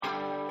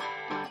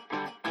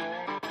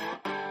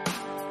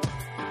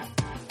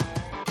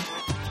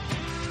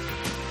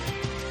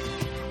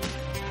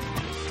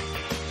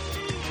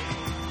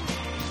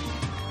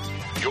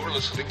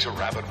listening to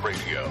Rabbit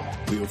Radio,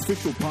 the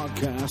official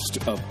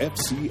podcast of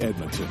FC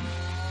Edmonton.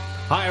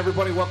 Hi,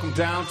 everybody. Welcome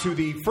down to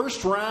the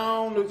First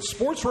Round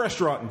Sports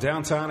Restaurant in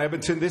downtown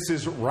Edmonton. This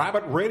is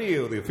Rabbit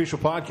Radio, the official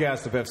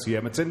podcast of FC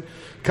Edmonton,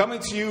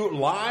 coming to you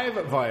live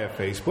via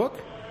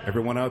Facebook.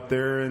 Everyone out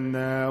there in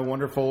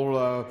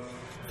wonderful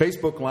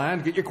Facebook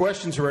land, get your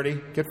questions ready.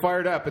 Get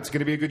fired up. It's going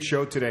to be a good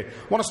show today.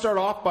 I want to start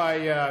off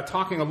by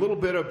talking a little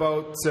bit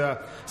about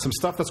some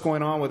stuff that's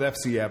going on with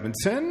FC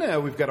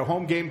Edmonton. We've got a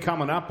home game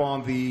coming up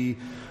on the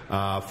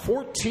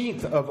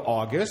 14th of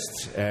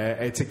August.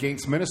 It's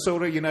against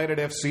Minnesota United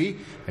FC,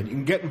 and you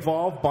can get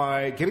involved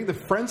by getting the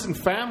friends and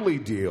family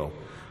deal.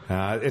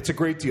 It's a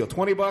great deal.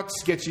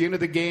 $20 gets you into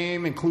the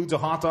game, includes a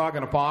hot dog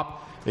and a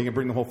pop. You can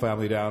bring the whole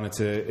family down. It's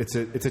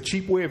a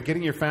cheap way of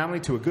getting your family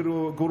to a good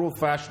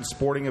old-fashioned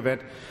sporting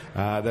event.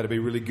 That'll be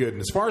really good.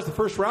 And as far as the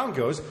first round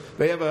goes,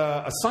 they have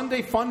a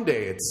Sunday fun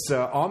day. It's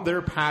on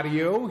their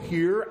patio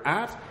here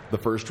at the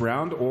first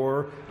round.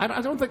 Or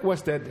I don't think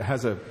West Ed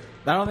has a.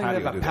 I don't think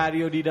they have a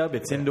patio, D-Dub.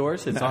 It's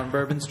indoors. It's on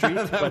Bourbon Street,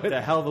 but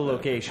a hell of a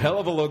location. Hell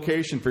of a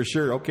location for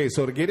sure. Okay,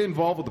 so to get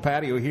involved with the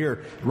patio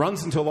here, it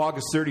runs until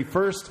August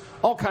 31st.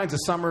 All kinds of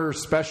summer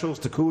specials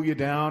to cool you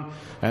down,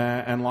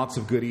 and lots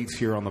of good eats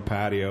here on the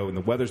patio. And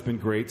the weather's been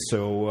great,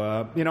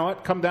 so you know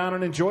what? Come down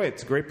and enjoy it.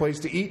 It's a great place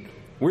to eat.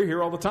 We're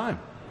here all the time.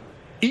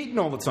 Eating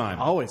all the time.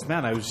 Always,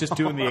 man. I was just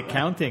doing the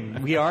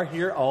accounting. We are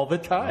here all the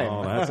time.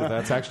 Oh,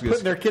 that's actually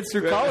putting their kids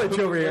through college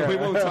over here. We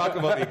won't talk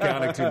about the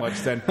accounting too much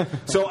then.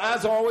 So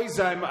as always,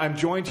 I'm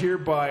joined here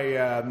by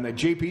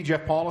JP,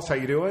 Jeff Paulus. How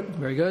you doing?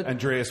 Very good.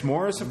 Andreas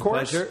Morris, of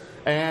course. Pleasure.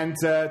 And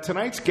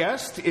tonight's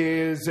guest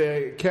is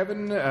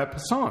Kevin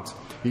Passant.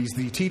 He's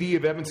the TD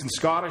of Edmonton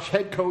Scottish,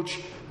 head coach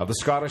of the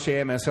Scottish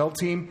AMSL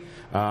team.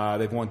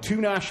 They've won 2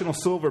 national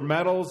silver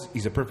medals.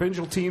 He's a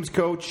provincial teams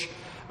coach.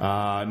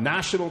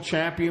 National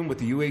champion with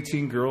the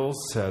U18 girls,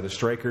 the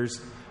Strikers,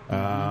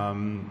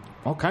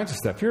 all kinds of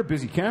stuff. You're a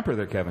busy camper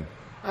there, Kevin.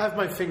 I have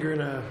my finger in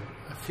a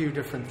few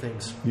different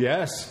things.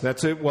 Yes,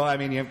 that's it. Well, I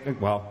mean,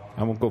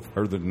 I won't go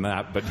further than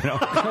that, but you know,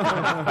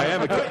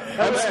 I'm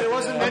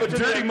a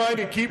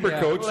dirty-minded keeper,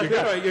 coach.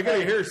 You're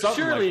gonna hear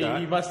something Surely like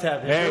that. He must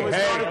have.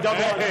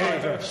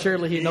 Hey.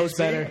 Surely he knows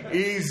better.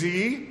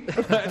 Easy.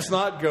 Let's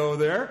not go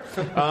there.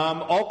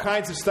 All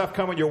kinds of stuff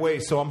coming your way.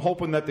 So I'm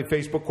hoping that the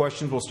Facebook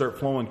questions will start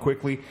flowing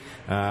quickly.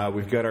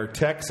 We've got our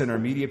techs and our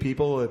media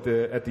people at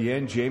the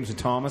end, James and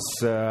Thomas.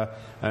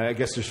 I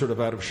guess they're sort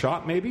of out of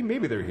shot. Maybe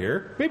they're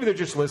here. Maybe they're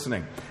just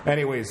listening.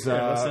 Anyways,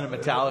 listening to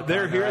Metallica.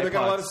 They're here. They're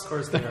going to let us. Of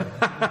course they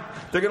are.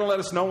 They're going to let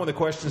us know when the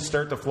questions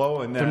start to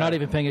flow, and They're not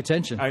even paying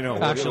attention. I know,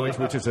 actually,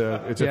 which is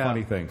a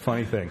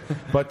funny thing.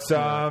 But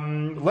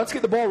let's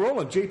get the ball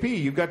rolling.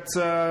 JP, you've got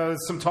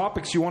some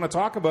topics you want to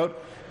talk about,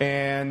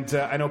 and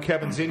I know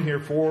Kevin's in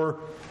here for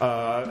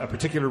a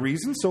particular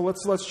reason. So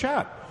let's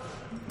chat.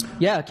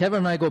 Yeah, Kevin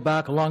and I go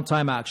back a long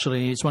time,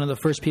 actually. He's one of the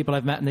first people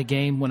I've met in the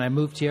game when I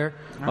moved here.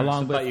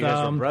 Along with you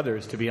guys were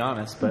brothers, to be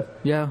honest. But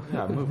yeah,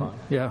 move on.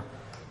 Yeah,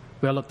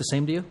 we all look the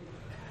same to you.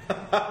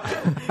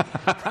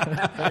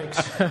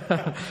 Thanks.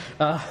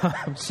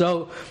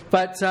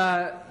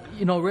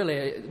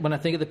 Really, when I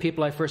think of the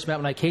people I first met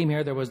when I came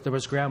here, there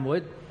was Graham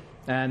Wood,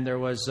 and there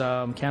was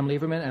Cam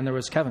Lieberman, and there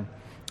was Kevin.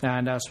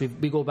 And so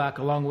we go back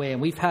a long way,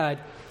 and we've had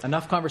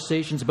enough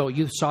conversations about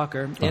youth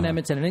soccer in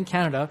Edmonton and in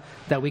Canada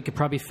that we could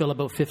probably fill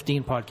about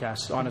 15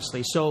 podcasts,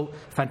 honestly. So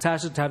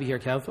fantastic to have you here,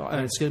 Kev.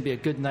 It's going to be a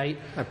good night.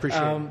 I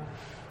appreciate it.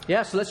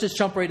 Yeah, so let's just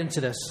jump right into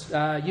this.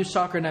 Youth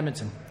soccer in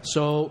Edmonton.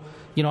 So,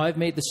 I've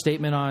made the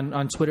statement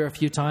on Twitter a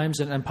few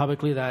times and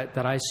publicly that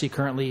I see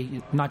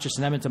currently, not just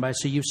in Edmonton, but I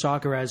see youth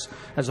soccer as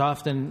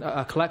often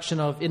a collection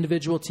of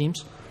individual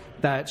teams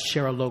that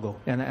share a logo,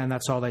 and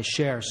that's all they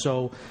share.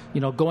 So,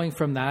 going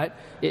from that,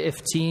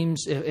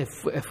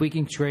 if we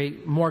can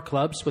create more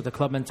clubs with a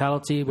club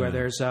mentality where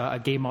there's a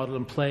game model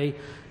in play,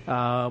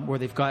 where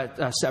they've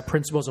got set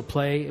principles of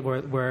play,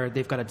 where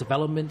they've got a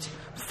development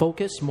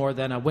focus more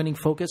than a winning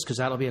focus, because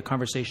that'll be a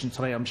conversation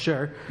tonight, I'm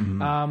sure.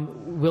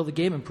 Will the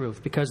game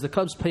improve? Because the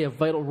clubs play a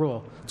vital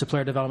role to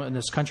player development in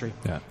this country.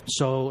 Yeah.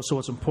 So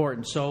it's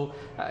important. So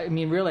I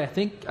mean, really, I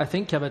think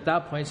Kev, at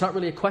that point, it's not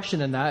really a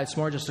question in that. It's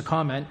more just a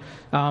comment.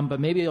 But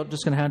maybe I'm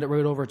just going to hand it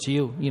right over to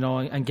you,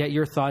 and get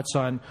your thoughts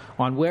on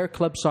where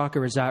club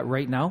soccer is at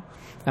right now,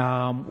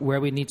 where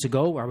we need to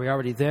go. Are we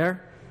already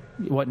there?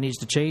 What needs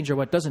to change or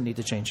what doesn't need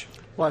to change?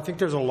 Well, I think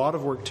there's a lot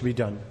of work to be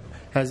done.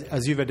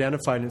 As you've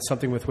identified, and it's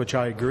something with which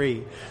I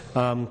agree.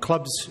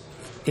 Clubs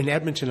in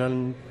Edmonton,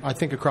 and I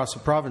think across the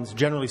province,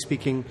 generally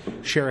speaking,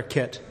 share a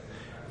kit.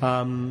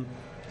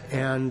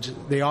 And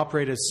they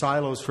operate as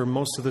silos for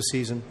most of the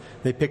season.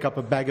 They pick up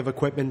a bag of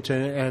equipment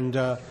and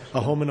a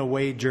home and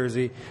away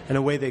jersey, and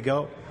away they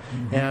go.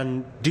 Mm-hmm.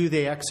 And do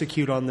they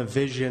execute on the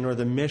vision or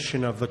the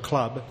mission of the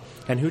club?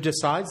 And who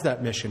decides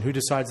that mission? Who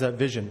decides that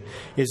vision?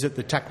 Is it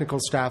the technical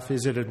staff?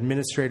 Is it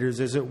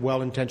administrators? Is it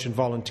well-intentioned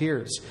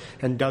volunteers?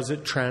 And does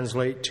it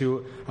translate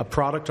to a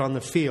product on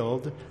the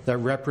field that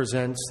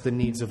represents the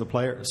needs of the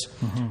players?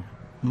 Mm-hmm.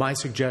 My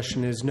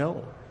suggestion is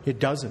no. It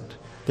doesn't.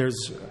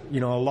 There's a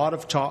lot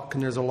of talk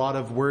and there's a lot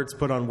of words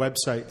put on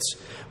websites,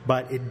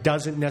 but it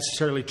doesn't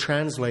necessarily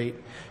translate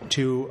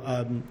to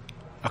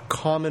a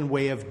common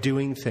way of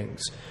doing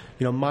things.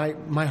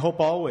 My hope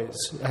always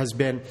has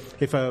been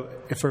if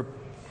a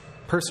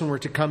person were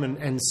to come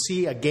and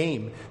see a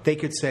game, they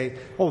could say,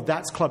 "Oh,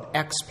 that's Club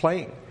X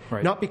playing."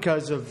 Right. Not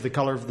because of the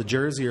color of the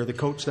jersey or the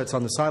coach that's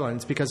on the sideline.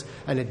 It's because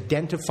an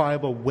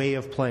identifiable way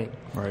of playing.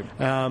 Right.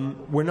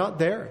 We're not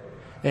there.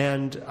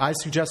 And I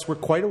suggest we're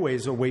quite a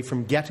ways away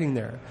from getting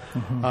there.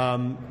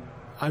 Mm-hmm.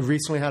 I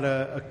recently had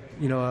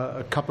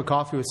a cup of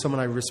coffee with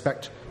someone I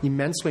respect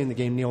immensely in the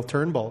game, Neil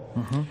Turnbull.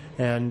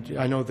 Mm-hmm. And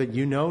I know that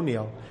you know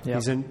Neil.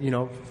 Yep.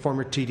 He's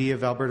former TD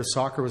of Alberta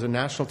Soccer, was a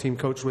national team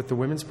coach with the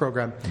women's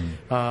program.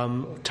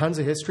 Mm. Tons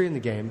of history in the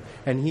game.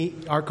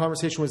 And our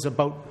conversation was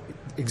about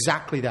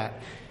exactly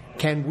that.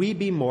 Can we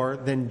be more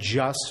than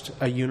just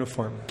a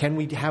uniform? Can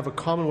we have a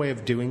common way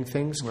of doing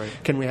things? Right.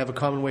 Can we have a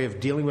common way of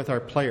dealing with our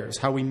players,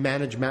 how we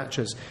manage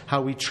matches,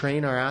 how we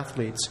train our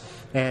athletes?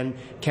 And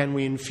can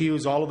we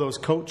infuse all of those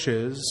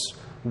coaches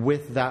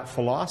with that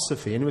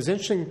philosophy? And it was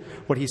interesting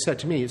what he said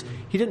to me is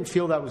he didn't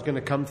feel that was going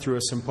to come through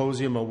a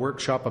symposium, a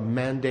workshop, a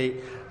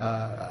mandate,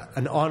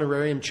 an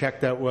honorarium check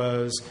that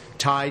was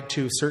tied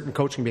to certain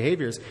coaching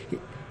behaviors.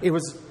 It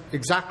was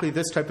exactly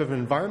this type of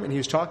environment he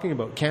was talking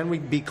about. Can we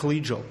be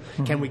collegial?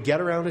 Mm-hmm. Can we get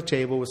around a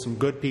table with some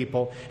good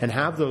people and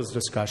have those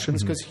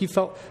discussions? Because he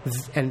felt,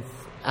 and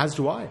as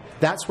do I,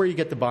 that's where you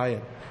get the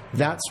buy-in.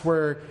 That's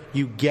where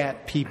you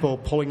get people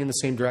pulling in the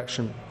same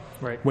direction.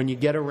 Right. When you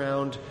get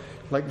around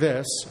like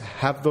this,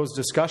 have those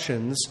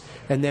discussions,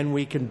 and then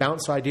we can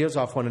bounce ideas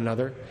off one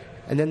another.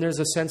 And then there's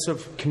a sense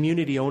of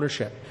community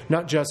ownership,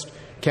 not just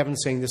Kevin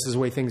saying this is the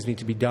way things need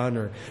to be done,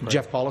 or right.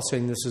 Jeff Paulus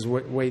saying this is the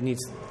way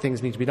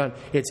things need to be done.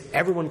 It's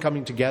everyone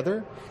coming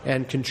together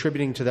and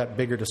contributing to that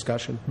bigger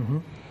discussion. Mm-hmm.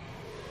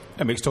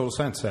 That makes total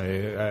sense.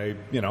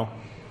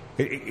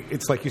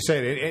 It's like you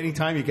said.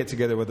 Anytime you get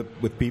together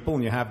with people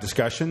and you have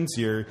discussions,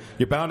 you're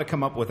bound to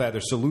come up with either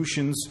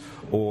solutions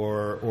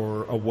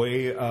or a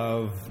way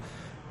of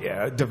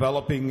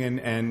developing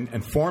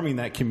and forming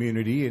that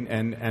community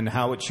and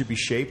how it should be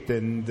shaped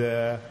and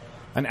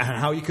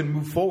how you can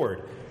move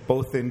forward,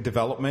 both in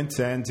development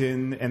and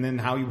in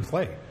how you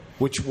play,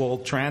 which will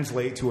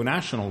translate to a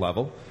national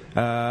level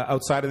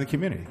outside of the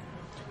community.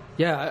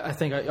 Yeah, I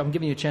think I'm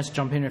giving you a chance to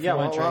jump in if you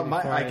want.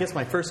 I guess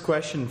my first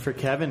question for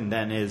Kevin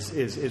then is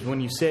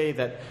when you say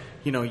that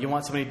you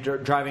want somebody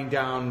driving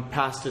down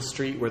past a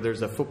street where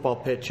there's a football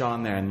pitch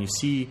on there and you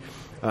see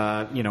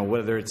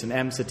whether it's an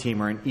EMSA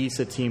team or an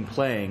ESA team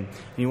playing,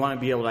 and you want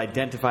to be able to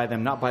identify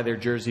them not by their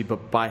jersey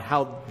but by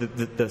how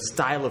the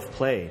style of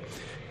play.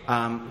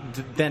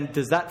 Then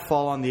does that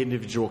fall on the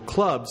individual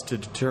clubs to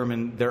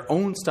determine their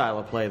own style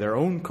of play, their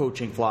own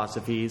coaching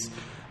philosophies,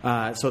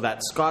 so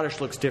that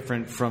Scottish looks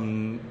different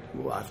from,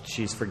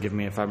 forgive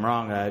me if I'm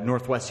wrong,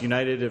 Northwest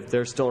United, if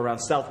they're still around,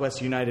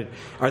 Southwest United.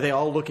 Are they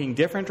all looking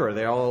different, or are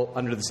they all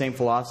under the same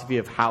philosophy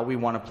of how we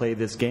want to play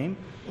this game?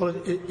 Well,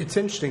 it's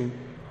interesting.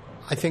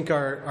 I think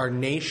our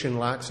nation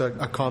lacks a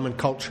common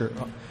culture.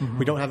 Mm-hmm.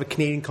 We don't have a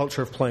Canadian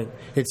culture of playing.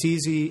 It's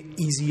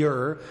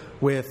easier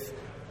with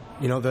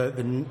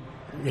the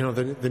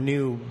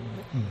new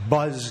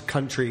buzz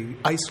country,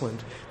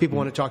 Iceland. People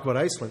want to talk about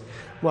Iceland.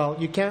 Well,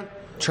 you can't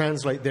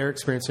translate their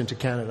experience into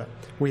Canada.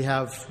 We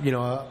have,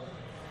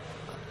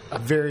 a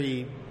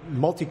very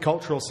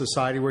multicultural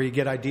society where you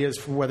get ideas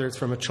from whether it's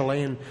from a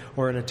Chilean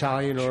or an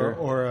Italian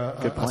or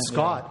a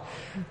Scot.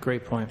 Yeah.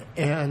 Great point.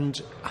 And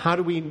how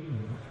do we,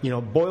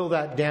 boil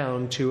that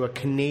down to a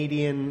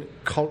Canadian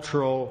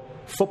cultural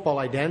football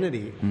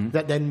identity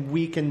that then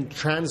we can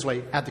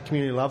translate at the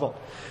community level?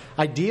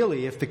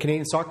 Ideally, if the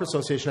Canadian Soccer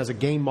Association has a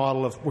game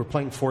model of we're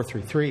playing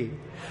 4-3-3,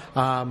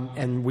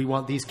 and we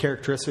want these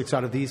characteristics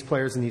out of these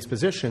players in these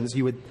positions,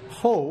 you would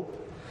hope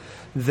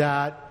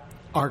that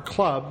our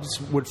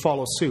clubs would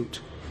follow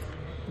suit.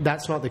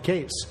 That's not the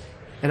case.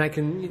 And I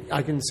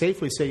can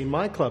safely say in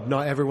my club,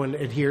 not everyone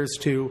adheres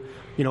to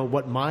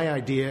what my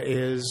idea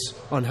is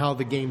on how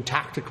the game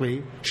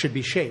tactically should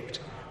be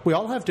shaped. We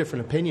all have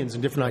different opinions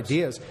and different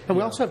ideas, and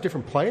we also have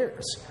different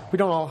players. We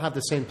don't all have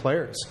the same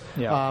players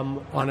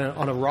on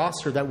a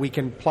roster that we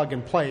can plug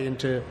and play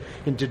into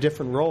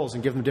different roles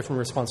and give them different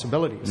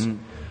responsibilities. Mm.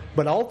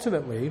 But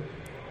ultimately,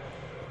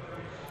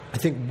 I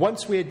think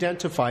once we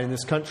identify in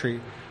this country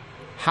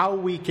how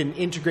we can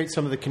integrate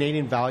some of the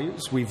Canadian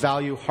values, we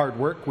value hard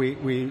work,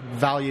 we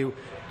value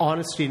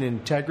honesty and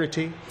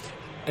integrity,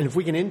 and if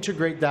we can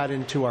integrate that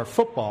into our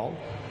football,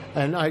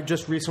 and I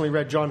just recently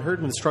read John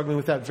Herdman struggling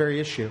with that very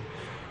issue,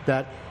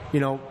 that,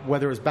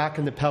 whether it was back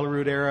in the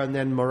Pellerud era and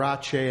then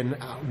Morache and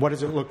what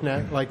does it look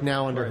like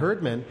now under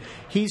Herdman,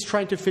 he's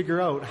trying to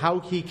figure out how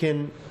he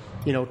can,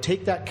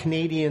 take that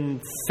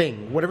Canadian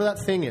thing, whatever that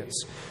thing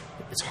is.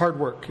 It's hard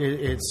work,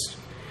 it's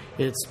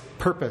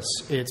purpose,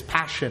 it's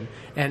passion,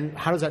 and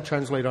how does that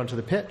translate onto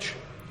the pitch?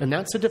 And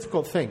that's a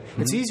difficult thing.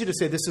 Mm-hmm. It's easy to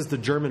say this is the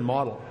German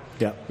model.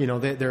 Yeah.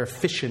 They're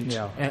efficient.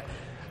 Yeah.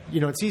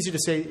 it's easy to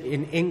say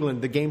in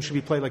England the game should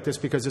be played like this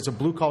because it's a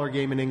blue-collar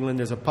game in England.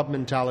 There's a pub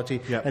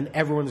mentality, and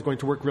everyone's going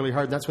to work really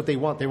hard. That's what they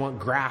want. They want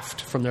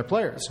graft from their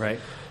players. Right.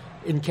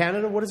 In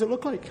Canada, what does it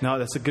look like? No,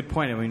 that's a good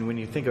point. I mean, when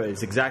you think of it,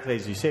 it's exactly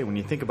as you say. When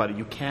you think about it,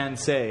 you can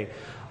say,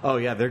 oh,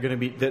 yeah,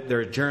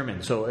 they're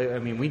German. So, I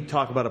mean, we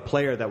talk about a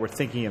player that we're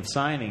thinking of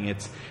signing.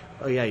 It's,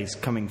 oh, yeah, he's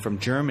coming from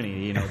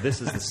Germany. This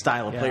is the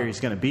style of player he's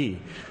going to be.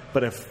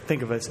 But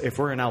if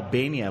we're in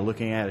Albania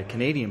looking at a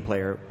Canadian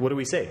player, what do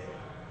we say?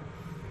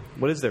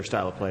 What is their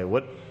style of play?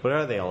 What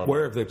are they all about?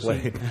 Where have they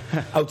played?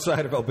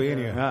 Outside of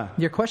Albania. Yeah.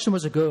 Your question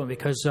was a good one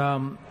because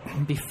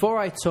before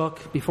I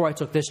took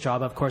this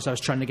job, of course, I was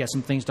trying to get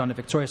some things done at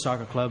Victoria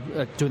Soccer Club,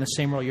 doing the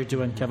same role you're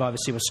doing. Kev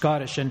obviously was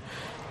Scottish, and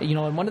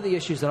and one of the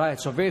issues that I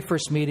had. So very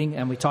first meeting,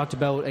 and we talked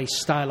about a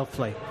style of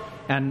play.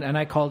 And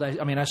I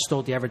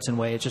stole the Everton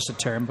way. It's just a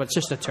term, but it's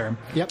just a term.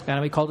 Yep.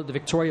 And we called it the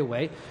Victoria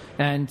way.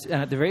 And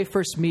at the very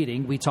first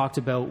meeting, we talked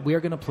about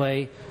we're going to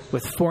play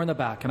with 4 in the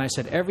back. And I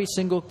said every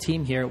single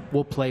team here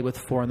will play with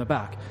 4 in the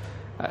back.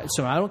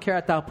 So I don't care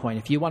at that point.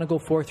 If you want to go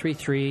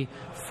 4-3-3,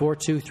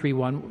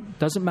 4-2-3-1,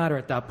 doesn't matter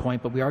at that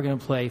point, but we are going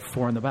to play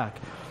 4 in the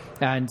back.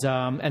 And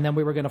then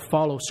we were going to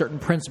follow certain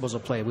principles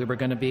of play. We were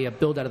going to be a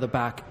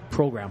build-out-of-the-back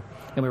program,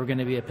 and we were going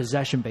to be a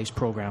possession-based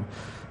program.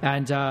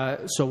 And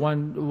so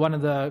one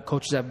of the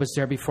coaches that was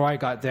there before I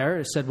got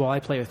there said, well,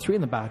 I play with 3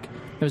 in the back.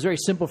 It was very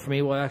simple for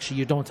me. Well, actually,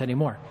 you don't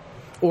anymore.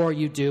 Or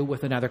you do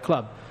with another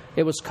club.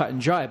 It was cut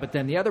and dry. But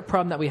then the other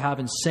problem that we have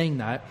in saying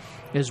that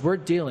is we're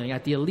dealing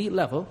at the elite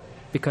level,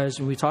 because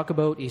when we talk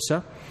about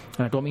ISA,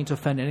 and I don't mean to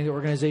offend any of the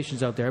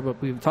organizations out there,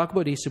 but we talk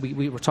about ISA,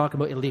 we were talking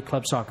about elite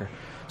club soccer.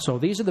 So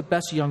these are the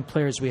best young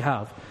players we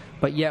have,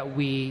 but yet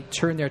we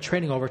turn their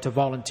training over to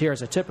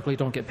volunteers that typically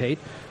don't get paid,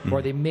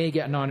 or they may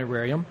get an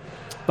honorarium,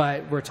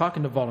 but we're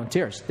talking to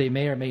volunteers. They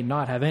may or may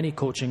not have any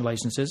coaching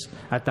licenses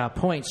at that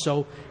point.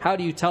 So how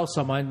do you tell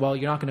someone, well,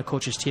 you're not going to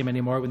coach his team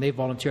anymore when they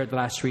volunteered the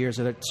last 3 years?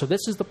 So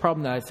this is the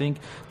problem that I think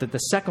that the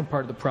second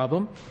part of the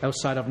problem,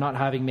 outside of not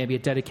having maybe a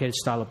dedicated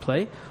style of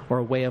play or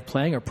a way of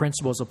playing or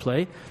principles of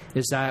play,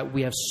 is that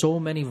we have so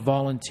many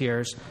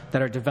volunteers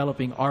that are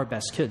developing our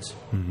best kids.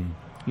 Mm-hmm.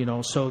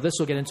 So this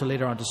will get into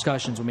later on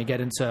discussions when we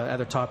get into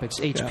other topics,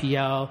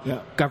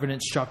 HPL,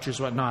 governance structures,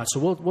 whatnot. So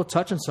we'll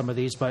touch on some of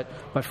these, but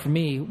for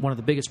me, one of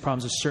the biggest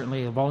problems is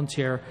certainly a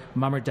volunteer,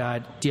 mom or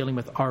dad, dealing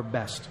with our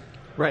best.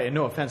 Right, and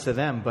no offense to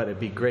them, but it'd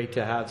be great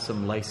to have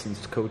some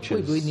licensed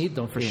coaches. We need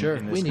them for sure.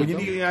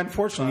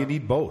 Unfortunately, you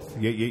need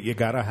both. You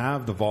got to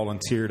have the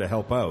volunteer to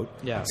help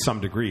out to some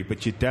degree,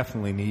 but you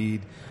definitely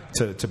need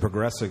to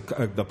progress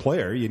the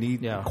player. You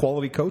need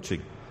quality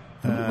coaching.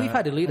 We've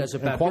had elite as a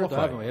bad word,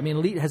 haven't we? I mean,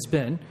 elite has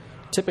been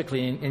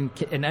typically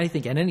in I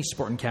think in any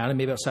sport in Canada,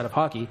 maybe outside of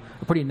hockey,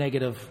 a pretty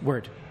negative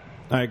word.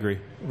 I agree.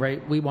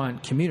 Right? We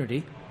want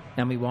community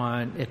and we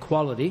want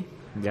equality,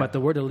 but the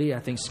word elite I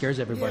think scares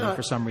everybody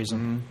for some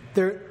reason.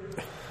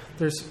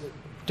 There's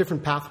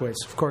different pathways,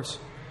 of course.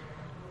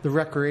 The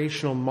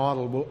recreational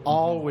model will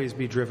always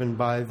be driven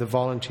by the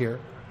volunteer.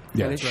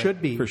 Yeah, and it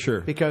should be, for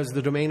sure, because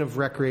the domain of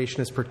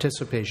recreation is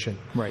participation.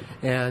 Right.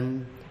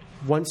 And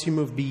once you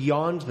move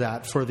beyond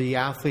that, for the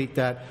athlete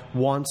that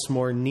wants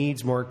more,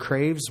 needs more,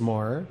 craves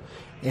more,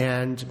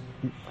 and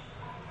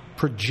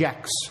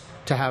projects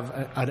to have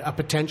a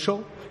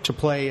potential to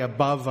play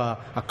above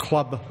a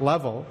club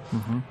level,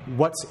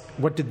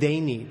 what do they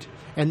need?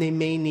 And they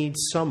may need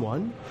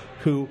someone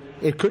who,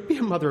 it could be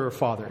a mother or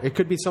father, it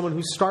could be someone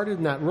who started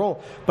in that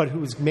role, but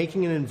who's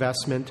making an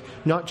investment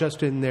not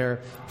just in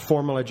their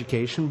formal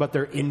education, but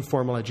their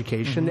informal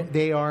education.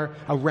 They are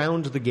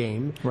around the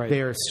game,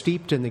 they are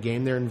steeped in the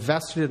game, they're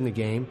invested in the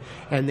game,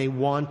 and they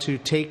want to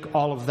take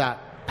all of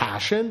that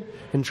passion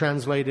and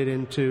translate it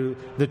into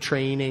the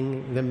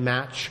training, the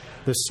match,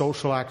 the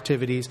social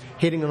activities,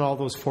 hitting on all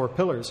those 4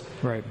 pillars.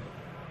 Right.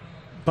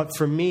 But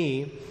for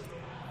me,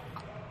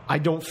 I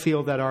don't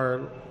feel that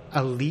our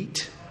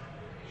elite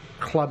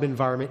club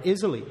environment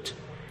is elite.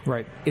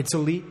 Right. It's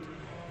elite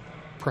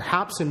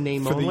perhaps in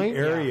name for only. For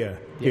the area,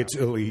 it's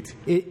elite.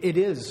 It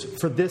is.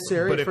 For this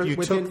area. But if you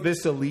took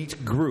this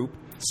elite group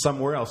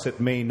somewhere else, it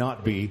may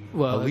not be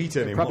elite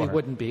anymore. It probably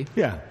wouldn't be.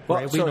 Yeah. Well,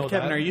 right, so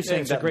Kevin, are you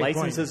saying that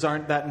licenses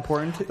aren't that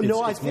important?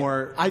 No, it's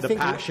more the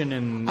passion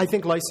and... I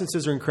think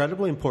licenses are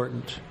incredibly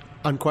important,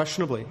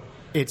 unquestionably.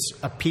 It's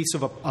a piece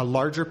of a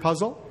larger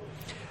puzzle.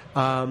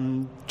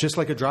 Just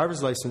like a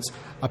driver's license,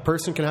 a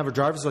person can have a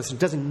driver's license. It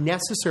doesn't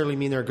necessarily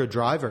mean they're a good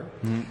driver.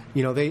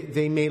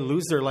 They may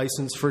lose their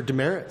license for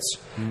demerits.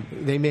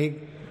 They may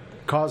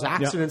cause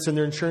accidents and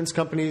their insurance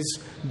companies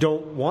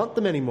don't want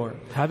them anymore.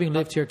 Having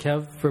lived here,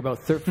 Kev, for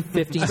about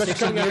 15,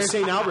 16 years,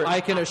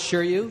 I can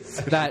assure you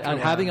that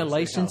having a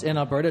license in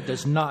Alberta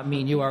does not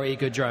mean you are a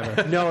good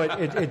driver. No,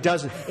 it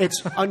doesn't.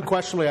 It's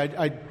unquestionably,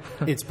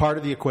 it's part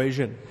of the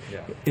equation.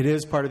 Yeah. It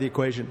is part of the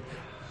equation.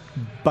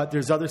 But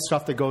there's other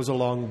stuff that goes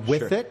along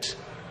with it.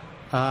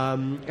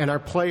 And our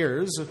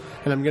players,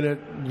 and I'm going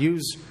to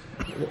use...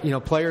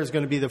 player is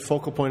going to be the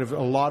focal point of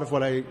a lot of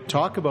what I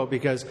talk about,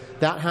 because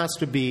that has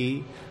to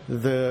be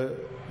the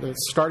the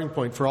starting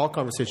point for all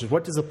conversations.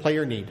 What does the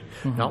player need?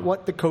 Not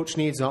what the coach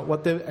needs, not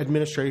what the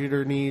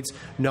administrator needs,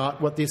 not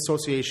what the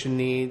association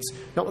needs,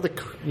 not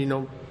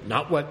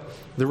what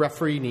the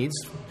referee needs.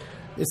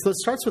 It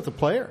starts with the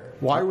player.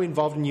 Why are we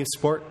involved in youth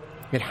sport?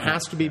 It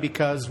has to be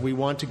because we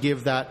want to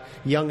give that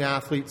young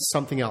athlete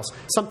something else,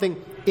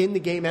 something in the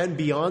game and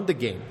beyond the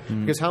game.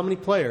 Because how many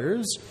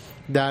players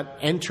that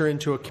enter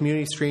into a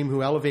community stream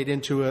who elevate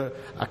into a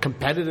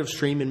competitive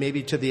stream and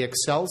maybe to the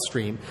Excel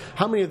stream,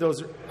 how many of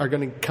those are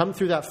going to come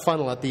through that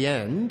funnel at the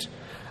end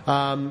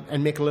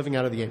and make a living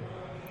out of the game?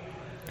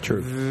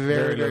 True.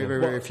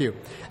 Very few.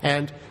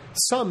 And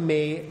some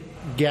may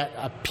get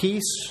a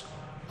piece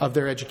of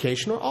their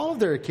education or all of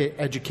their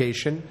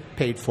education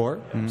paid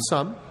for,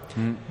 some.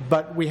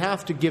 But we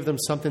have to give them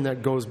something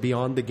that goes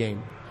beyond the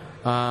game.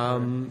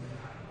 And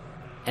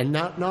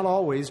not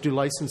always do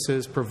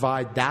licenses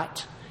provide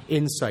that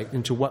insight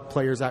into what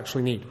players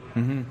actually need.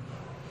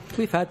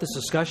 We've had this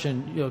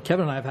discussion,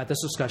 Kevin and I have had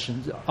this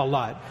discussion a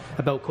lot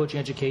about coaching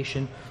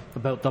education,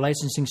 about the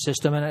licensing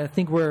system, and I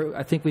think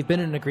we've been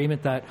in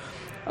agreement that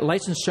a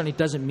license certainly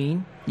doesn't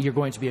mean you're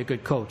going to be a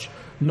good coach,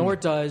 nor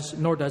does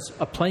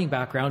a playing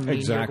background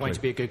mean you're going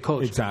to be a good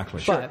coach.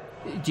 Exactly.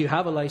 But do you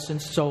have a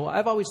license? So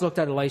I've always looked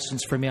at a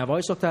license for me. I've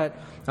always looked at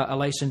a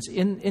license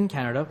in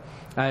Canada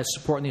as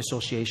supporting the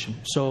association.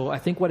 So I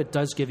think what it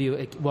does give you,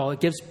 it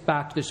gives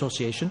back to the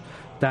association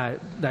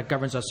that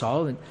governs us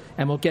all,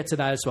 and we'll get to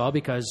that as well,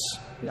 because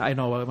I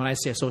know when I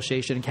say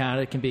association in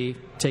Canada, it can be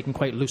taken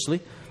quite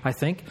loosely, I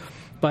think.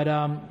 But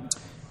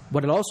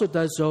what it also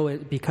does, though,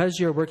 because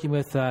you're working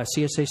with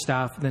CSA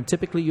staff, then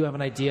typically you have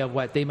an idea of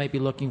what they might be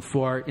looking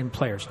for in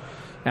players.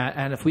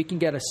 And if we can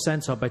get a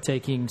sense of, by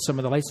taking some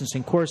of the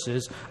licensing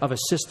courses, of a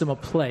system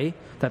of play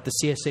that the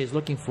CSA is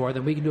looking for,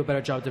 then we can do a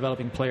better job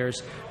developing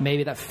players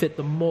maybe that fit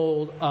the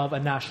mold of a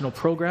national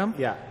program.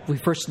 Yeah. We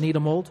first need a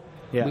mold.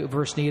 Yeah. We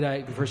first need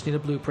a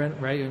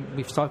blueprint, right? And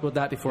we've talked about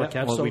that before,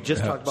 Kev. Well, so we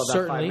just talked about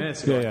that 5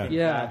 minutes ago.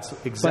 Yeah.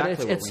 That's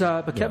exactly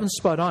But Kevin's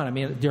spot on. I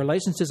mean, your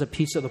license is a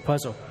piece of the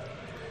puzzle.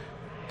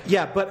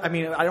 Yeah, but I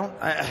mean,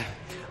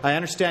 I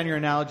understand your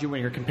analogy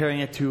when you're comparing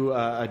it to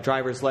a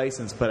driver's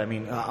license, but I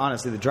mean,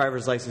 honestly, the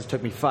driver's license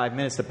took me 5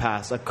 minutes to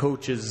pass. A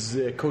coach.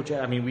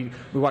 I mean,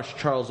 we watched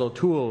Charles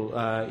O'Toole,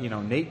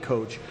 Nate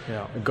coach,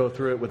 go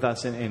through it with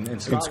us in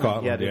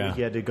Scotland.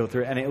 He had to go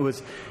through it, and it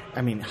was,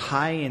 I mean,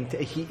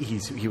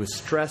 he was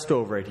stressed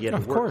over it. He had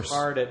to work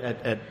hard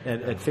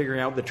at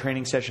figuring out the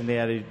training session they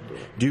had to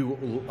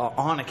do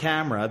on a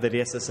camera that he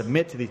has to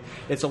submit to these.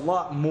 It's a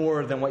lot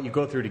more than what you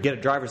go through to get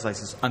a driver's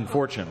license,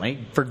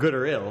 unfortunately, for good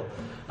or ill.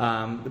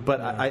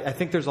 But I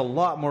think there's a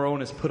lot more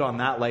onus put on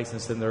that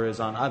license than there is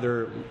on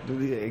other,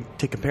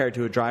 to compare it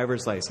to a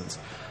driver's license.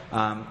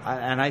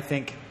 And I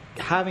think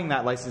having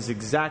that license is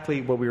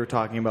exactly what we were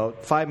talking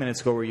about 5 minutes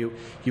ago, where you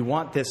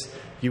want this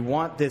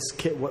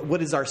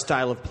what is our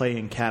style of play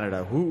in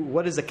Canada?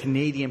 What does a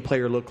Canadian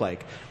player look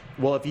like?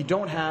 Well, if you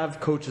don't have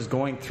coaches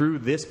going through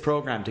this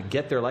program to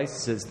get their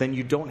licenses, then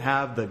you don't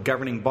have the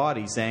governing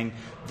body saying,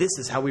 this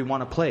is how we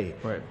want to play.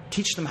 Right.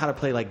 Teach them how to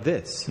play like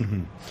this.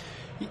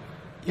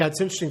 Yeah,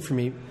 it's interesting for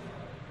me.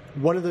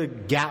 One of the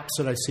gaps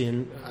that I see,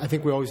 and I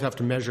think we always have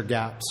to measure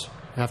gaps,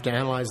 have to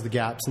analyze the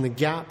gaps. And the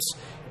gaps,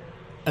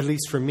 at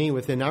least for me,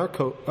 within our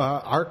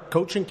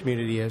coaching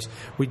community is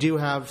we do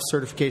have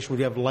certification, we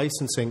do have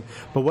licensing,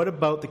 but what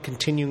about the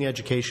continuing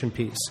education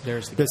piece?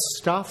 There's the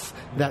stuff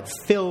that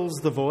fills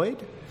the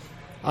void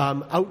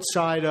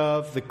outside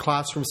of the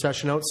classroom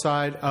session,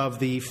 outside of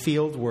the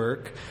field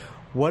work.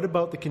 What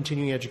about the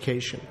continuing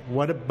education?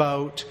 What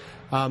about...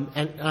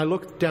 and I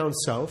look down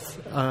south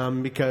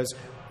because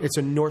it's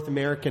a North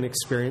American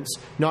experience.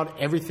 Not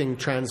everything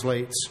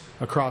translates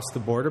across the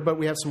border, but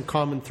we have some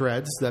common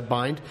threads that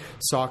bind.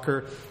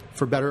 Soccer,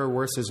 for better or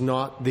worse, is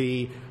not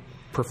the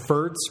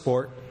preferred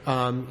sport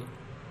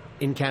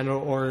in Canada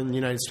or in the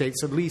United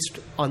States, at least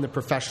on the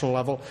professional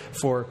level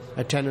for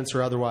attendance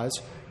or otherwise.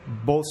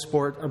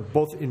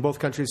 In both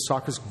countries,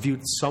 soccer is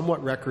viewed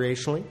somewhat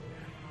recreationally,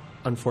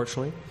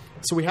 unfortunately.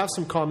 So we have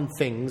some common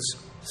things,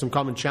 some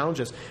common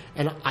challenges.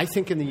 And I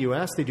think in the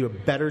U.S. they do a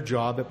better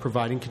job at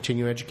providing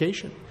continuing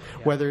education,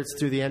 whether it's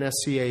through the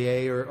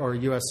NSCAA or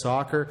U.S.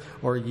 Soccer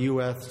or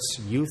U.S.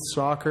 Youth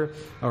Soccer,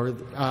 or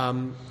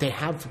they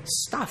have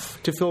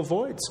stuff to fill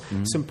voids,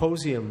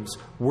 symposiums,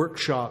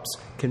 workshops,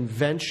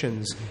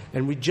 conventions,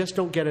 and we just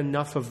don't get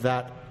enough of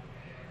that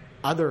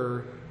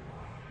other,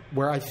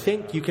 where I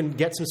think you can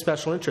get some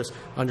special interest.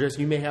 Andres,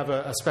 you may have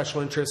a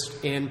special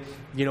interest in,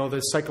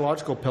 the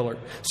psychological pillar.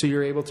 So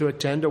you're able to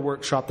attend a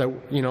workshop that,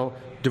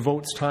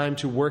 devotes time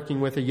to working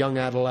with a young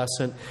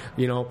adolescent,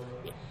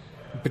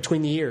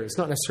 between the years,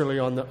 not necessarily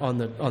on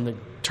the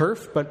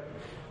turf, but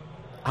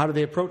how do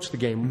they approach the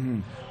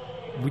game?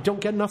 We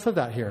don't get enough of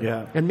that here.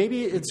 Yeah. And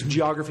maybe it's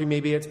geography,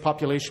 maybe it's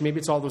population, maybe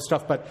it's all those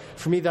stuff, but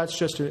for me that's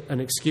just an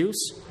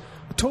excuse.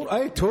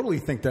 I totally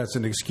think that's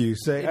an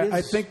excuse.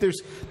 I think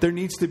there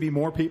needs to be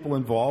more people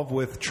involved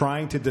with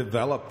trying to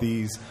develop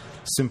these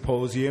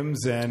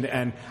symposiums.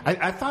 And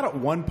I thought at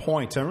one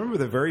point, I remember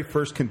the very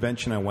first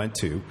convention I went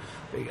to,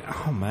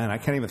 oh man, I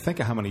can't even think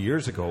of how many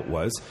years ago it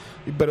was,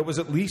 but it was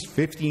at least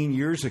 15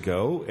 years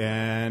ago,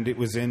 and it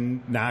was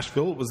in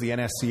Nashville. It was the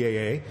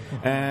NSCAA,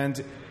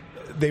 and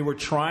they were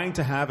trying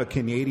to have a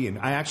Canadian.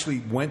 I actually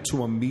went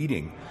to a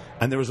meeting,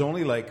 and there was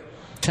only like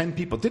 10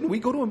 people. Didn't we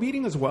go to a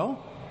meeting as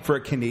well for a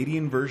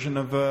Canadian version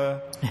of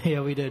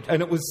Yeah, we did.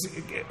 And it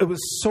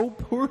was so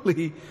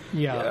poorly,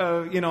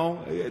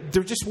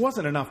 there just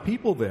wasn't enough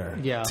people there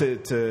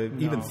to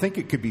even think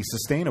it could be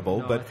sustainable.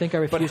 No, but I think I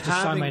refused to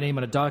sign my name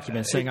on a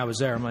document saying I was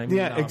there. I'm like,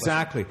 yeah,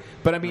 exactly.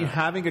 But I mean,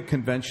 having a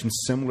convention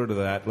similar to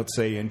that, let's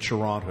say in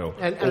Toronto,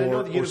 and I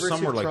know the or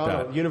somewhere like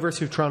that.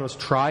 University of Toronto's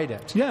tried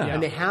it,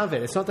 and they have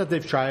it. It's not that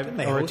they've tried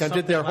it or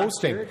attempted; they're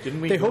hosting.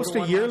 They host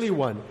a yearly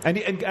one,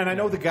 and I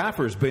know the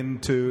Gaffer's been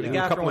to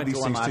a couple of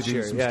these things to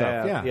do some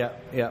stuff.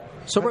 Yeah.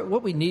 So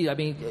what we need, I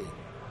mean,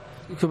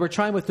 because we're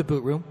trying with the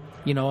boot room,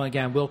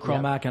 again, Will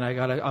Cromack, and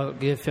I'll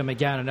give him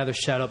again another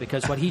shout out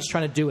because what he's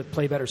trying to do with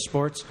Play Better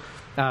Sports,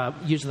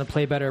 using the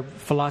Play Better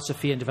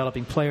philosophy and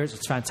developing players,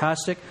 it's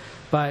fantastic.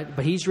 But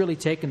he's really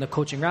taken the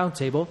coaching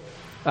roundtable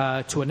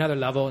to another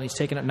level, and he's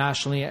taken it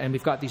nationally, and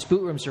we've got these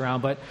boot rooms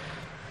around. But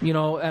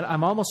and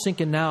I'm almost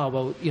thinking now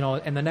about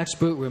in the next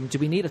boot room, do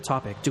we need a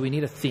topic? Do we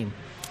need a theme?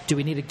 Do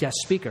we need a guest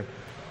speaker?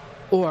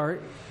 Or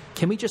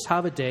can we just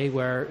have a day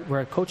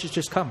where coaches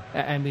just come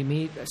and we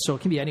meet? So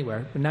it can be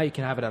anywhere. But now you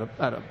can have it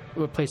at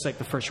a place like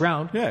the First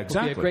Round. Yeah,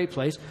 exactly. It would be a great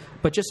place.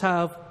 But just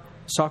have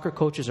soccer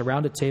coaches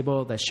around a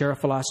table that share a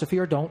philosophy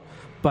or don't,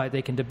 but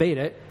they can debate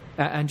it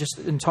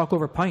and talk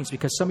over pints,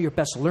 because some of your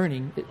best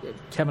learning,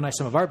 Kevin and I,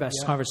 some of our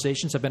best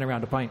conversations have been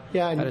around a pint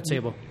at a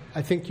table.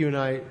 I think you and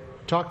I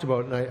talked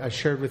about, and I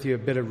shared with you a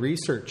bit of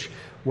research,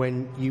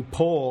 when you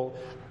poll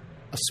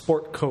a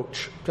sport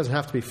coach, it doesn't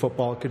have to be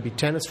football, it could be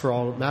tennis for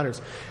all that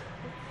matters,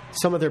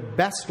 some of their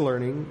best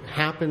learning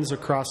happens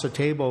across a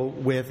table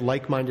with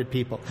like-minded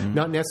people,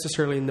 not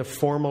necessarily in the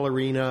formal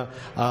arena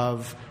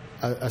of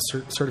a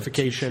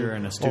certification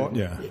and a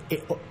student,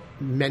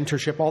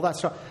 mentorship, all that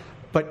stuff.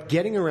 But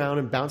getting around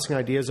and bouncing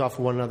ideas off of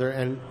one another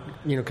and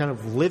kind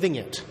of living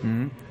it,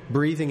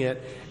 breathing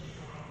it,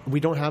 we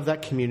don't have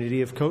that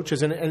community of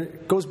coaches. And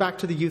it goes back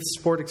to the youth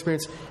sport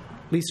experience,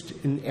 at least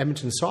in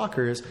Edmonton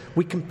soccer, is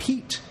we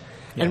compete.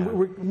 Yeah.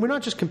 And we're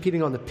not just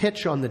competing on the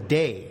pitch on the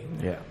day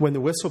when the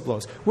whistle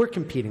blows. We're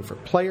competing for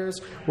players.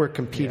 We're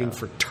competing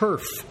for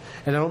turf.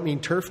 And I don't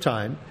mean turf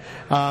time.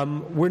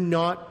 We're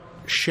not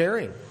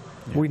sharing.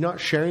 Yeah. We're not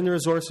sharing the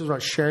resources. We're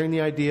not sharing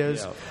the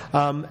ideas.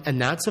 Yeah.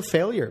 And that's a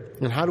failure.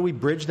 And how do we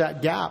bridge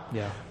that gap?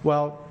 Yeah.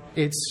 Well,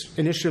 it's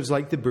initiatives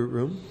like the boot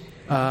room.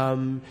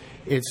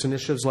 It's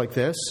initiatives like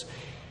this.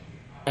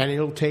 And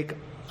it'll take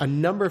a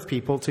number of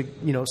people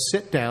to,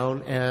 sit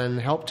down and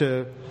help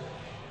to,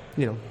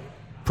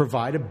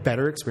 provide a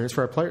better experience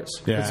for our players.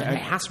 Yeah. It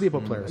has to be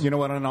about players. You know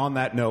what? And on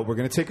that note, we're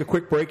going to take a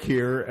quick break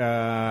here.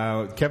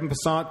 Kevin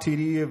Passant,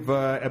 TD of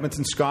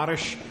Edmonton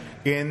Scottish,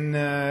 in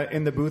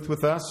the booth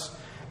with us.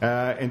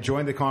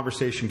 Enjoying the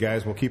conversation,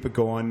 guys. We'll keep it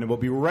going. We'll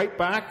be right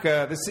back.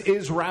 This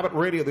is Rabbit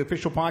Radio, the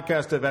official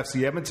podcast of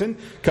FC Edmonton,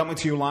 coming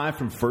to you live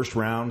from First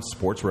Round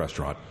Sports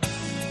Restaurant.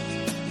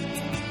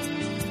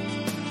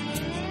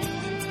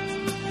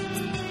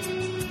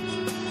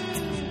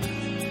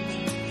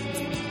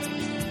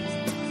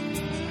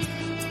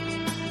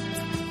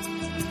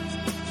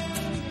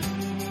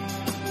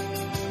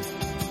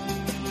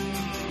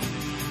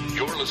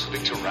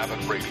 Listening to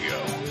Rabbit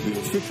Radio, the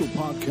official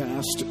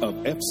podcast of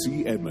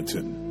FC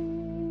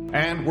Edmonton.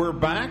 And we're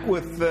back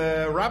with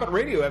Rabbit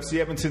Radio, FC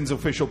Edmonton's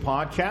official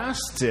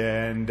podcast.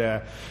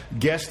 And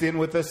guest in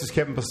with us is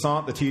Kevin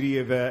Passant, the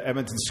TD of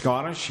Edmonton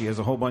Scottish. He has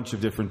a whole bunch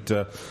of different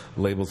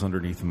labels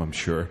underneath him, I'm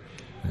sure,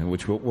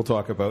 which we'll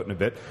talk about in a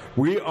bit.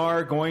 We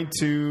are going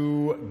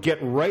to get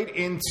right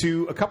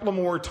into a couple of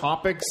more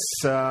topics.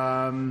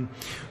 We're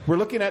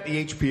looking at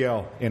the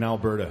HPL in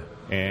Alberta.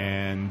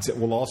 And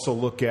we'll also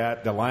look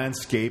at the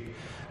landscape,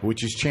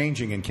 which is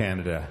changing in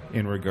Canada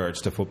in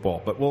regards to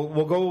football. But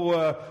we'll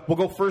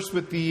go first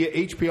with the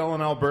HPL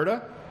in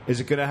Alberta.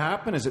 Is it going to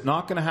happen? Is it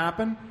not going to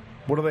happen?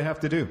 What do they have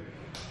to do?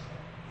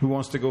 Who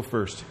wants to go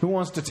first? Who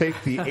wants to take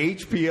the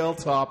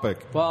HPL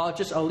topic? Well,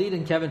 I'll lead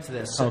in Kevin to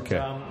this. Okay.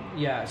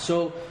 And,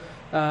 so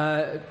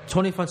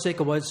Tony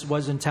Fonseca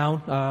was in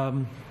town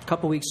a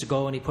couple weeks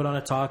ago, and he put on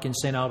a talk in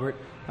St. Albert.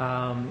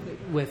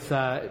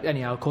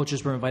 Anyhow,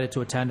 coaches were invited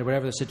to attend or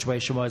whatever the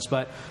situation was,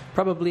 but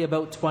probably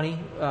about 20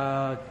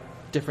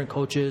 different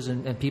coaches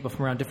and people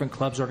from around different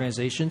clubs,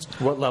 organizations.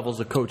 What levels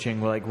of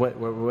coaching? Like what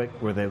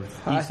were they?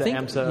 I think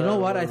AMSA, you know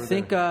what? I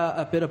think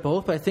a bit of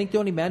both. But I think the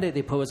only mandate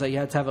they put was that you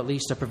had to have at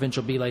least a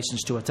provincial B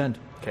license to attend.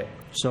 Okay.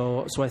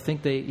 So I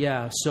think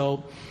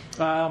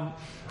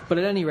but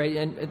at any rate,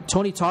 and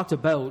Tony talked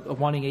about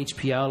wanting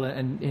HPL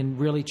and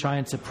really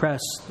trying to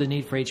press the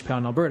need for HPL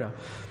in Alberta.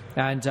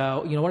 And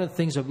one of the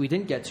things that we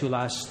didn't get to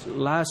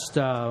last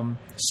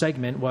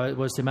segment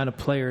was the amount of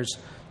players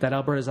that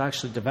Alberta has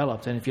actually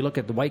developed. And if you look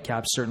at the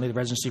Whitecaps, certainly the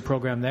residency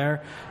program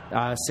there,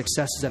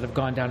 successes that have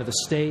gone down to the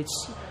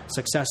States,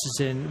 successes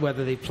in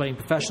whether they play in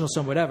professional,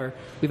 some whatever,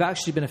 we've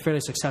actually been a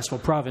fairly successful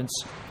province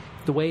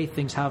the way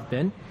things have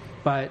been.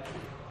 But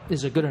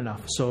is it good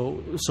enough?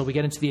 So we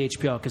get into the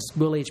HPL, because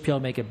will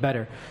HPL make it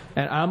better?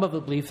 And I'm of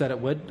the belief that it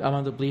would. I'm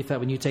of the belief that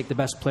when you take the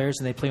best players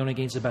and they play only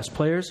against the best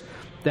players,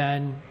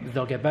 then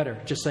they'll get better.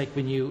 Just like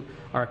when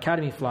our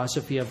academy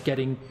philosophy of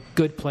getting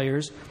good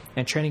players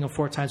and training them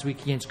 4 times a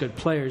week against good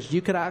players,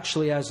 you could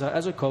actually, as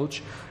a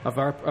coach of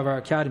our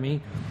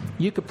academy,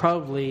 you could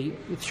probably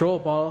throw a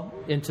ball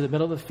into the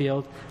middle of the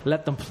field,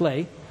 let them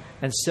play,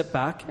 and sit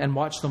back and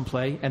watch them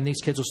play, and these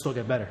kids will still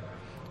get better.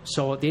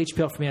 So the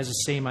HPL for me has the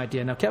same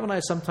idea. Now, Kevin and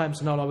I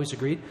sometimes not always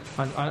agreed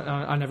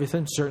on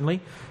everything,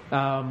 certainly.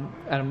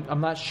 And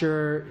I'm not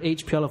sure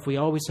HPL, if we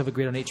always have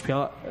agreed on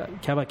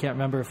HPL. Kevin, I can't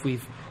remember if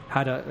we've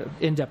had an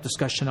in-depth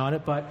discussion on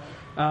it. But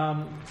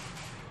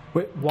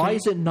why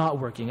is it not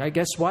working? I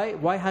guess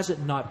why has it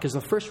not? Because the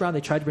first round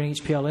they tried to bring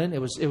HPL in,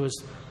 it was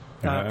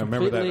I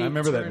remember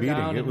that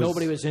meeting.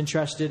 Nobody was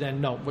interested,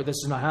 and this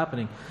is not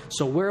happening.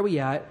 So where are we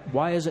at?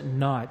 Why is it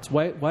not?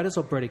 Why does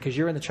Alberta? Because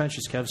you're in the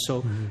trenches, Kev. So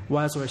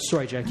why is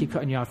sorry, Jay, I keep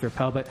cutting you off here,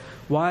 pal. But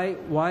why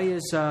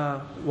is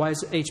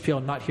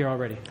HPL not here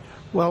already?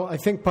 Well, I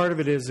think part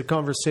of it is the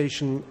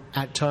conversation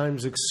at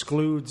times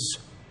excludes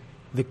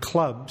the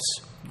clubs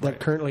that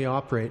currently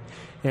operate.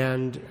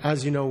 And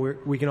as you know,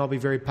 we can all be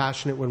very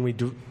passionate when we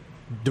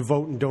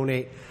devote and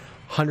donate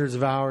hundreds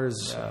of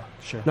hours,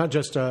 not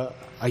just a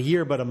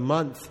year, but a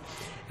month.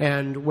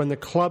 And when the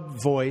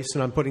club voice,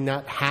 and I'm putting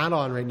that hat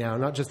on right now,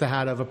 not just the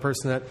hat of a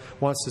person that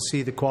wants to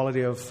see the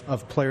quality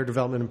of player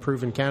development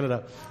improve in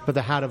Canada, but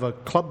the hat of a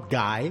club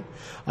guy,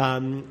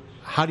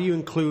 how do you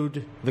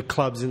include the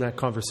clubs in that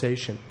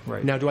conversation?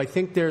 Right. Now, do I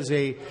think there's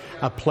a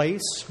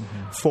place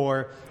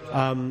for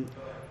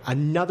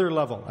another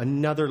level,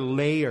 another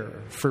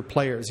layer for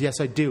players?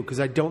 Yes, I do, because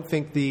I don't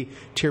think the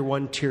Tier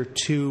 1, Tier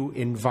 2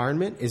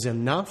 environment is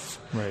enough.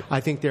 Right.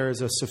 I think there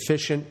is a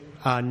sufficient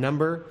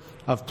number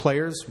of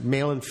players,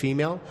 male and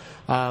female,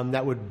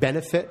 that would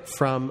benefit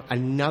from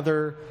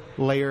another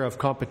layer of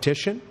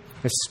competition,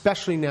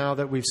 especially now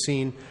that we've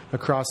seen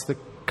across the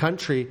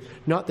country,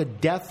 not the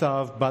death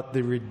of, but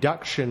the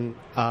reduction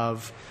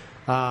of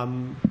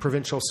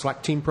provincial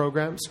select team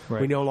programs.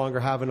 Right. We no longer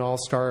have an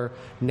all-star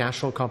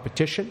national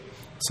competition.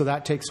 So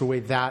that takes away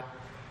that,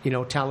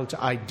 talent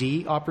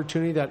ID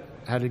opportunity that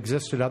had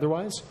existed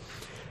otherwise.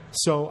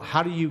 So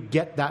how do you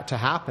get that to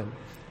happen?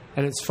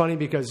 And it's funny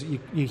because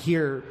you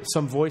hear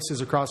some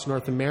voices across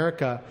North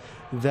America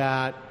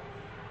that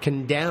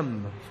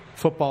condemn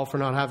football for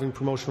not having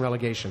promotion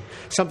relegation,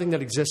 something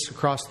that exists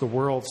across the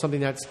world, something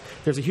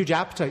there's a huge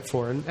appetite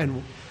for.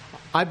 And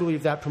I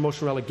believe that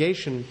promotion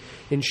relegation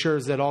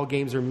ensures that all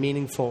games are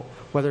meaningful.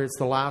 Whether it's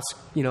the last,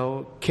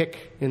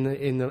 kick in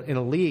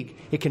a league,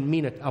 it can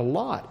mean a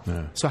lot.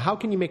 Yeah. So how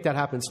can you make that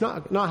happen? It's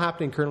not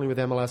happening currently with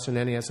MLS and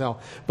NASL,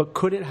 but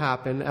could it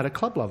happen at a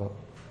club level?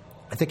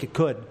 I think it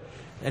could.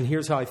 And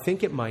here's how I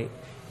think it might,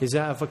 is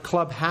that if a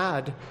club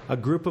had a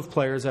group of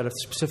players at a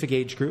specific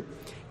age group,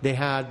 they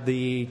had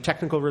the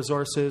technical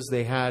resources,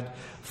 they had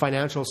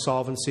financial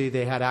solvency,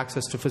 they had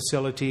access to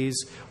facilities,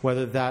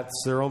 whether that's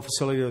their own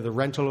facility or the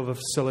rental of a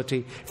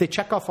facility. If they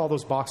check off all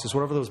those boxes,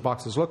 whatever those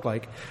boxes look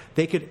like,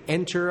 they could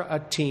enter a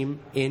team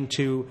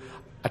into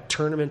a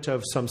tournament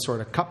of some sort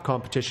of cup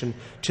competition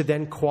to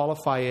then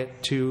qualify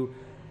it to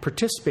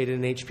participate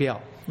in an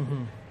HPL.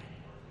 Mm-hmm.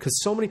 Because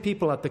so many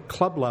people at the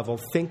club level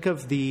think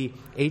of the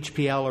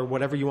HPL, or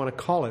whatever you want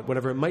to call it,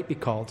 whatever it might be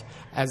called,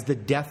 as the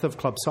death of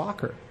club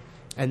soccer.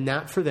 And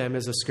that for them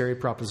is a scary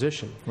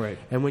proposition. Right.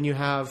 And when you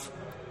have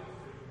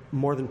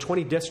more than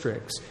 20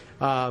 districts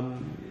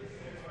voting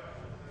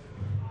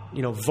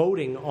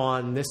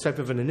on this type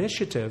of an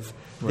initiative,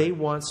 they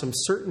want some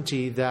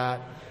certainty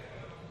that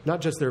not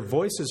just their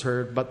voice is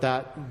heard, but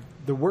that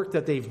the work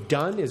that they've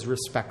done is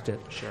respected.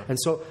 Sure. And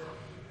so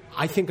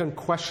I think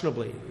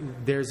unquestionably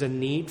there's a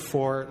need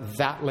for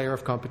that layer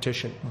of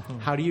competition. Mm-hmm.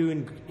 How do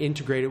you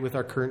integrate it with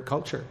our current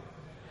culture?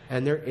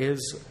 And there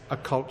is a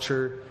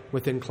culture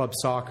within club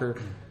soccer.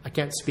 I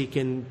can't speak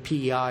in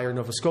PEI or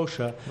Nova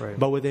Scotia,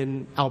 but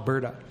within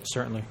Alberta.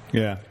 Certainly.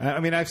 Yeah. I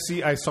mean, I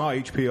saw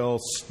HPL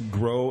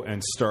grow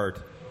and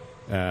start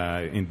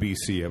in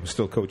BC. I was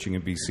still coaching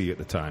in BC at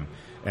the time.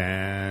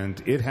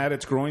 And it had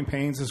its growing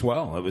pains as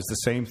well. It was the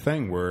same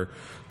thing where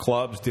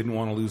clubs didn't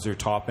want to lose their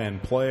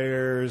top-end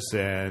players,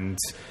 and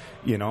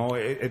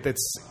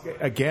it's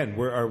again,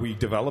 where are we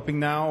developing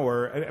now?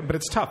 But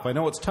it's tough. I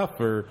know it's tough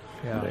for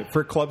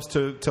clubs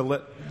to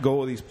let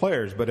go of these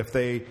players. But if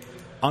they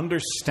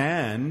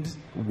understand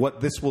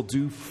what this will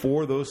do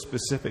for those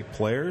specific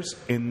players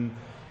in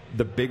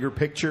the bigger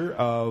picture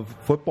of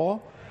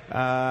football,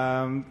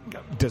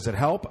 does it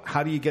help?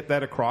 How do you get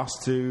that across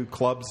to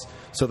clubs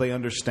so they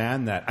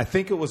understand that? I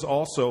think it was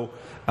also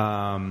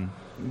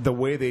the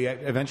way they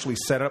eventually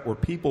set up where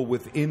people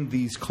within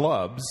these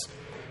clubs,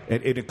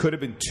 It could have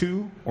been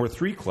 2 or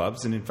 3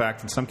 clubs, and in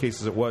fact, in some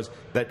cases it was,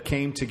 that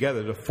came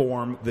together to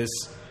form this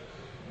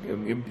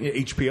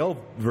HPL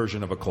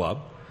version of a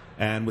club.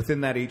 And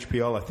within that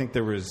HPL, I think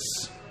there was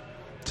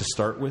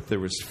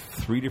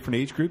 3 different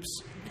age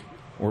groups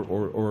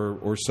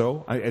or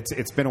so.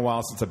 It's been a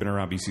while since I've been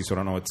around BC, so I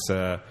don't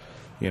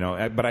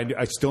know. But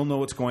I still know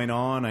what's going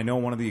on. I know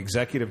one of the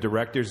executive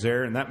directors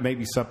there, and that may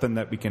be something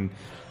that we can,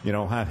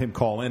 have him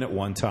call in at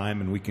one time,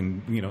 and we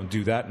can,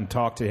 do that and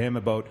talk to him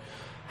about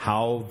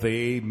how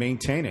they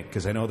maintain it,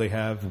 because I know they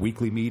have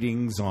weekly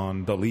meetings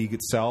on the league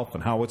itself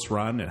and how it's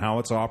run and how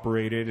it's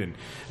operated,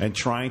 and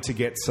trying to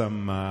get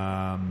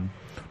some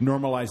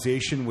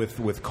normalization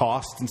with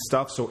costs and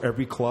stuff, so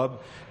every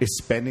club is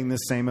spending the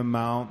same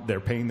amount,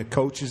 they're paying the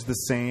coaches the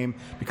same,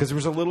 because there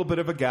was a little bit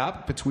of a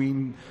gap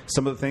between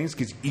some of the things,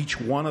 because each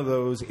one of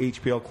those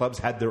HPL clubs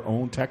had their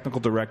own technical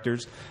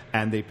directors,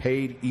 and they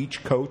paid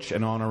each coach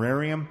an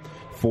honorarium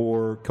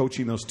for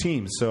coaching those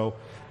teams. So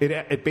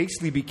it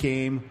basically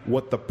became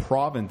what the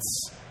province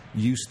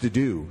used to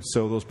do.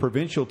 So those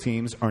provincial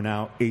teams are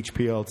now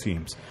HPL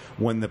teams.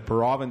 When the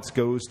province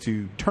goes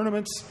to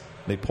tournaments,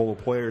 they pull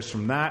the players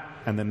from that,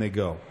 and then they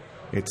go.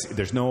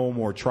 There's no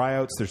more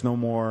tryouts. There's no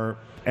more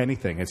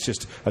anything. It's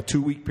just a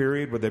 2-week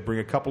period where they bring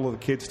a couple of the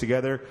kids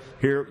together.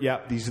 Here,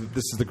 this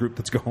is the group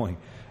that's going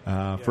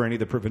for any of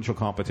the provincial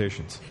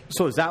competitions.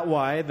 So is that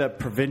why the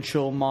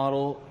provincial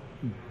model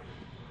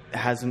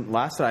hasn't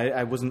lasted?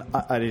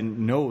 I didn't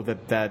know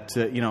that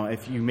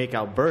if you make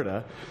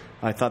Alberta,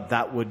 I thought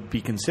that would be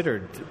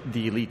considered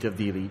the elite of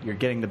the elite. You're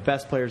getting the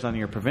best players on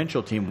your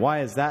provincial team.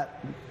 Why is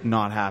that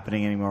not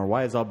happening anymore?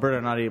 Why is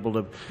Alberta not able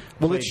to?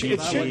 Well, it should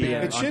be.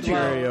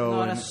 Ontario? Well,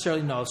 not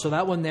necessarily. No. So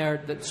that one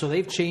there. So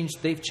they've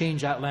changed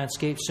that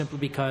landscape simply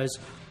because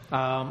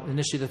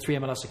initially the 3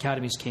 MLS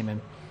academies came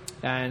in,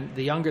 and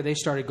the younger they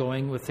started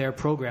going with their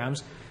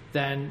programs,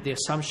 then the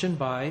assumption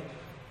by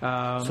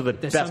so the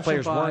best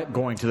players weren't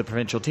going to the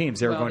provincial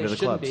teams; they were going to the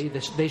clubs.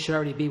 They should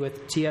already be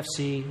with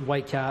TFC,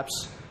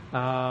 Whitecaps.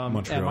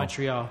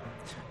 Montreal.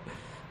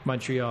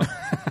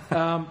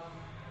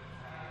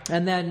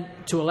 And then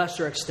to a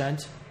lesser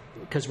extent,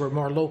 because we're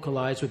more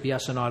localized, with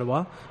BS in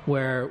Ottawa,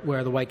 where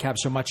the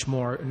Whitecaps are much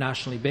more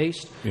nationally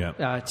based. Yeah.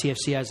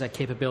 TFC has that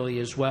capability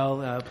as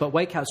well, but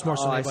Whitecaps more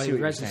so by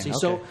residency.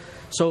 Okay.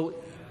 So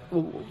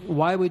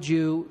why would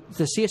you?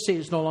 The CSA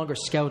is no longer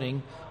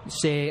scouting,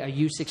 say, a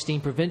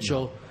U16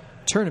 provincial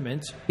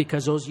tournament,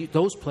 because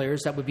those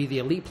players that would be the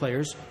elite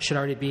players should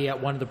already be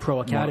at one of the pro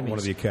academies. One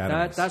of the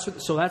academies.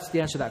 So that's the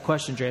answer to that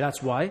question, Jay.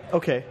 That's why.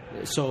 Okay.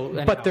 So,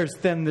 anyhow. But there's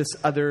then this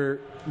other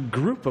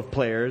group of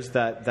players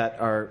that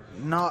are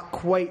not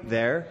quite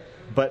there,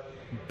 but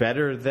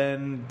better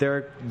than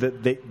they're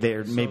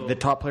maybe the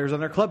top players on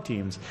their club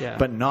teams,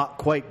 but not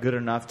quite good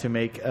enough to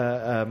make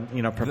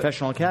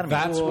professional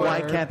academies.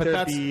 Why can't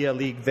there be a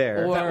league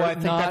there? Or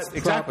not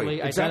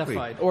properly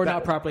identified, or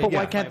not properly. But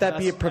why can't that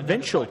be a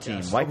provincial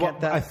team? Why can't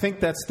that? I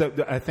think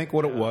I think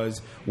what it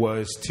was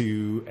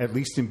to, at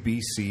least in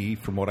BC,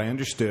 from what I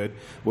understood,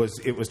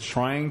 was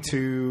trying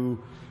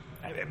to,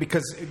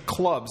 because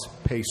clubs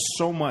pay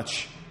so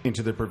much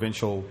into the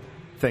provincial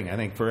thing. I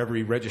think for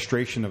every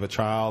registration of a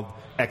child,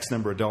 X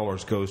number of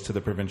dollars goes to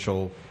the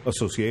provincial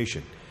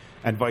association,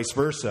 and vice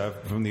versa.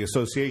 From the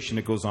association,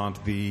 it goes on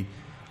to the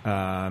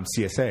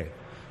CSA.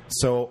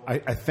 So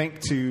I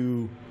think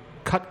to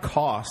cut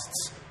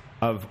costs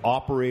of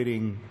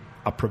operating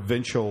a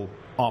provincial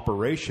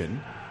operation,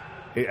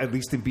 at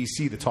least in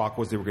BC, the talk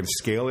was they were going to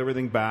scale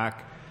everything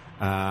back.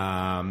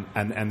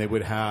 And they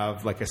would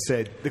have, like I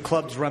said, the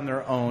clubs run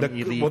their own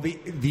elite. Well, the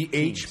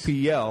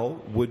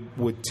HPL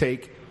would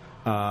take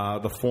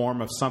the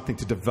form of something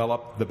to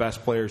develop the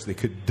best players they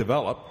could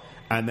develop,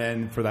 and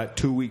then for that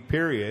 2-week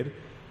period,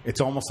 it's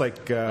almost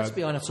like let's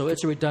be honest. So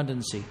it's a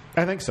redundancy.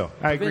 I think so.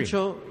 I agree.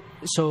 So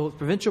the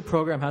provincial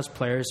program has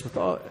players. With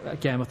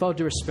all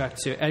due respect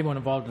to anyone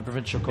involved in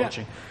provincial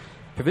coaching,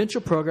 provincial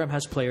program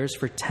has players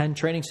for 10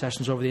 training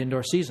sessions over the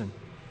indoor season.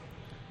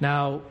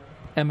 Now,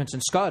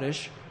 Edmonton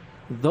Scottish,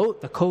 though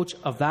the coach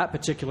of that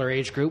particular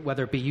age group,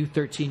 whether it be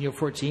U13,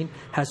 U14,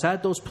 has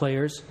had those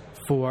players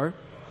for,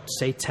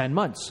 say, 10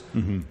 months,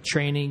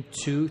 training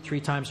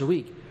 2-3 times a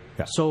week.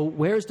 Yeah. So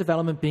where is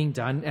development being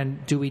done,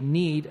 and do we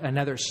need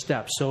another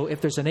step? So if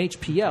there's an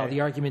HPL,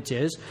 the argument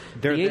is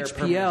the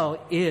HPL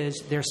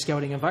is their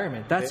scouting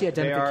environment. That's the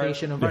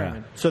identification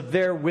environment. Yeah. So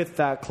they're with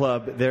that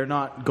club. They're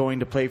not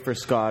going to play for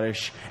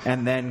Scottish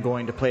and then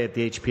going to play at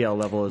the HPL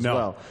level as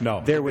well.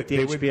 No, they're with the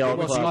HPL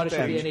club. Scottish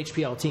would be an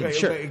HPL team.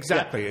 Sure,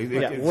 exactly.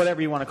 Yeah.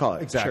 Whatever you want to call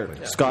it. Exactly.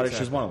 Sure. Scottish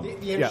is one of them.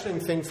 The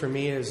interesting thing for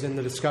me is in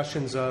the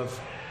discussions of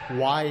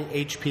why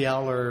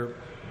HPL, or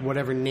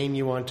whatever name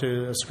you want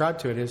to ascribe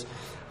to it,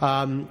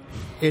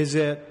 is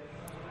it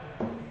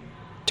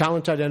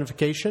talent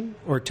identification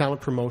or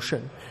talent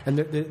promotion? And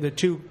the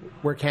two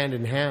work hand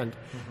in hand.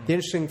 The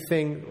interesting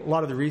thing, a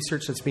lot of the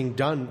research that's being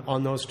done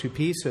on those two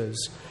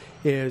pieces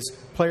is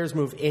players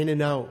move in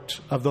and out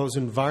of those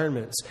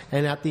environments,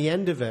 and at the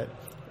end of it,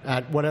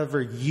 at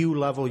whatever U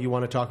level you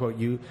want to talk about,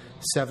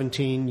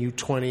 U17,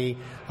 U20,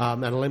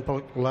 at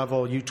Olympic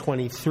level,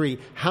 U23,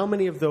 how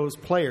many of those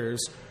players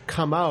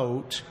come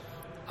out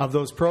of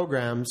those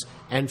programs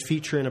and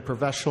feature in a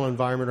professional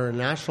environment or a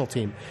national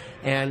team?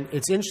 And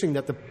it's interesting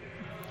that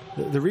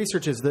the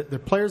research is that the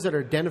players that are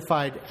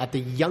identified at the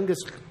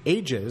youngest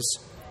ages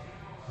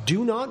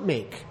do not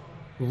make,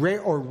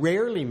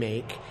 rarely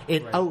make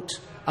it out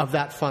of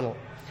that funnel.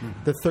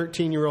 The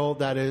 13-year-old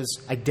that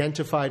is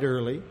identified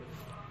early,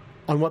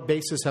 on what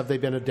basis have they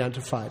been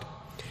identified?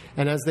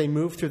 And as they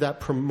move through that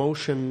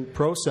promotion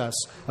process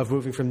of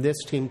moving from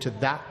this team to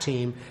that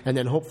team and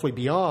then hopefully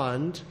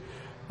beyond,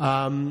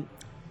 what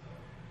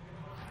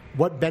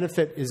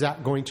benefit is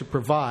that going to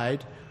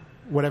provide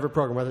whatever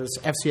program, whether it's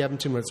FC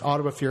Edmonton, whether it's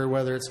Ottawa Fury,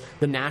 whether it's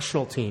the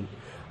national team?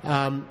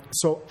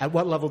 So at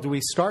what level do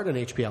we start in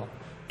HPL?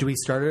 Do we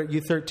start it at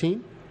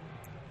U13?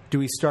 Do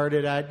we start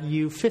it at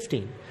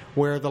U15,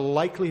 where the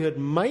likelihood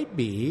might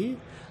be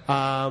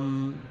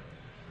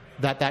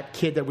that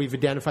kid that we've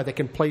identified that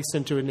can place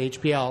into an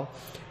HPL,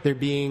 they're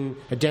being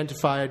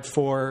identified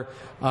for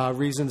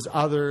reasons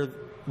other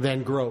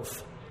than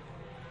growth.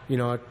 You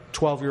know, a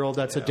 12-year-old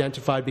that's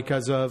identified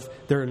because of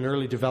they're an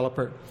early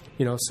developer,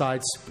 you know,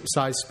 size,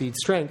 speed,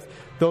 strength.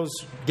 Those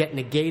get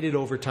negated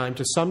over time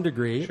to some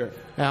degree. Sure.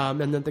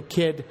 And then the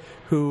kid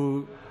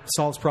who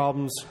solves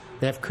problems,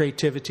 they have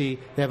creativity,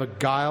 they have a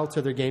guile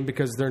to their game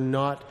because they're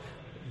not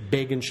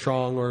big and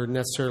strong or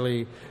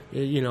necessarily,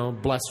 you know,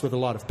 blessed with a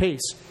lot of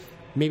pace.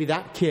 Maybe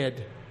that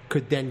kid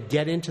could then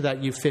get into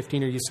that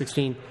U15 or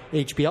U16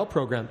 HPL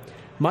program.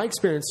 My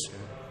experience,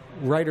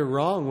 right or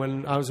wrong,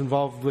 when I was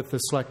involved with the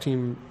select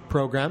team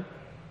program,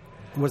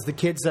 was the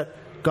kids that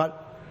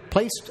got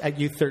placed at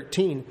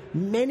U13,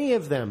 many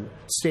of them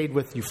stayed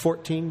with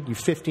U14,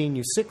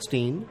 U15,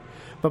 U16,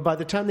 but by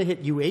the time they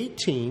hit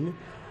U18,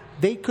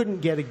 they couldn't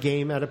get a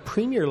game at a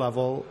premier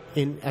level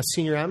in a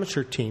senior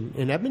amateur team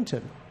in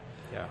Edmonton.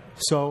 Yeah.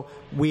 So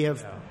we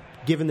have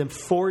given them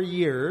 4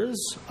 years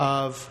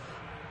of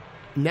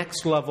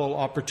next level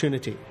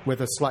opportunity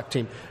with a select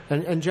team.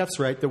 And Jeff's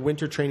right, the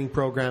winter training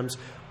programs,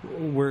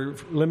 we're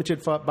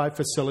limited by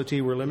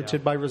facility, we're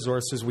limited by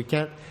resources. We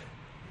don't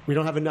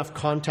have enough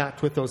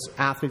contact with those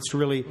athletes to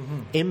really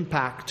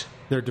impact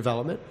their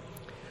development.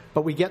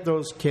 But we get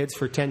those kids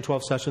for 10,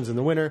 12 sessions in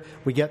the winter.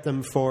 We get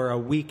them for a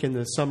week in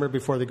the summer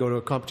before they go to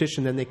a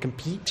competition. Then they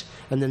compete,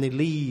 and then they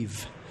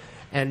leave.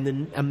 And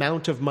the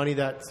amount of money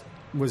that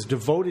was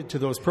devoted to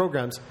those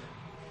programs,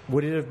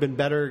 would it have been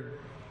better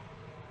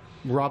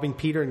robbing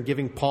Peter and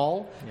giving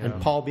Paul, and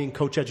Paul being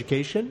coach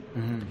education?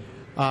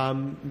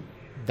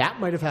 That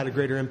might have had a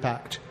greater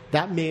impact.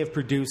 That may have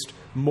produced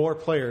more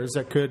players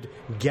that could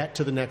get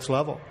to the next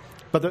level.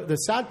 But the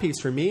sad piece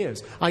for me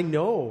is I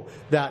know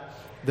that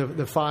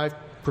the 5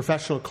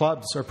 professional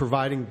clubs are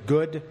providing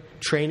good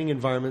training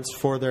environments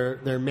for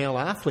their male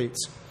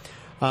athletes,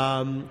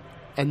 and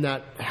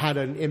that had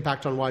an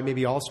impact on why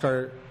maybe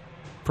all-star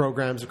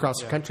programs across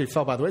the country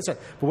fell by the wayside.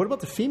 But what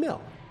about the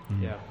female?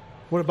 Yeah.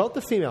 What about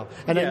the female?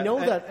 And I know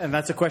that... And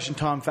that's a question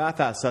Tom Fath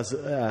asks us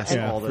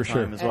all the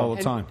time as well. All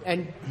the time.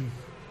 And,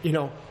 you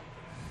know,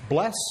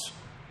 bless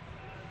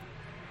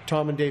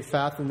Tom and Dave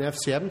Fath and the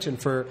FC Edmonton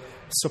for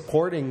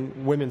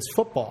supporting women's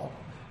football.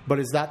 But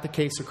is that the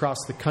case across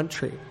the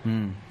country?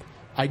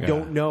 I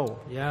don't know.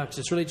 Yeah, because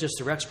it's really just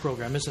the Rex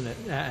program, isn't it?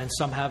 And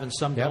some have and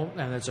some don't,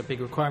 and it's a big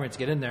requirement to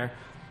get in there.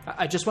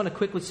 I just want to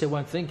quickly say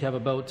one thing, Kev,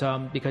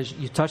 about because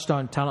you touched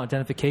on talent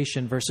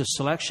identification versus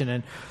selection,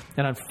 and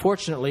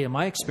unfortunately, in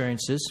my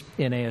experiences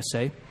in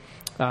ASA,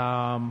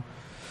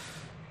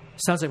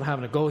 sounds like I'm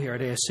having a go here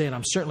at ASA, and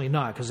I'm certainly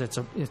not, because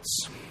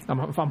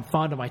I'm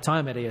fond of my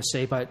time at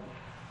ASA,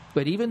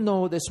 but even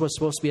though this was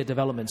supposed to be a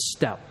development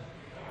step,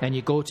 and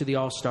you go to the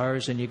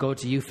All-Stars and you go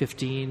to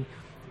U15,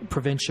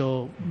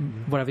 provincial,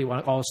 whatever you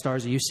want,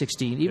 All-Stars, or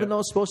U16, even though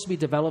it's supposed to be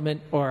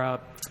development or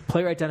a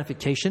player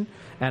identification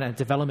and a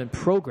development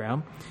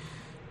program,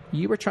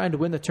 you were trying to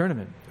win the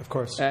tournament. Of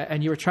course.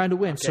 And you were trying to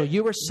win. Okay. So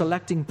you were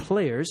selecting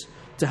players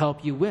to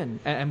help you win.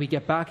 And we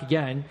get back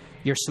again,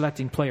 you're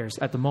selecting players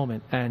at the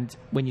moment. And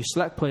when you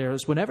select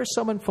players, whenever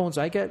someone phones,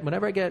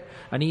 whenever I get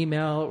an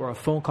email or a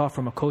phone call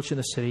from a coach in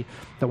the city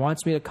that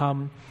wants me to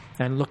come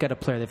and look at a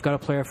player, they've got a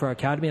player for our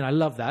academy, and I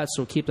love that,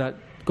 so keep that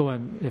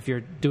going if you're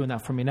doing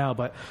that for me now.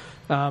 But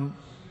I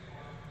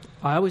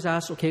always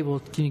ask, okay, well,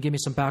 can you give me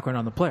some background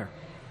on the player?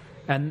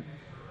 And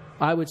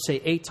I would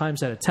say 8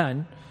 times out of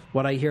 10,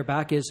 what I hear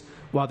back is,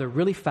 while they're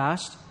really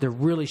fast, they're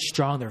really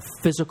strong, they're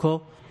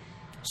physical.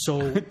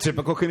 So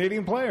typical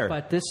Canadian player.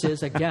 But this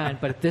is, again,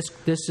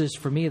 this is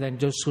for me, then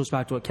just goes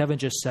back to what Kevin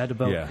just said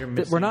about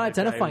we're not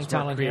identifying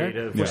talent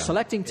here. We're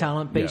selecting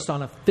talent based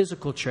on a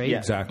physical trait,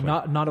 exactly.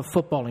 not a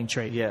footballing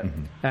trait. Yeah.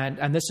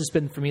 And this has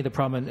been, for me, the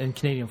problem in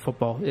Canadian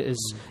football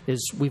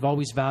is we've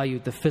always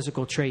valued the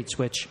physical traits,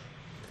 which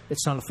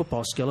it's not a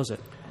football skill, is it?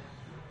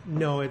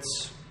 No,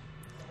 it's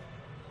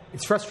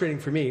frustrating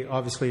for me,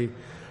 obviously.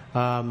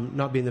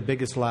 Not being the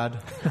biggest lad,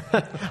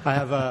 I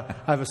have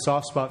a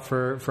soft spot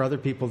for other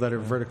people that are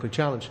vertically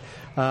challenged.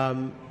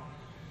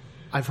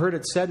 I've heard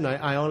it said, and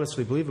I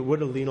honestly believe it,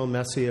 would a Lionel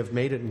Messi have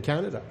made it in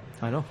Canada?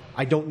 I know.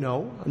 I don't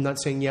know. I'm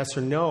not saying yes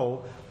or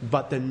no,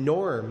 but the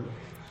norm,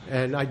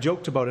 and I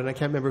joked about it, and I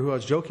can't remember who I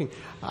was joking.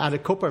 At a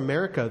Copa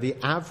America, the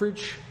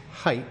average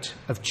height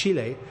of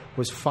Chile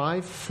was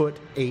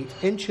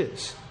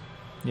 5'8".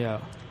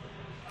 Yeah.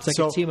 It's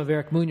like a team of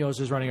Eric Munoz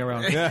is running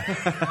around.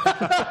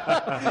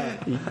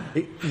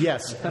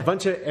 Yes, a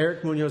bunch of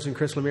Eric Munoz and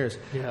Chris Lemire's.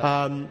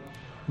 Yeah.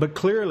 But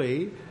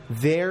clearly,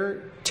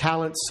 their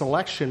talent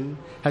selection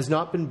has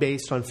not been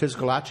based on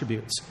physical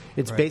attributes.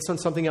 It's based on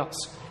something else.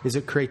 Is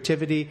it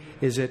creativity?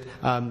 Is it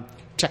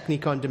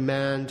technique on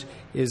demand?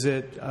 Is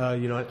it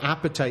an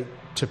appetite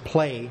to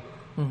play,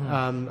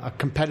 a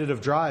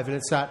competitive drive? And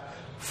it's that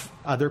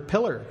other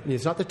pillar.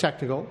 It's not the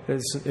technical.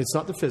 It's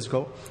not the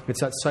physical.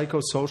 It's that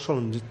psychosocial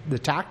and the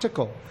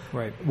tactical,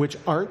 which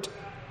aren't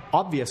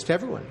obvious to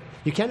everyone.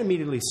 You can't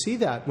immediately see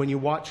that when you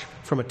watch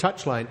from a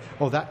touchline.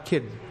 Oh, that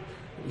kid,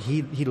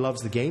 he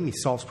loves the game. He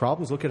solves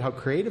problems. Look at how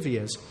creative he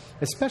is,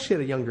 especially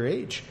at a younger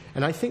age.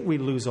 And I think we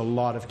lose a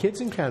lot of kids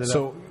in Canada.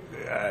 So,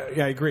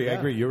 I agree. I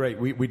agree. You're right.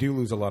 We do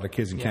lose a lot of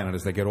kids in Canada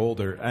as they get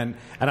older. And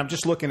I'm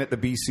just looking at the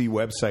BC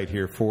website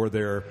here for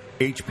their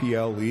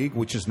HPL league,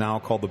 which is now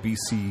called the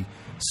BC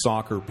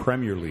Soccer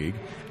Premier League,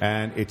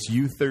 and it's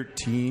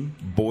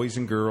U13 boys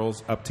and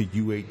girls up to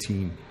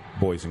U18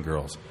 boys and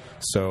girls.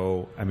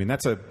 So, I mean,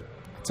 that's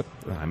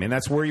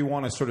where you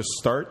want to sort of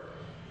start.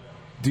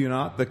 Do you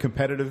not? The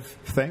competitive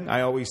thing. I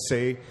always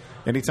say,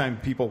 anytime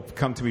people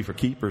come to me for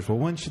keepers, well,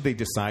 when should they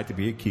decide to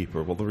be a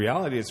keeper? Well, the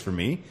reality is, for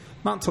me,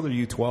 not until they're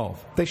U12.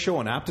 If they show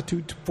an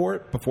aptitude for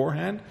it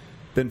beforehand,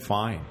 then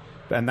fine.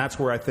 And that's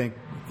where I think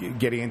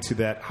getting into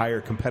that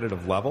higher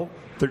competitive level,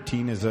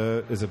 13 is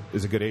a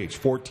good age.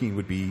 14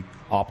 would be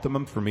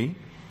optimum for me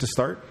to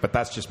start, but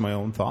that's just my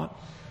own thought.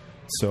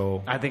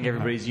 So I think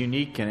everybody's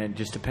unique, and it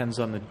just depends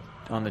on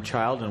the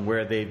child and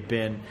where they've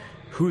been,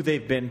 who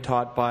they've been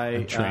taught by,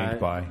 and trained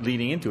by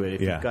leading into it.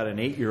 If you've got an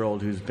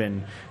 8-year-old who's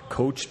been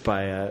coached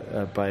by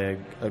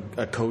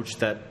a coach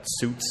that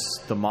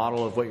suits the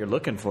model of what you're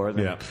looking for,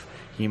 then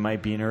he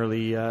might be an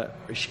early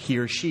he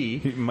or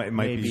she might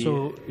be.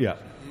 So,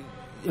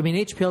 I mean,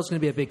 HPL is going to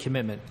be a big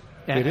commitment.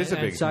 It is a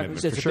big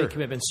commitment. It's a big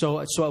commitment. So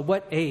at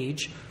what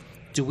age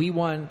do we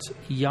want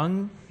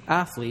young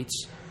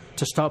athletes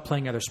to stop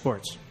playing other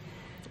sports?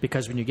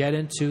 Because when you get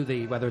into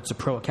whether it's a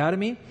pro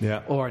academy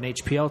or an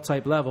HPL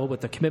type level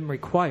with the commitment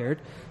required,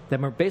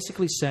 then we're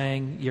basically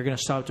saying you're going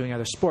to stop doing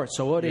other sports.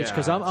 So what age?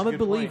 Because I'm a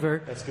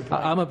believer.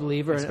 I'm a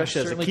believer,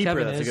 especially certainly as a keeper.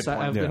 Kevin That's is. A good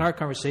point. In our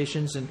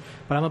conversations,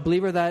 but I'm a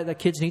believer that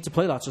kids need to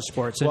play lots of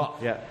sports. And,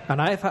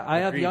 and I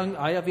have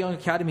young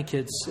academy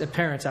kids.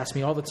 Parents ask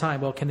me all the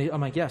time, "Well, can they?"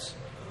 I'm like, "Yes."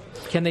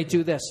 Can they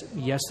do this?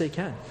 Yes, they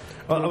can.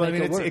 Well, I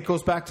mean, it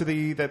goes back to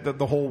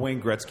the whole Wayne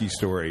Gretzky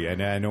story,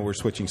 and I know we're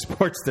switching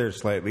sports there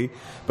slightly,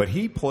 but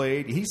he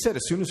said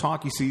as soon as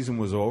hockey season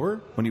was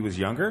over, when he was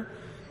younger,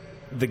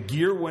 the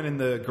gear went in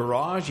the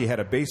garage. He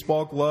had a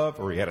baseball glove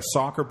or he had a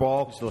soccer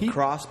ball. He's a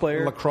lacrosse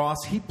player.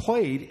 Lacrosse. He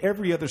played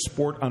every other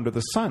sport under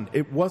the sun.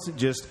 It wasn't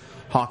just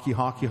hockey.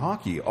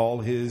 All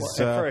his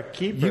for a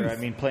keeper, I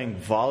mean, playing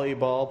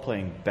volleyball,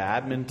 playing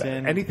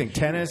badminton, anything,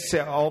 tennis,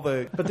 all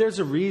the. But there's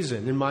a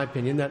reason, in my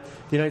opinion, that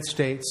the United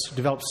States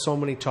developed so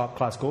many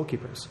top-class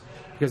goalkeepers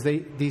because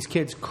these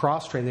kids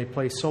cross-train. They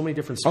play so many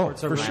different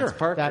sports. Oh, for sure.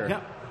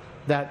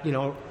 That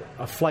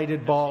a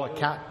flighted ball, a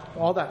cat,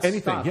 all that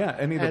anything, stuff.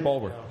 Any of the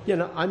ball work.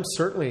 I'm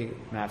certainly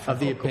of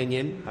the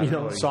opinion,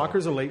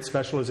 soccer's a late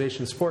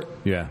specialization sport.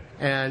 Yeah.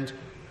 And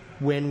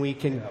when we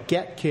can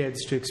get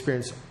kids to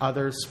experience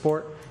other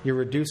sport, you're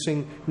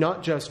reducing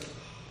not just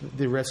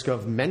the risk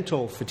of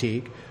mental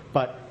fatigue,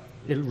 but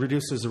it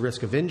reduces the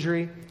risk of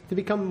injury. They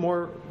become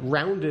more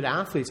rounded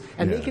athletes.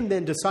 And they can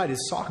then decide,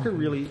 is soccer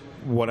really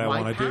what I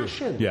want to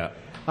do? Yeah.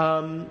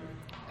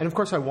 And of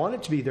course, I want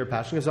it to be their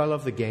passion because I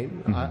love the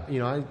game.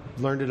 I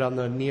learned it on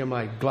the knee of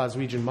my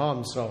Glaswegian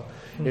mom, so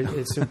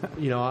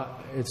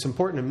it's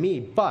important to me.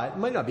 But it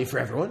might not be for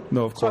everyone.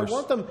 No, of course. So I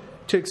want them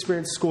to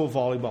experience school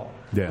volleyball.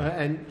 Yeah.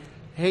 And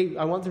hey,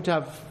 I want them to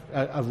have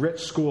a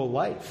rich school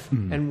life.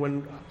 And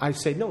when I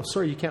say no,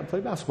 sorry, you can't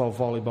play basketball,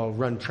 volleyball,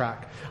 run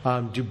track,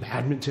 do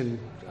badminton.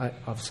 I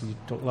obviously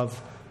don't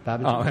love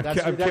badminton.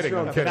 I'm kidding.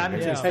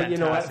 Badminton's fantastic. You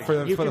know what?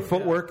 For the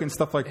footwork and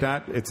stuff like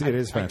that, it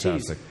is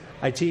fantastic.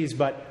 I tease,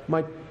 but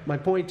my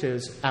point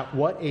is, at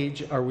what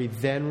age are we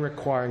then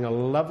requiring a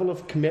level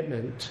of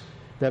commitment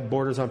that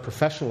borders on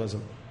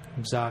professionalism?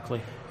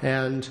 Exactly.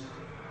 And,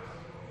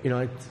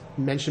 I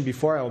mentioned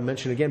before, I'll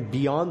mention again,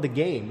 beyond the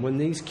game. When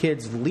these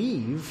kids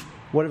leave,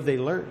 what have they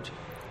learned?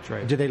 That's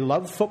right. Do they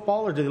love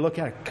football, or do they look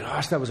at it,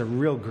 gosh, that was a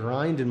real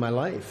grind in my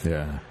life?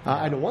 Yeah.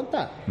 I don't want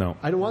that. No.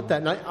 I don't want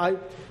that. And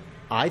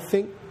I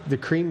think the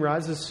cream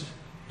rises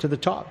to the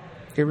top.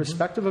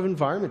 Irrespective of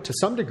environment, to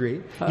some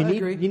degree, you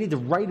need the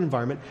right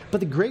environment.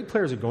 But the great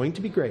players are going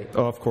to be great.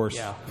 Oh, of course,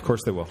 of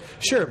course they will.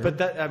 Sure, but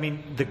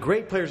the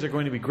great players are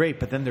going to be great.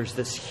 But then there's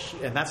this,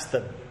 and that's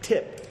the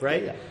tip,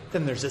 right? Yeah.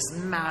 Then there's this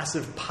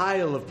massive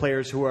pile of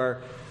players who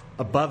are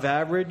above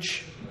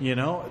average,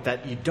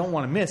 that you don't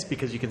want to miss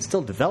because you can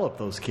still develop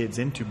those kids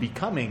into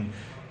becoming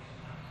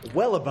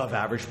well above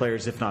average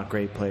players, if not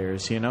great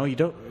players. You know, you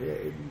don't.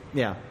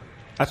 Yeah.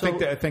 I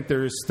think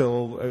there is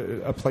still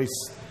a place,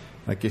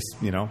 like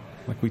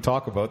we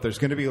talk about. There's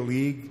going to be a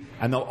league,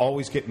 and they'll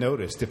always get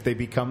noticed if they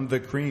become the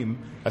cream,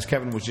 as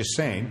Kevin was just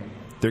saying.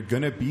 They're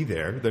going to be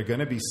there. They're going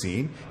to be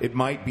seen. It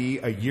might be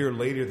a year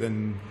later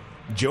than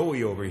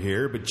Joey over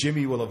here, but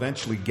Jimmy will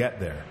eventually get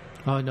there.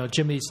 Oh no,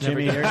 Jimmy's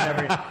never. Jimmy, you're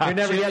never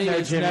getting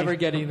there, Jimmy. Never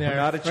getting there.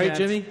 Not a chance. Right,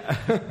 Jimmy?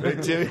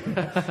 Right, Jimmy?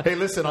 Hey,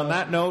 listen. On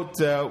that note,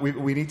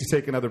 we need to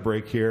take another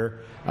break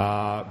here.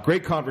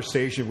 Great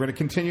conversation. We're going to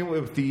continue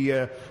with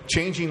the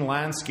changing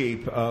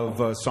landscape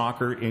of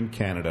soccer in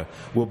Canada.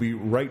 We'll be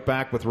right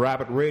back with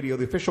Rabbit Radio,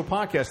 the official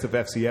podcast of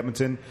FC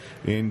Edmonton,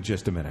 in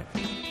just a minute.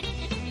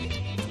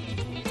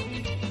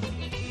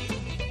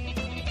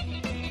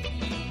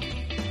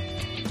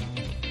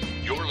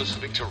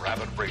 Listening to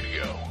Rabbit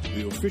Radio,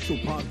 the official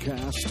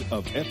podcast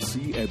of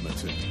FC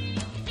Edmonton.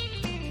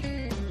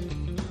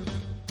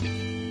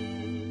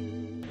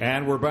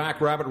 And we're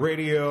back, Rabbit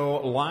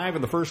Radio, live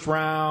in the First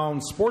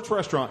Round Sports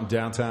Restaurant in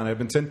downtown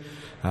Edmonton.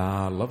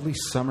 Lovely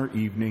summer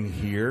evening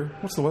here.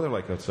 What's the weather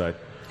like outside?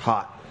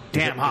 Hot.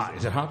 Damn hot.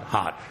 Is it hot?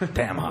 Hot.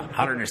 Damn hot.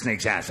 Hotter than a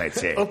snake's ass, I'd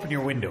say. Open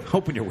your window.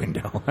 Open your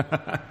window.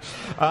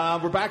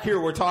 We're back here.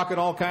 We're talking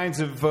all kinds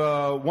of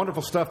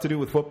wonderful stuff to do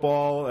with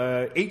football.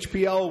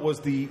 HPL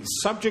was the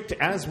subject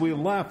as we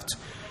left.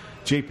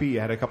 JP, you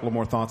had a couple of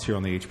more thoughts here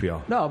on the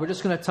HPL. No, we're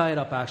just going to tie it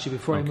up, actually,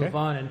 before we move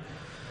on.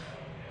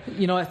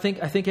 And I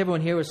think everyone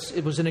here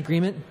was in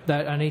agreement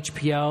that on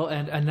HPL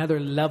and another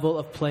level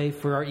of play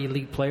for our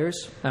elite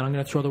players. And I'm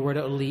going to throw the word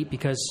out elite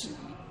because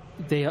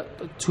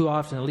too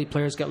often elite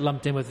players get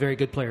lumped in with very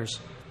good players,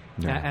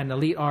 and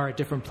elite are a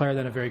different player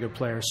than a very good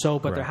player. So,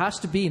 but there has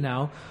to be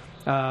now.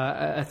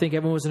 I think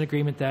everyone was in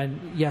agreement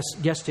then. Yes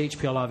to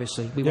HPL.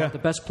 Obviously, we want the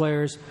best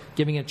players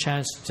giving a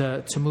chance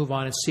to move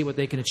on and see what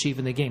they can achieve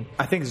in the game.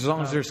 I think as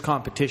long as there's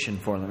competition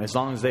for them, as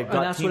long as they've got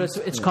and that's teams,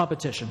 what it's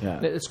competition.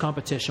 Yeah. It's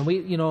competition.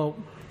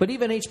 But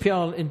even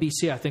HPL in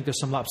BC, I think there's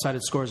some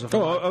lopsided scores of.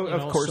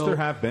 Of course, there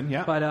have been.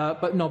 Yeah,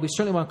 but no, we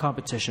certainly want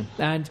competition,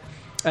 and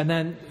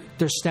then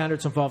there's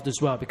standards involved as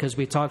well, because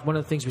one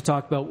of the things we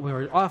talked about when we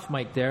were off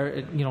mic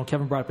there,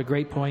 Kevin brought up a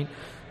great point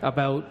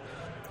about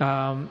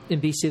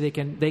in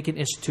BC they can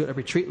institute a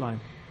retreat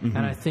line. Mm-hmm.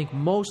 And I think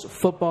most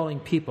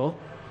footballing people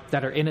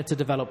that are in it to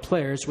develop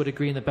players would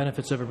agree in the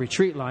benefits of a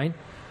retreat line,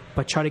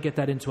 but try to get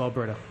that into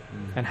Alberta.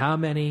 Mm-hmm. And how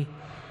many,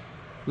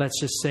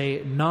 let's just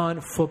say,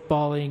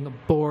 non-footballing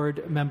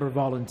board member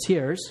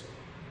volunteers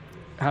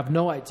have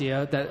no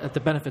idea that the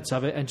benefits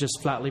of it and just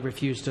flatly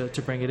refuse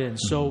to bring it in.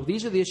 So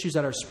these are the issues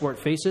that our sport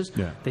faces.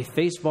 Yeah. They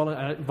face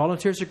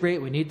volunteers are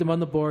great. We need them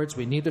on the boards.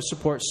 We need their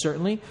support,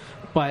 certainly,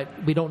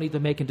 but we don't need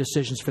them making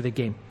decisions for the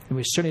game. And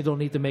we certainly don't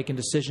need them making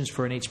decisions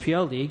for an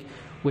HPL league,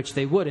 which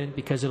they wouldn't,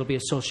 because it'll be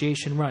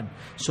association run.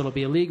 So it'll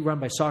be a league run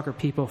by soccer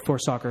people for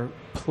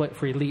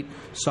elite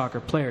soccer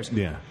players.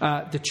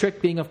 Yeah. The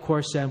trick being, of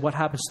course, then what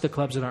happens to the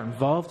clubs that aren't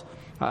involved.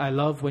 I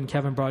love when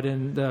Kevin brought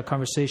in the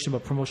conversation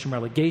about promotion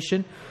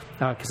relegation,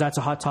 because that's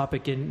a hot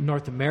topic in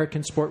North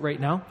American sport right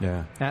now,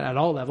 at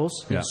all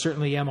levels. Yeah.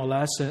 Certainly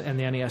MLS and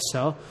the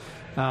NASL.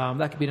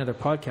 That could be another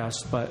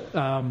podcast,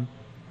 but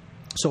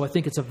so I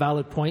think it's a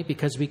valid point,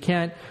 because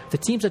the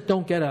teams that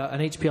don't get an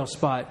HPL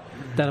spot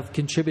that have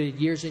contributed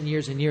years and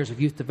years and years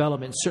of youth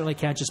development certainly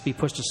can't just be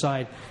pushed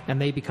aside and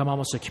they become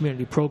almost a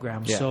community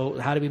program. Yeah. So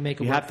how do we make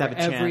it work for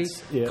every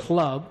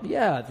club?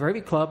 Yeah, for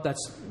every club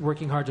that's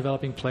working hard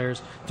developing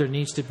players, there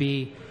needs to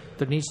be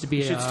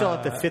you should still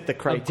have to fit the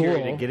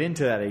criteria to get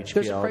into that HPL.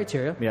 There's a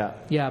criteria.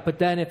 Yeah, but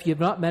then if you've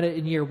not met it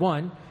in year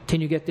one,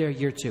 can you get there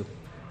year two?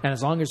 And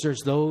as long as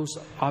there's those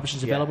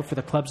options available for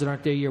the clubs that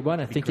aren't there year one,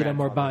 I think you'd have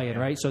more buy-in,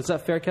 right? So is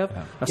that fair, Kev?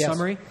 Yeah. A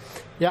summary?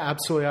 Yeah,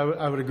 absolutely.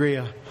 I would agree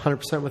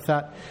 100% with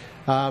that.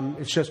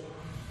 It's just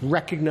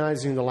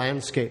recognizing the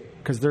landscape,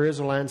 because there is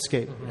a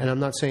landscape. And I'm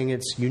not saying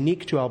it's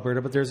unique to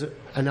Alberta, but there's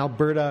an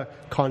Alberta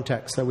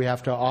context that we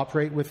have to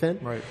operate within.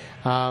 Right.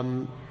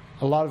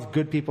 A lot of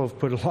good people have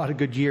put a lot of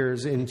good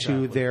years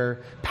into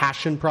their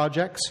passion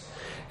projects.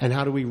 And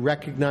how do we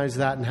recognize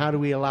that, and how do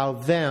we allow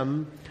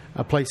them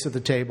a place at the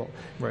table?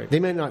 Right. They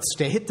may not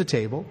stay at the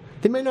table.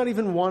 They may not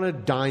even want to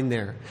dine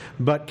there.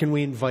 But can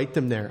we invite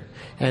them there?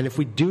 And if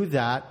we do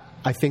that,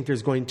 I think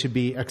there's going to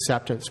be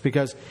acceptance,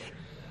 because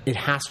it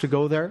has to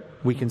go there.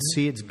 We can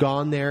see it's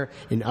gone there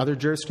in other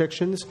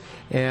jurisdictions.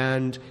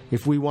 And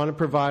if we want to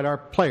provide our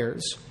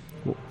players,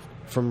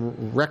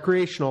 from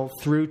recreational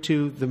through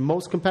to the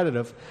most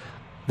competitive,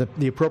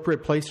 the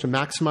appropriate place to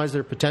maximize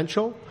their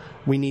potential,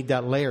 we need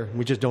that layer.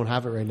 We just don't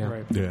have it right now.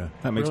 Right. Yeah,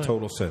 that makes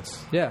total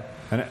sense. Yeah.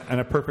 And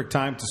a perfect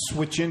time to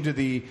switch into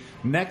the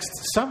next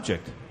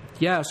subject.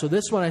 Yeah, so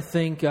this one I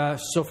think,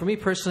 so for me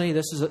personally,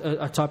 this is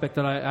a topic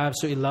that I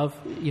absolutely love,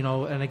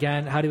 and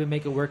again, how do we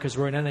make it work? Because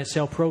we're an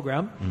NASL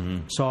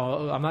program, so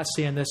I'm not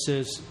saying this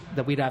is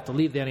that we'd have to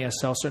leave the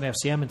NASL, certainly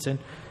FC Edmonton.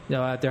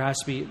 There has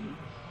to be,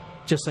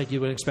 just like you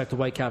would expect the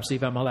Whitecaps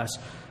leave MLS.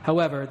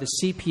 However, the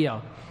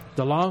CPL,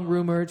 the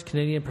long-rumored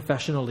Canadian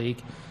Professional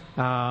League,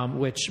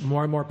 which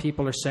more and more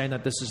people are saying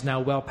that this is now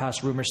well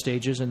past rumor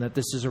stages and that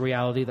this is a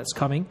reality that's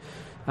coming.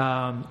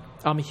 I'm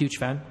a huge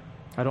fan.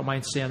 I don't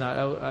mind saying that.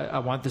 I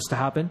want this to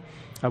happen.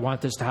 I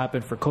want this to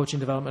happen for coaching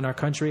development in our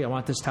country. I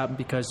want this to happen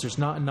because there's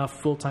not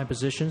enough full-time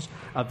positions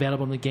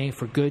available in the game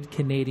for good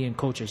Canadian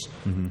coaches.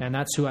 And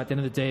that's who, at the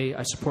end of the day,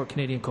 I support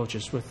Canadian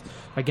coaches.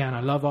 Again,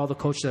 I love all the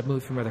coaches that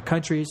moved from other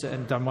countries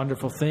and done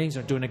wonderful things.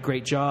 They're doing a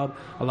great job.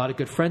 A lot of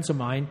good friends of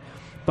mine.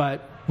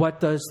 But what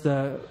does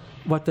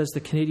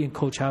the Canadian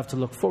coach have to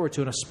look forward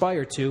to and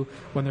aspire to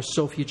when there's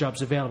so few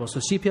jobs available? So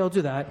CPL will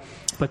do that.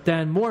 But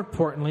then more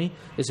importantly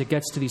is it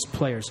gets to these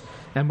players.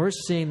 And we're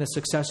seeing the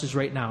successes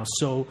right now.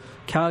 So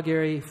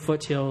Calgary,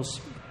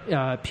 Foothills,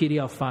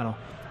 PDL final.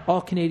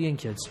 All Canadian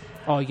kids.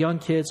 All young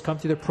kids come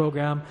through the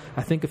program.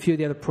 I think a few of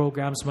the other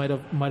programs might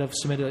have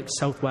submitted, like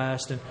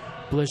Southwest and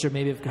Blizzard,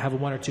 maybe have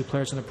one or two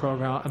players in the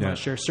program. I'm not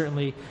sure.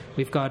 Certainly,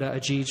 we've got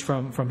Ajij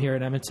from here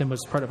in Edmonton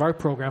was part of our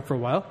program for a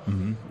while.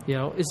 You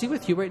know, is he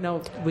with you right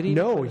now?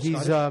 No,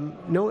 he's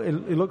no.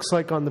 It looks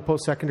like on the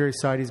post-secondary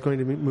side, he's going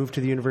to move to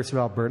the University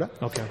of Alberta.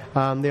 Okay.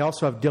 They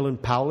also have Dylan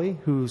Powley,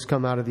 who's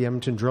come out of the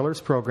Edmonton Drillers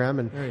program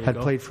and had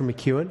played for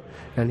McEwen,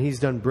 and he's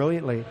done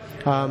brilliantly.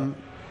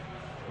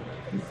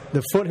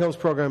 The Foothills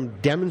program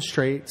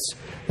demonstrates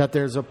that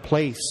there's a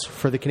place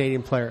for the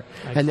Canadian player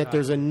and that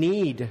there's a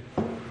need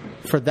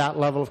for that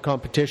level of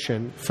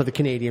competition for the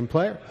Canadian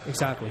player.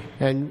 Exactly.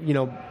 And, you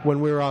know, when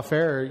we were off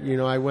air, you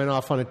know, I went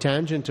off on a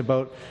tangent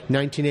about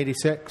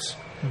 1986.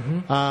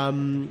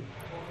 And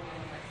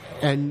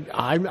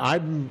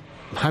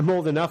I'm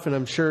old enough, and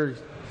I'm sure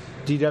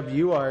DW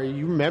you are.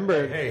 You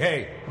remember...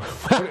 Hey.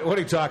 What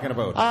are you talking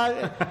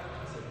about?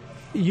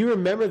 You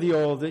remember the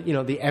old, you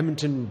know, the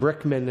Edmonton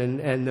Brickmen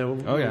and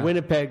the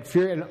Winnipeg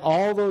Fury and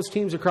all those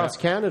teams across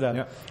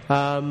Canada.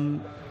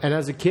 And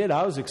as a kid,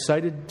 I was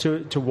excited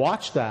to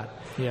watch that.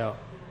 Yeah.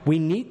 We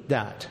need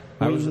that.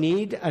 We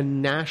need a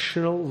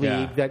national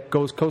league that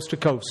goes coast to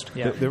coast.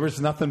 Yeah. There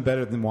was nothing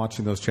better than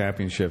watching those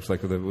championships,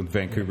 like when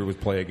Vancouver would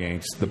play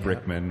against the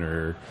Brickmen,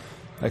 or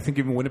I think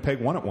even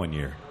Winnipeg won it one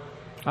year.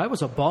 I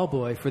was a ball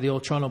boy for the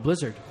old Toronto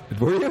Blizzard.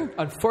 Were you?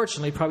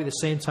 Unfortunately, probably the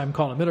same time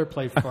Colin Miller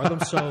played for them,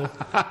 so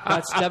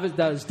that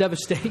was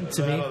devastating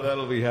to me.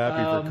 That'll be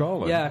happy for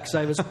Colin. Yeah, because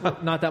I was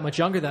not that much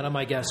younger than him,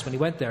 I guess, when he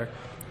went there.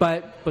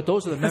 But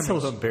those are the memories. That's a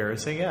little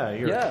embarrassing. Yeah,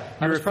 you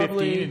were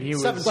probably 15 and he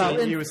was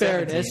 17. In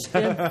fairness,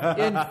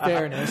 17. in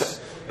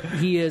fairness,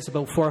 he is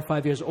about 4 or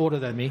 5 years older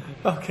than me.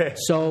 Okay.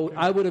 So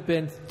I would have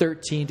been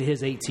 13 to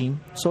his 18.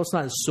 So it's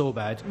not so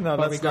bad. No,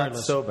 but that's not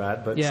so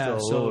bad, but still a little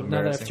so embarrassing.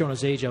 now that I've thrown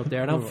his age out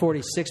there, and I'm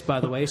 46, by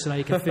the way, so now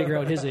you can figure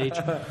out his age.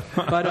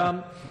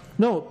 But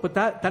but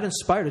that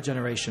inspired a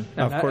generation.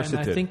 And of course it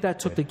did. I think that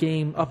took the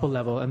game up a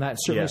level, and that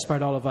certainly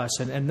inspired all of us.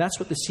 And that's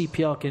what the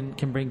CPL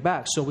can bring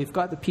back. So we've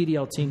got the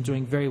PDL team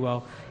doing very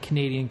well,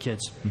 Canadian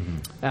kids.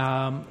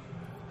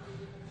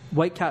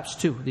 Whitecaps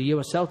too, the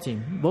USL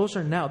team.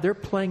 They're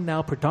playing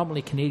now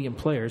predominantly Canadian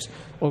players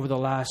over the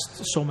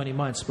last so many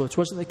months, which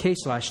wasn't the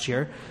case last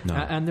year. No.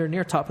 And they're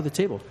near top of the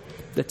table.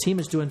 The team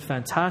is doing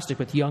fantastic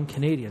with young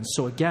Canadians.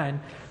 So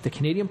again, the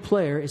Canadian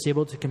player is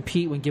able to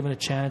compete when given a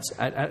chance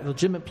at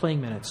legitimate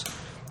playing minutes.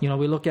 You know,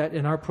 we look at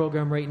in our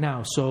program right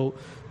now. So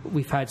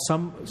we've had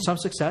some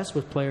success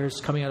with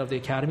players coming out of the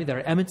academy that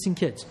are Edmonton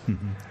kids.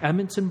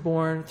 Edmonton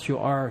born through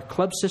our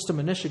club system,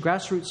 initial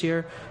grassroots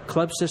here,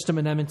 club system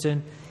in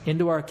Edmonton,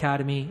 into our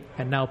academy,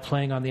 and now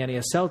playing on the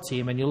NASL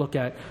team. And you look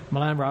at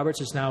Milan Roberts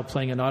is now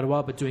playing in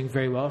Ottawa, but doing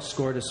very well.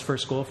 Scored his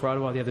first goal for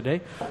Ottawa the other day.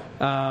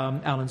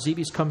 Alan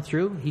Zeeby's come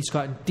through. He's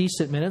gotten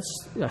decent minutes,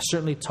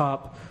 certainly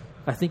top.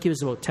 I think he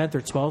was about 10th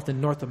or 12th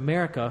in North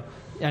America,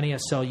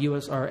 NASL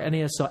US or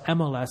NASL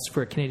MLS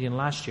for a Canadian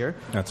last year.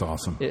 That's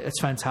awesome. It's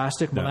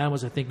fantastic. Milan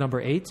was, I think, number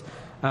 8.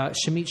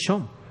 Shamit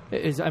Shom.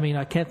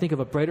 I can't think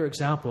of a brighter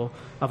example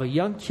of a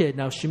young kid.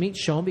 Now, Shamit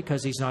Shom,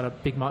 because he's not a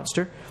big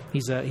monster,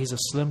 he's a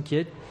slim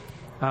kid.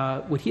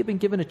 Would he have been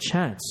given a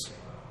chance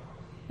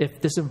if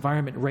this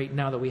environment right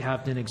now that we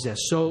have didn't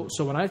exist? So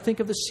when I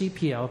think of the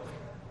CPL,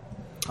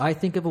 I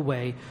think of a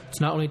way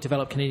to not only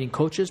develop Canadian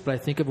coaches, but I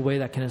think of a way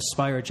that can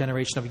inspire a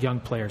generation of young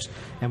players.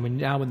 And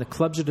when the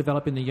clubs are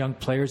developing the young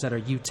players that are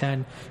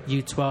U10,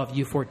 U12,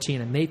 U14,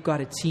 and they've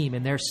got a team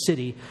in their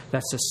city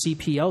that's a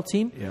CPL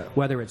team,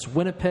 whether it's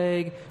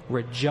Winnipeg,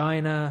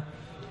 Regina,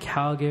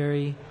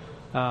 Calgary,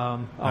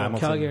 Hamilton,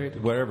 Calgary,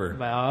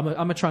 whatever.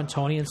 I'm a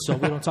Torontonian, so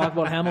we don't talk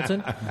about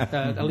Hamilton,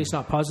 at least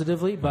not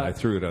positively. But I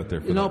threw it out there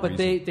for but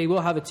they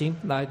will have a team.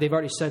 They've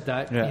already said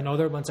that. Yeah. You know,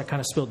 they're the ones that kind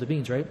of spilled the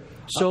beans, right?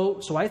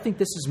 So I think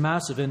this is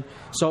massive. And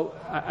so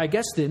I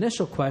guess the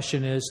initial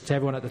question is to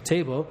everyone at the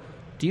table: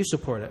 do you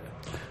support it?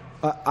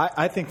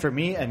 I think for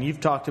me, and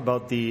you've talked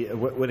about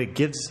what it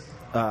gives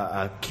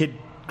a kid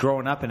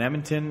growing up in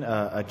Edmonton,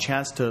 a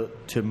chance to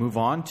move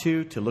on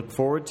to look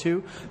forward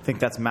to. I think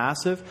that's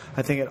massive.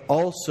 I think it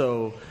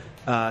also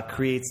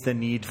creates the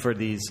need for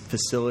these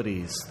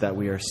facilities that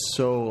we are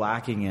so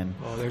lacking in.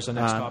 Oh, there's the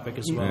next topic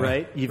as well.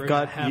 Right? You've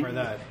got hammer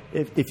that.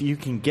 If you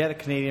can get a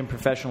Canadian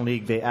professional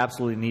league, they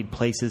absolutely need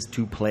places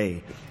to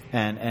play.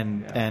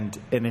 And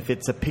if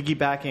it's a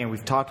piggybacking, and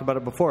we've talked about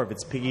it before, if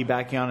it's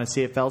piggybacking on a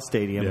CFL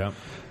stadium,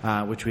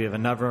 which we have a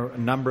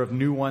number of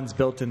new ones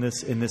built in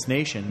this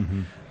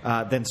nation,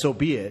 then so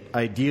be it.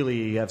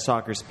 Ideally, you have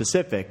soccer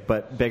specific,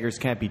 but beggars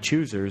can't be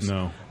choosers.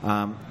 No.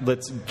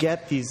 Let's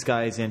get these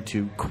guys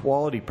into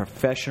quality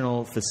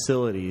professional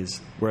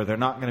facilities where they're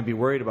not going to be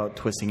worried about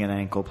twisting an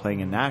ankle playing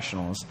in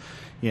nationals.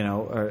 I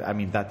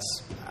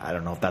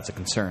don't know if that's a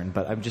concern,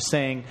 but I'm just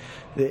saying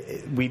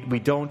we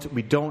don't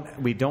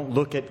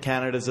look at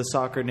Canada as a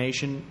soccer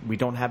nation. We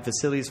don't have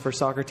facilities for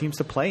soccer teams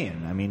to play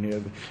in. I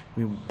mean,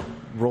 we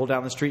roll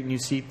down the street and you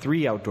see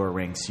 3 outdoor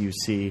rinks. You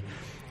see,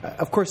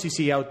 of course, you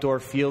see outdoor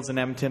fields in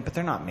Edmonton, but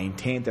they're not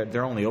maintained.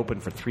 They're only open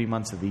for 3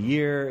 months of the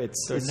year.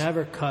 They're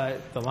never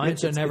cut. The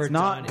lines are never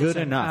done. It's not good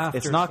enough.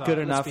 It's not good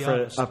enough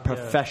for a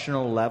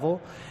professional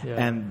level,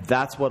 and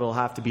that's what will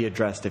have to be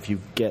addressed if you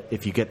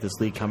get this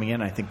league coming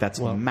in. I think that's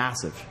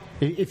massive.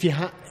 If you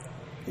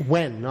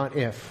when, not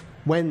if,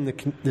 when the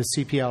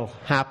CPL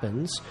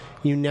happens,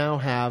 you now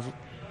have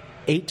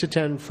 8 to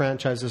 10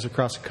 franchises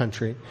across the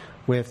country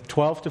with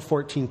 12 to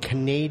 14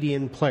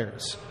 Canadian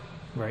players.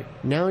 Right.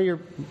 Now you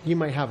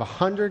might have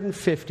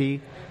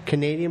 150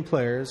 Canadian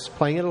players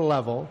playing at a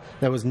level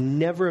that was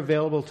never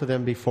available to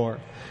them before.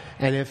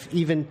 And if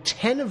even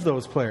 10 of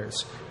those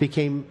players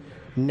became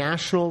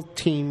national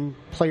team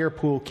player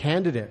pool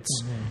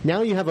candidates,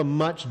 now you have a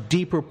much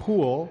deeper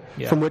pool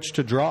from which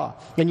to draw.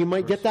 And you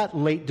might get that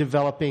late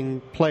developing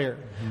player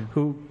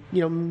who,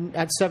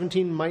 at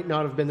 17 might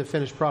not have been the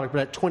finished product,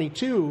 but at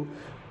 22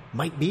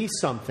 might be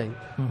something.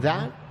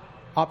 That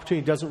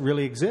opportunity doesn't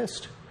really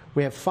exist.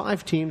 We have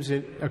 5 teams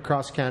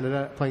across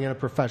Canada playing at a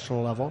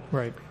professional level.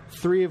 Right.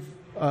 3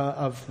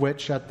 of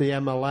which at the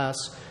MLS,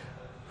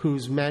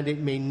 whose mandate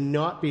may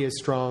not be as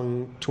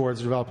strong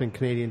towards developing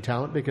Canadian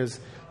talent because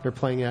they're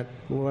playing at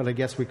what I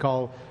guess we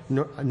call,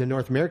 in the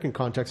North American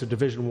context, a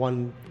Division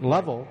I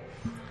level.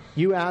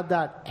 You add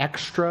that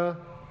extra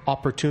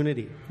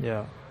opportunity.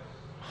 Yeah.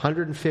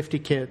 150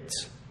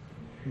 kids,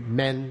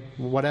 men,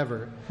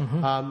 whatever.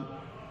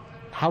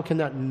 How can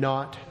that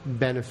not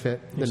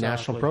benefit the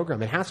national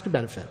program? It has to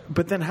benefit.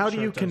 But then how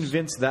do you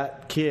convince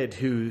that kid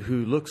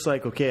who looks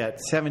like, okay, at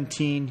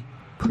 17,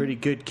 pretty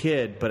good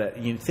kid, but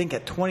you think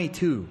at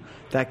 22,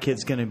 that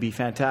kid's going to be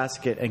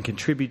fantastic and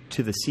contribute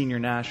to the senior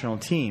national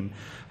team?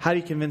 How do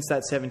you convince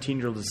that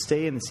 17-year-old to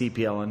stay in the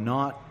CPL and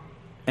not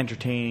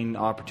entertain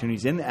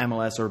opportunities in the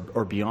MLS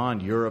or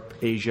beyond, Europe,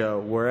 Asia,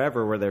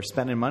 wherever, where they're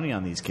spending money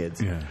on these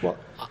kids? Yeah. Well,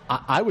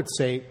 I would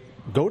say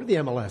go to the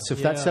MLS.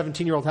 If that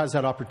 17-year-old has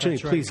that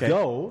opportunity, please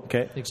go.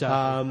 Okay.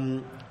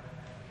 Exactly.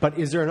 But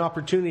is there an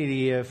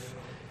opportunity if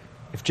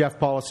Jeff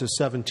Paulus is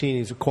 17,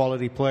 he's a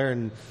quality player,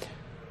 and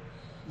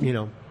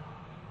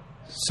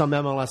some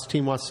MLS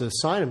team wants to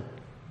sign him?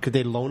 Could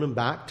they loan him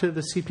back to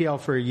the CPL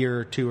for a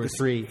year or 2 or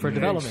 3 for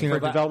development, for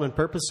development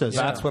purposes?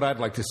 That's what I'd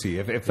like to see.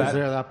 If is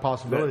there that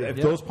possibility? If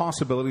those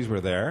possibilities were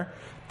there,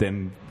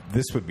 then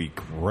this would be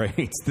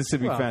great. This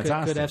would be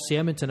fantastic. Could FC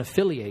Edmonton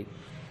affiliate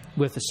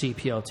with the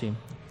CPL team?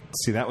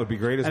 See, that would be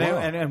great as well.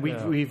 And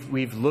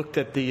we've looked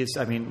at these.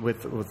 I mean,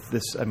 with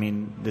this. I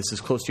mean, this is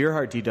close to your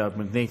heart, D-Dub,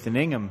 with Nathan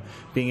Ingham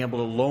being able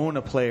to loan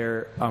a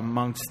player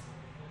amongst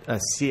a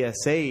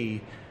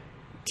CSA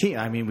team.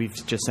 I mean, we've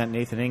just sent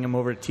Nathan Ingham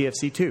over to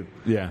TFC too.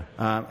 Yeah,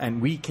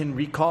 and we can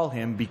recall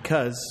him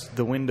because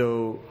the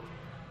window.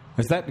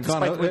 Has that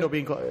gone out there?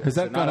 Has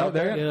that gone out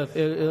there yet?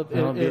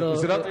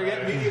 Is it out there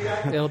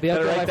yet? It'll be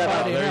out there by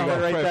Friday now.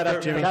 Write that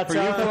up, Jimmy.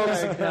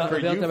 For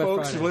you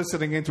folks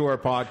listening into our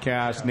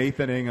podcast,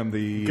 Nathan Ingham,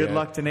 good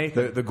luck to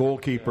Nathan, the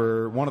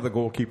goalkeeper, one of the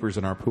goalkeepers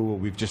in our pool.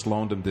 We've just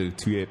loaned him to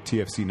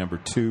TFC number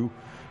 2,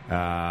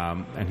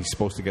 and he's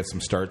supposed to get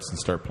some starts and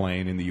start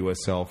playing in the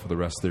USL for the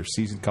rest of their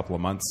season. Couple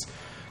of months.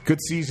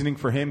 Good seasoning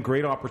for him.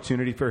 Great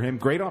opportunity for him.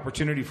 Great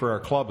opportunity for our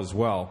club as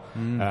well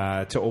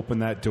to open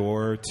that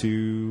door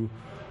to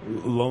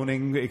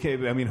loaning.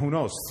 I mean, who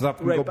knows? Stuff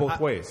can go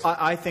both ways.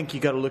 I think you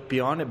got to look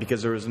beyond it,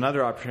 because there was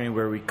another opportunity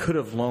where we could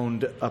have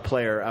loaned a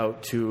player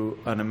out to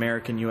an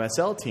American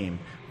USL team,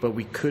 but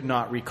we could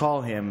not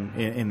recall him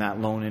in that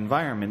loan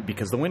environment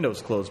because the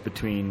window's closed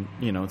between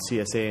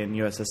CSA and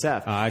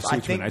USSF. I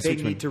think they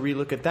need to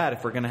relook at that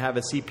if we're going to have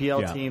a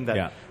CPL team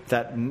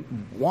that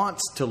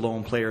wants to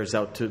loan players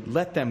out to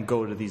let them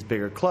go to these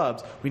bigger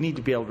clubs. We need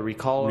to be able to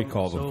recall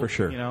them for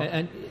sure.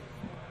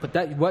 But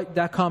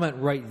that comment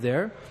right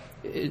there,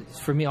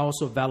 for me,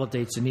 also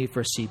validates the need for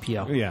a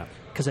CPL. Yeah.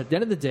 Because at the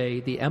end of the day,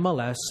 the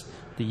MLS,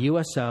 the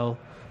USL,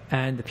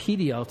 and the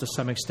PDL, to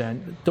some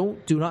extent, do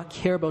not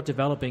care about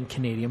developing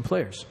Canadian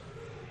players.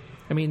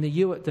 I mean, the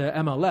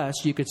MLS,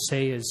 you could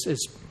say,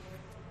 is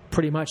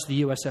pretty much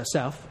the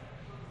USSF,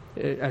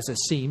 as it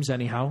seems,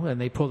 anyhow, and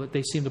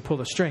they seem to pull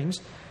the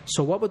strings.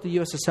 So what would the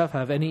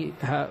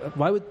USSF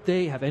why would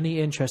they have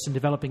any interest in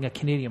developing a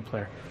Canadian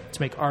player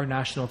to make our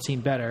national team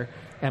better,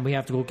 and we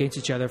have to go against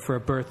each other for a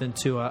berth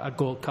into a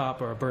Gold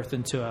Cup or a berth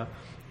into a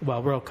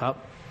World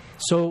Cup?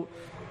 So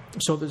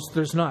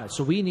there's not.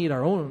 So we need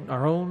our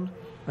own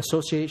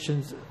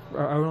associations,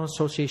 our own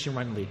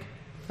association-run league.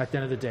 At the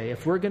end of the day,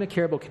 if we're going to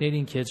care about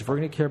Canadian kids, if we're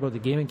going to care about the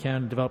game in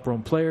Canada, develop our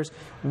own players,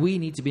 we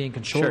need to be in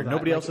control of that.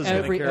 Nobody else is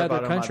going to care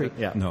about every other country.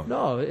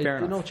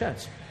 No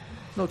chance.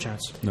 No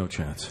chance. No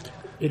chance.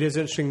 It is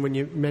interesting when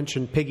you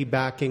mentioned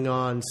piggybacking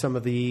on some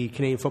of the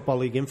Canadian Football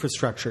League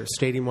infrastructure,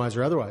 stadium-wise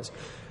or otherwise.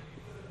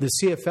 The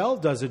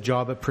CFL does a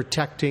job at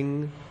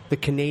protecting the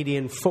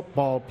Canadian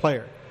football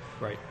player.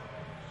 Right.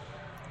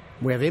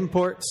 We have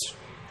imports,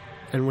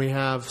 and we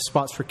have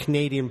spots for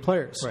Canadian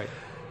players. Right.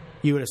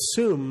 You would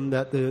assume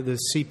that the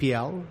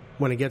CPL,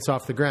 when it gets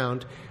off the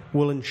ground,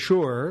 will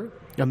ensure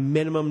a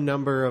minimum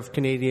number of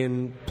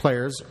Canadian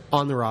players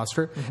on the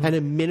roster and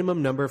a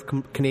minimum number of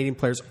Canadian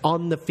players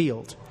on the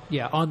field.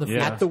 Yeah, on the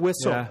field. At the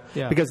whistle.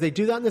 Yeah. Because they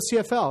do that in the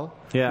CFL.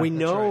 Yeah, we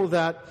know right.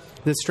 that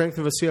the strength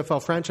of a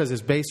CFL franchise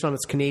is based on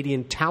its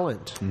Canadian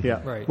talent.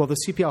 Yeah. Right. Well, the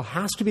CPL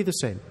has to be the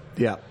same.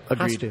 Yeah,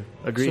 agreed. Has to.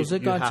 Agreed. So has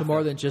it You gone have to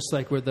more than just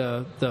like where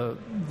the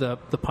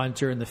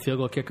punter and the field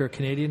goal kicker are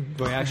Canadian?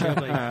 Do we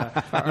actually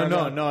have like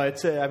No.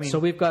 It's I mean, so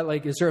we've got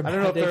like is there a I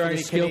don't know if there are any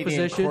skill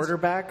Canadian positions?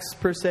 quarterbacks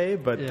per se,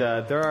 but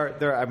there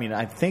are. I mean,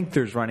 I think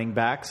there's running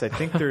backs. I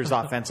think there's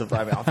offensive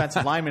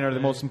linemen are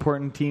the most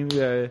important team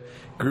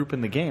group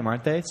in the game,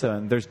 aren't they? So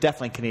there's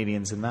definitely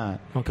Canadians in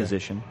that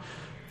position.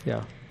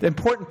 Yeah. The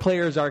important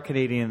players are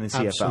Canadian in the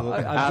CFL.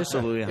 Absolutely.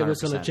 Absolutely, 100%. It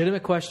was a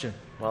legitimate question.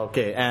 Well,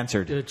 okay,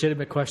 answered. A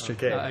legitimate question.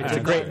 Okay,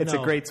 it's a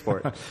great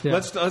sport. Yeah.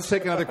 Let's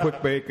take another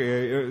quick break.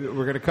 We're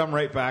going to come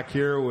right back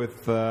here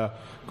with a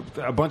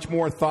bunch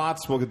more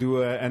thoughts. We'll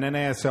do an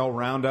NASL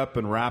roundup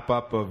and wrap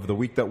up of the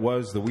week that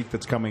was, the week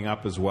that's coming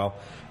up as well.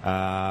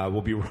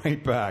 We'll be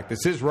right back.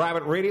 This is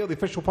Rabbit Radio, the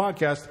official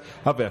podcast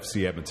of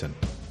FC Edmonton.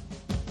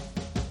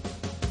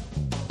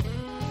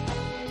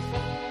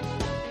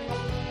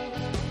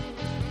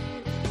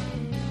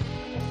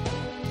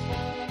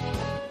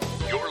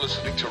 You're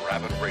listening to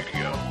Rabbit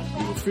Radio,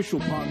 the official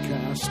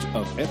podcast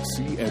of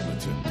FC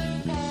Edmonton.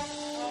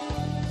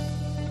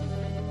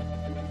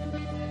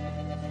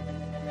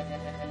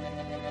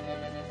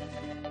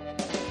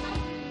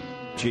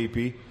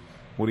 JP,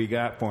 what do you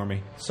got for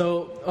me?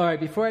 So, all right,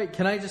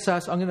 can I just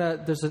ask?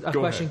 There's a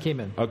question ahead. came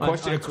in. A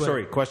question. on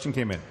Twitter. Question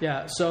came in.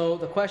 Yeah. So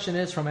the question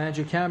is from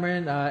Andrew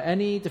Cameron.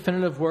 Any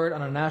definitive word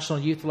on a national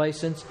youth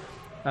license?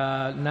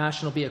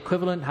 National be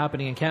equivalent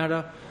happening in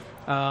Canada?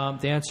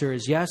 The answer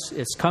is yes.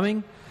 It's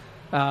coming,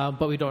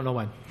 but we don't know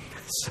when.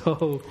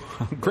 So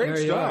Great there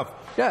you stuff. are.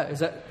 Yeah. Is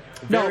that?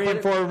 Very but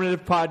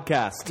informative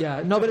podcast.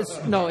 Yeah, no, but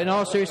it's no. In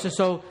all seriousness,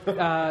 so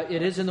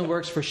it is in the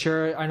works for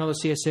sure. I know the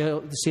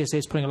CSA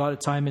is putting a lot of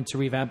time into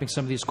revamping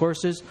some of these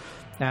courses.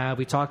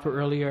 We talked about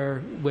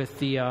earlier with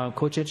the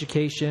coach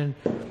education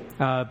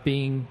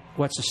being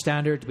what's the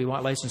standard? Do we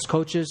want licensed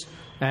coaches?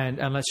 And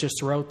let's just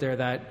throw out there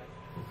that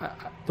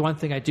the one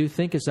thing I do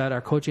think is that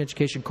our coaching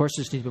education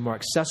courses need to be more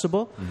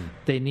accessible. Mm-hmm.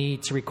 They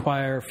need to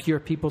require fewer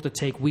people to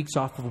take weeks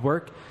off of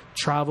work,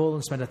 travel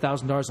and spend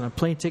 $1,000 on a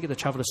plane ticket to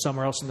travel to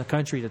somewhere else in the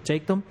country to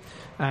take them.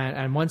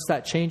 And once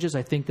that changes,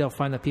 I think they'll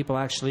find that people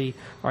actually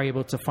are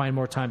able to find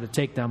more time to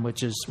take them,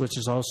 which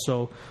is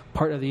also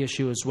part of the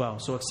issue as well.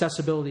 So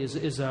accessibility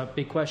is a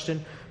big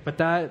question. But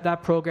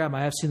that program,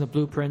 I have seen the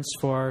blueprints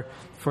for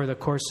the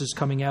courses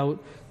coming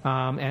out.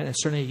 And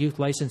certainly a youth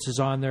license is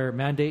on their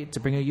mandate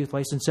to bring a youth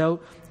license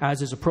out,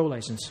 as is a pro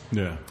license.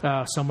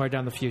 Yeah. Somewhere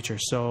down the future.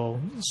 So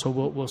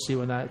we'll see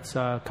when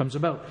that comes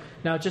about.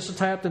 Now, just to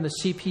tie up in the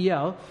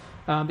CPL,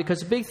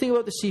 because the big thing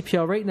about the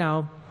CPL right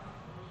now,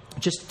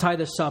 just to tie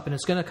this up, and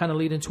it's going to kind of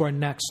lead into our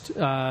next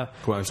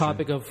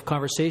topic of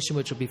conversation,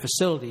 which will be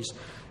facilities.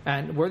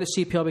 And where the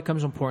CPL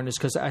becomes important is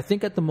because I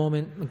think at the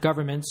moment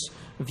governments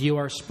view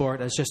our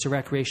sport as just a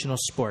recreational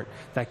sport,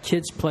 that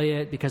kids play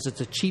it because it's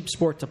a cheap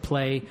sport to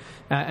play,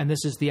 and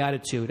this is the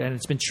attitude, and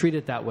it's been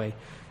treated that way.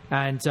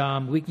 And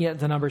we can get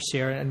the numbers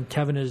here, and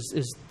Kevin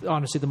is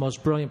honestly the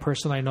most brilliant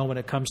person I know when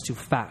it comes to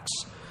facts.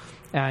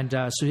 And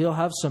so he'll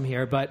have some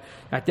here. But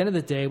at the end of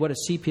the day, what a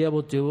CPL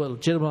will do, will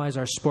legitimize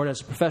our sport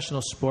as a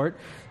professional sport.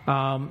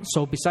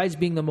 So besides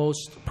being the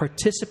most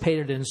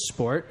participated in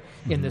sport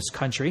in this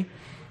country,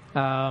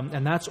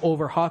 and that's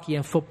over hockey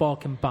and football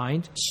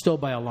combined, still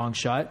by a long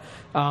shot,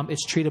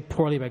 it's treated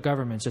poorly by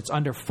governments. It's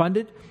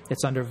underfunded,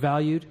 it's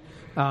undervalued,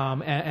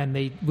 and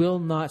they will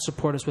not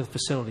support us with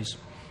facilities.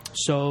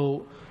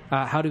 So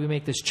how do we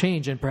make this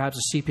change? And perhaps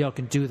the CPL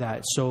can do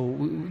that. So,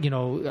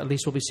 at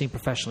least we'll be seeing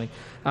professionally.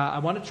 I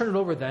want to turn it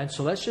over then.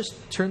 So let's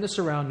just turn this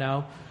around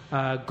now.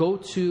 Go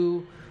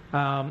to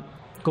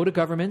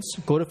governments,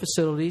 go to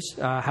facilities.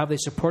 Have they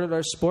supported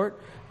our sport?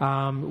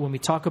 When we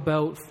talk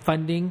about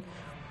funding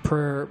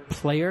per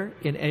player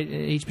in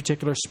each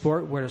particular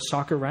sport, where does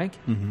soccer rank?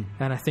 Mm-hmm.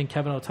 And I think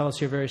Kevin will tell us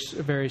here very,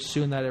 very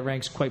soon that it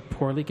ranks quite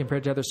poorly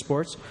compared to other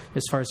sports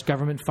as far as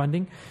government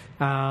funding,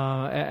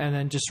 and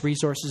then just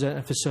resources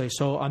and facilities.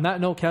 So on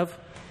that note, Kev,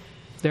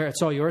 there,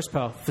 it's all yours,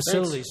 pal.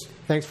 Facilities.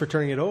 Thanks for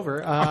turning it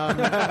over.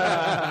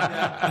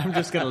 I'm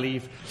just going to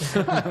leave.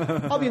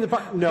 I'll be in the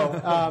park.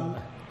 No,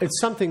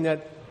 it's something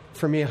that,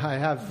 for me, I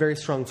have very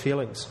strong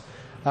feelings.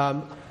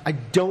 I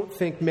don't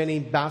think many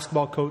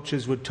basketball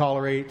coaches would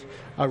tolerate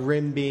a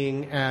rim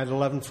being at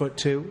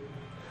 11'2".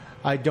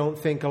 I don't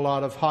think a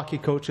lot of hockey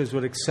coaches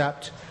would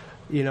accept,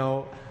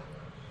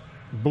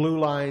 blue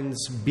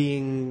lines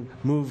being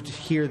moved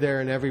here, there,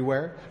 and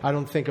everywhere. I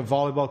don't think a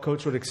volleyball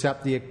coach would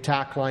accept the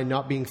attack line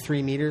not being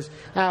 3 meters.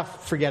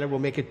 Forget it, we'll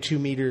make it 2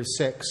 meters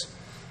 6.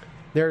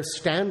 There are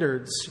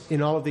standards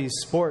in all of these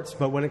sports,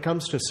 but when it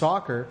comes to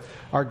soccer,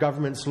 our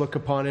governments look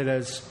upon it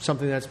as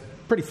something that's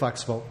pretty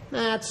flexible.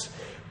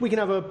 We can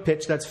have a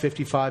pitch that's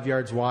 55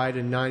 yards wide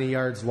and 90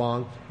 yards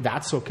long.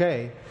 That's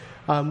okay.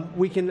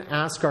 We can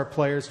ask our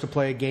players to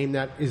play a game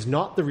that is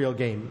not the real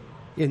game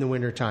in the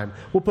wintertime.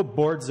 We'll put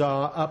boards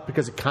up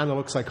because it kind of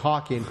looks like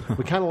hockey, and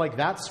we kind of like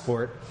that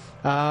sport.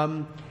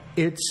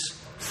 It's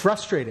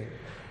frustrating.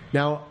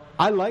 Now,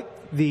 I like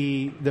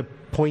the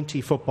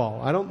pointy football.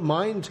 I don't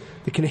mind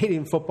the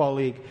Canadian Football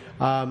League.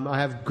 I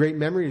have great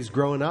memories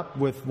growing up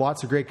with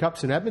lots of Grey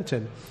Cups in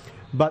Edmonton.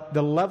 But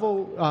the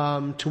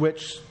level to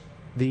which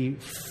the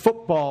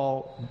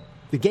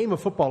game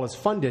of football is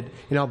funded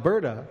in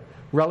Alberta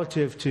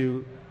relative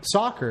to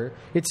soccer,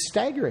 it's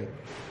staggering.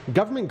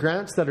 Government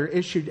grants that are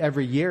issued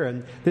every year,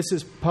 and this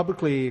is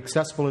publicly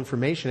accessible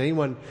information.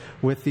 Anyone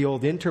with the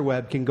old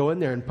interweb can go in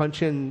there and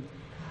punch in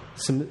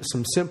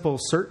some simple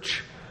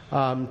search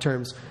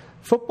terms.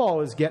 Football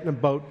is getting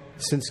about,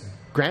 since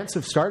grants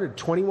have started,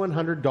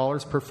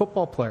 $2,100 per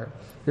football player.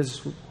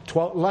 There's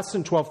less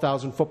than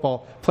 12,000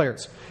 football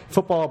players.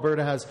 Football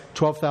Alberta has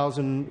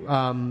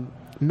 12,000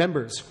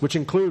 members, which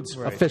includes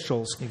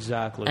officials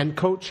and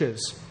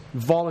coaches,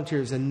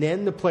 volunteers, and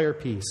then the player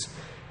piece.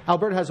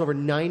 Alberta has over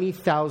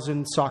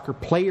 90,000 soccer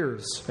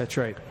players. That's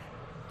right.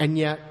 And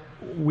yet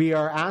we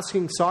are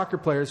asking soccer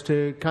players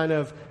to kind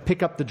of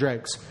pick up the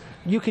dregs.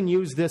 You can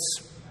use this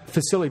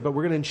facility, but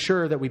we're going to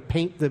ensure that we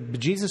paint the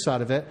bejesus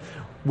out of it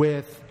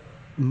with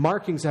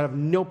markings that have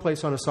no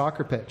place on a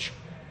soccer pitch.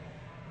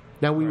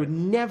 Now, we would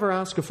never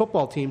ask a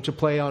football team to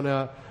play on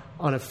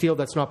a field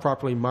that's not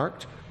properly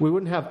marked. We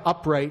wouldn't have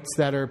uprights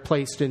that are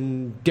placed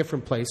in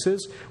different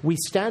places. We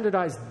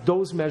standardize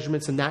those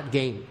measurements in that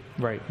game.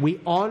 Right.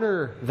 We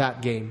honor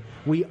that game.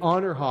 We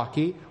honor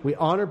hockey. We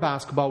honor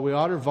basketball. We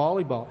honor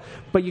volleyball.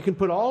 But you can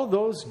put all of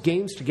those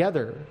games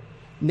together,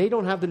 and they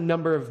don't have the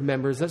number of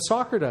members that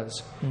soccer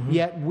does. Mm-hmm.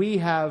 Yet we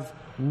have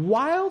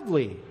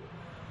wildly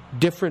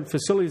different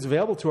facilities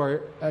available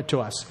to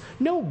us.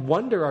 No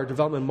wonder our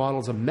development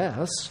model's a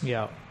mess.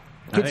 Yeah.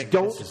 Kids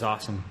don't. This is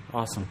awesome.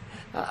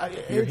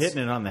 You're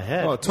hitting it on the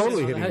head. Oh,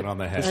 totally hitting it on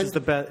the head. This is the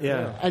best.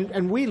 Yeah.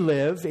 And we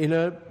live in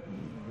a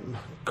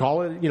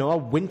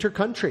winter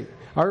country.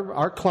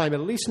 Our climate,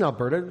 at least in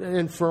Alberta,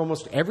 and for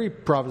almost every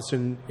province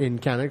in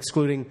Canada,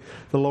 excluding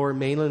the Lower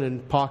Mainland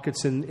and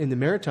pockets in the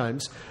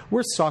Maritimes,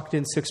 we're socked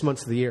in 6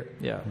 months of the year.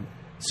 Yeah.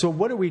 So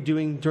what are we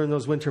doing during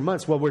those winter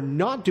months? Well, we're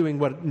not doing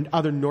what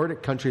other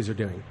Nordic countries are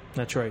doing.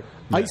 That's right.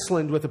 Yeah.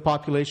 Iceland, with a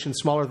population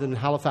smaller than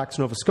Halifax,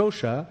 Nova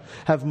Scotia,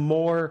 have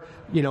more,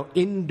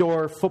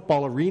 indoor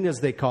football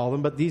arenas, they call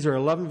them, but these are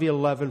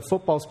 11v11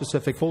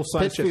 football-specific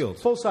full-size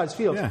fields. Full-size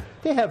fields. Yeah.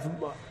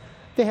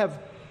 They have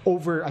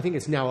over, I think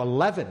it's now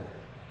 11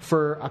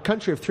 for a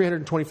country of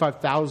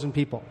 325,000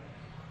 people.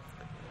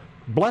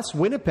 Bless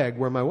Winnipeg,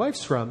 where my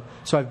wife's from,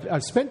 so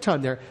I've spent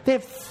time there. They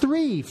have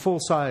 3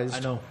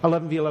 full-sized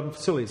 11v11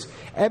 facilities.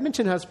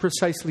 Edmonton has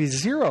precisely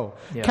 0.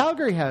 Yeah.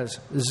 Calgary has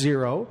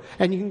 0.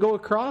 And you can go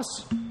across,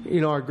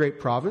 our great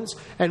province,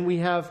 and we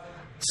have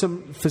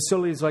some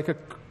facilities like a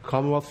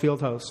Commonwealth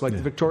Fieldhouse, like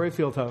the Victoria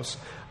Fieldhouse.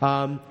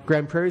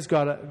 Grand Prairie's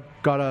got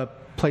a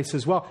place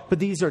as well. But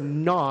these are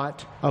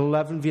not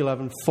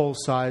 11v11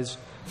 full-size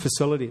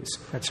facilities.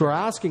 So we're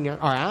asking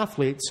our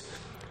athletes,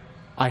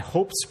 I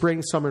hope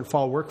spring, summer, and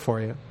fall work for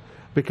you,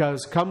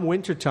 because come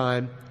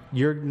wintertime,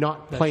 you're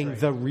not playing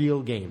the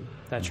real game.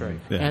 That's right.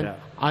 Yeah.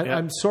 And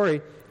I'm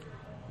sorry,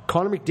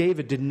 Connor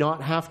McDavid did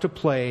not have to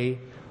play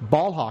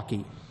ball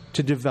hockey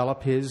to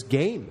develop his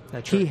game.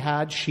 That's right. He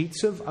had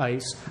sheets of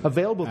ice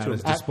available to him at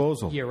his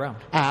disposal year round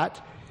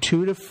at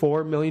 $2 to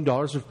 $4 million,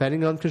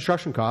 depending on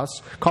construction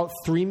costs. Call it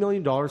 $3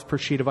 million per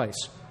sheet of ice.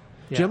 Yeah.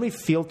 Do you know how many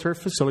field turf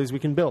facilities we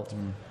can build?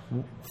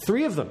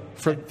 3 of them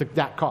for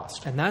that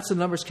cost. And that's the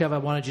numbers, Kev, I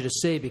wanted you to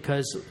say,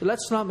 because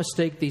let's not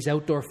mistake these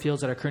outdoor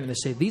fields that are currently in the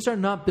state. These are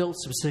not built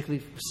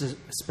specifically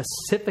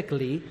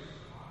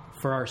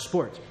for our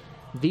sport.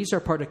 These are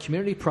part of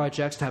community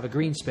projects to have a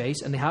green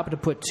space, and they happen to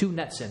put 2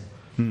 nets in.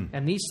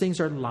 And these things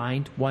are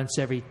lined once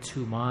every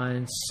 2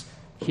 months,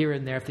 here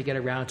and there if they get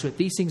around to it.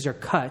 These things are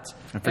cut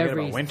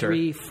every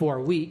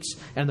 3-4 weeks,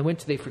 and in the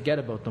winter they forget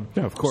about them.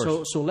 Yeah, of course.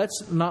 So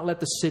let's not let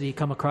the city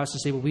come across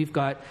and say, well, we've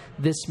got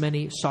this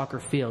many soccer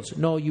fields.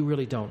 No, you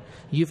really don't.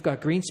 You've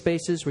got green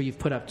spaces where you've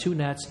put up 2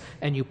 nets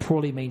and you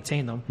poorly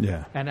maintain them.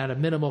 Yeah. And at a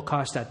minimal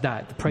cost at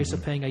that. The price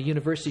of paying a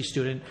university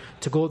student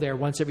to go there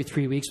once every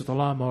 3 weeks with a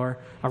lawnmower,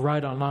 a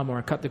ride-on lawnmower,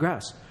 and cut the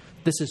grass.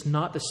 This is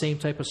not the same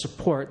type of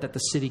support that the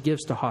city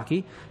gives to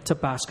hockey, to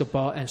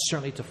basketball, and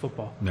certainly to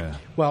football. Yeah.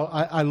 Well,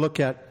 I look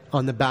at,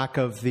 on the back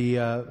of the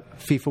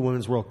FIFA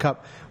Women's World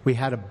Cup, we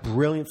had a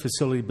brilliant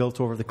facility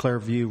built over the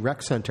Clairview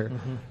Rec Center.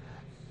 Mm-hmm.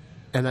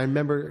 And I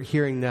remember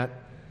hearing that,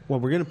 well,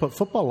 we're going to put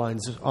football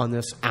lines on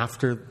this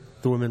after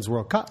the Women's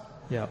World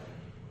Cup. Yeah.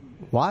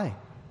 Why?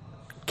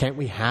 Can't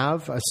we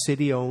have a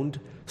city-owned,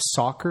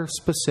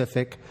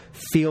 soccer-specific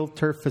field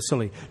turf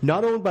facility,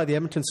 not owned by the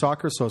Edmonton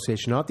Soccer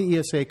Association, not the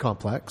ESA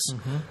complex,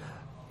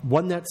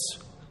 one that's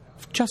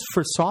just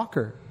for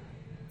soccer?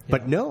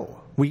 But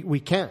no, we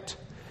can't.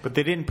 But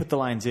they didn't put the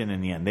lines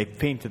in the end. They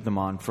painted them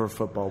on for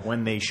football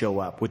when they show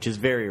up, which is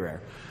very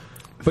rare.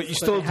 But you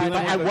still do But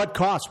at what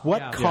cost?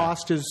 What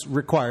cost is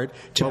required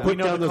to put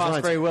know down the those cost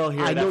lines? very well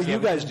here. I know That's you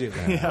it. guys do.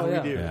 We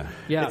do.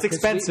 Yeah, It's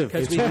expensive.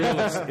 It's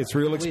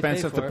real We pay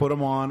expensive to for it. put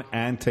them on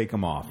and take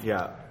them off.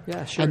 Yeah.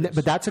 Yeah, sure.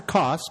 But that's a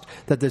cost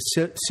that the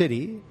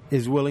city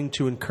is willing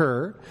to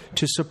incur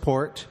to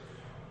support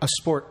a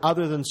sport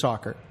other than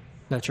soccer.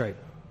 That's right.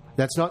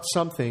 That's not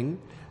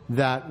something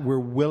that we're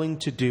willing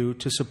to do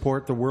to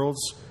support the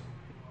world's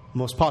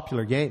most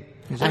popular game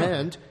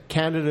and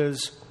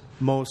Canada's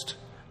most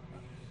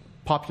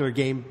popular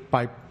game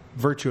by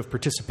virtue of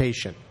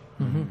participation.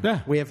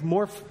 Yeah. We have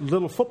more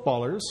little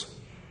footballers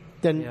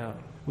than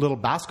little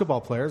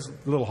basketball players,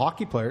 little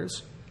hockey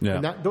players.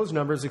 Yeah. And those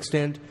numbers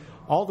extend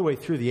all the way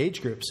through the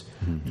age groups.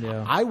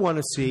 Yeah. I want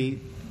to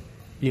see,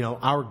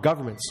 our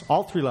governments,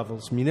 all three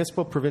levels,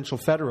 municipal, provincial,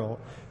 federal,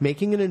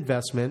 making an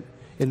investment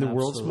in the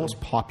world's most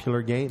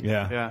popular game.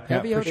 Yeah.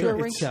 Every for outdoor sure.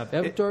 rink,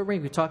 outdoor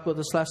rink. We talked about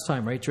this last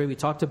time, right, Dre? We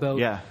talked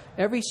about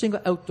every single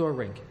outdoor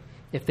rink.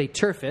 If they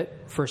turf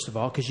it, first of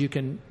all, because you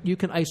can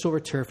ice over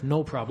turf,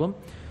 no problem.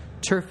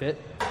 Turf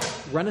it,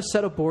 run a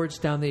set of boards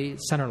down the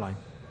center line.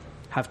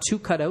 Have 2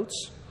 cutouts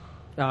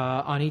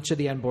on each of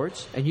the end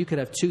boards, and you could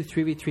have 2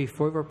 3v3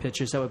 4v4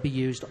 pitches that would be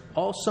used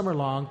all summer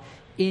long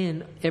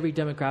in every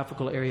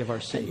demographical area of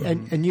our city.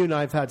 And you and I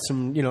have had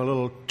some,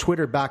 little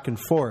Twitter back and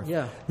forth.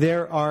 Yeah.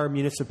 There are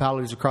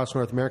municipalities across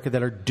North America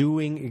that are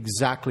doing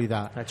exactly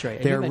that. That's right.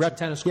 And you mentioned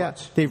tennis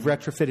courts. Yeah, they've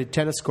retrofitted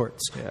tennis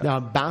courts,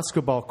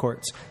 basketball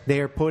courts.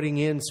 They are putting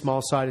in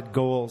small-sided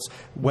goals,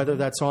 whether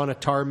that's on a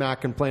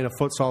tarmac and playing a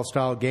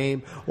futsal-style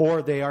game,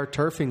 or they are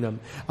turfing them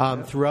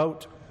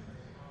throughout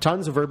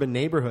tons of urban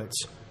neighborhoods.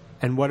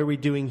 And what are we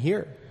doing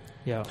here?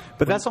 Yeah.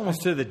 But that's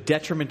almost to the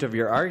detriment of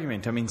your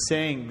argument. I mean,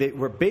 saying that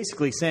we're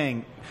basically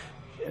saying,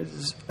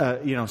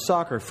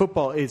 soccer,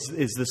 football is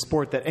the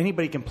sport that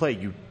anybody can play.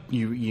 You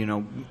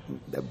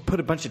put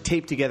a bunch of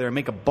tape together and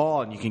make a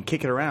ball and you can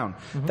kick it around.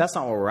 That's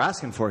not what we're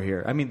asking for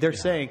here. I mean, they're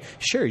saying,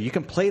 sure, you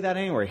can play that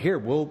anywhere. Here,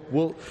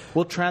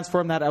 we'll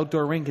transform that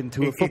outdoor rink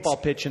into a football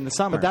pitch in the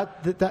summer.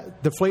 But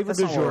the flavor That's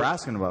du not jour what we're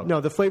asking about. No,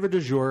 the flavor du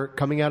jour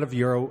coming out of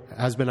Euro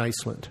has been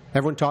Iceland.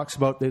 Everyone talks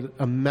about the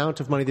amount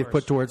of money they've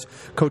put towards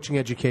coaching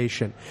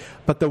education.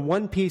 But the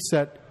one piece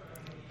that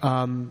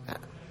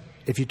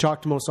if you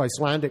talk to most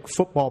Icelandic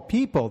football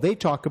people, they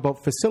talk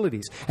about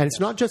facilities. And it's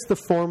not just the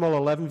formal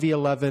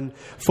 11v11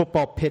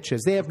 football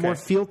pitches. They have more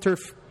field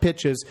turf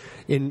pitches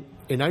in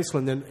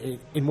Iceland than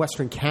in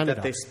Western Canada.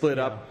 That they split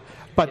up.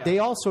 But they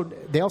also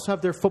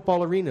have their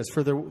football arenas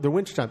for their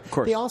wintertime. Of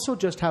course. They also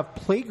just have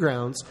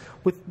playgrounds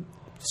with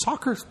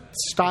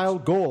soccer-style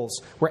goals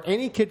where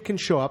any kid can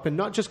show up and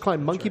not just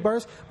climb monkey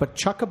bars, but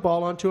chuck a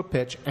ball onto a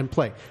pitch and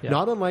play. Yeah.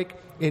 Not unlike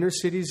inner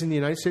cities in the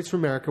United States of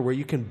America where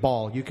you can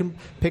ball. You can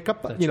pick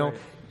up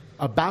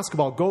a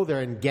basketball, go there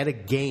and get a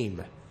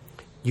game.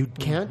 You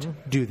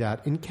can't do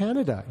that in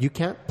Canada. You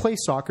can't play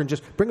soccer and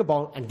just bring a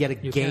ball and get a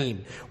game.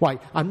 Can't. Why?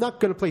 I'm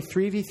not going to play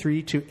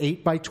 3v3 to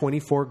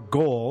 8x24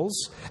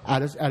 goals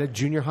at a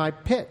junior high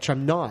pitch.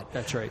 I'm not.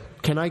 That's right.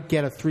 Can I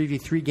get a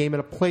 3v3 game at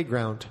a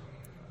playground?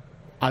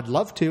 I'd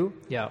love to.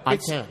 Yeah, I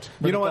can't.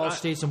 You know what? Ball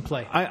stays in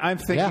play. I'm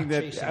thinking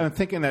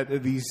that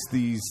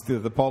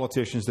the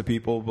politicians, the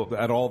people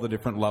at all the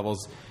different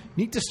levels,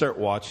 need to start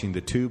watching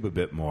the tube a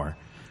bit more,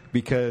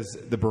 because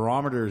the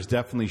barometer has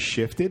definitely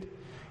shifted.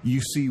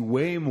 You see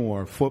way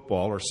more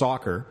football or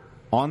soccer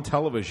on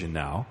television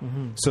now,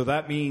 so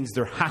that means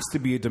there has to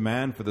be a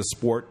demand for the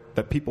sport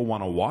that people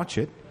want to watch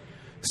it.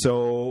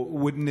 So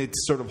wouldn't it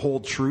sort of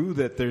hold true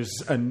that there's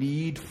a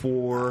need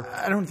for...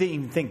 I don't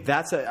even think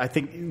that's I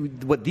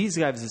think what these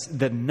guys is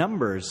the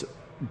numbers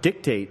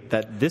dictate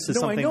that this is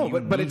something you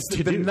need to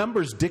do. The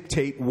numbers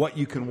dictate what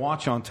you can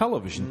watch on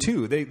television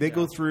too. They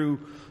go through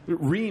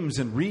reams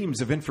and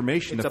reams of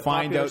information to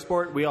find out. It's a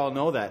popular sport. We all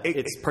know that.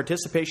 It's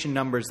participation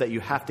numbers that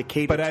you have to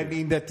cater to. But I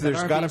mean that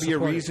there's got to be a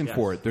reason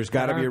for it. There's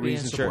got to be a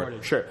reason for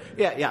it. Sure.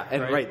 Yeah.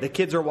 And right. The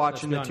kids are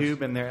watching the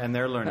tube and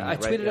they're learning. I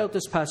tweeted out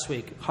this past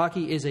week.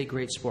 Hockey is a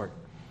great sport.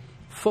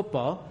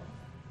 Football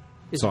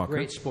is a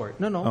great sport.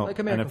 No, like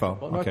American NFL.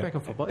 football, North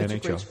American football. It's a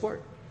great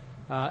sport.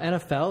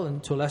 NFL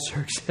and to a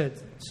lesser extent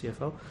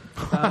CFL.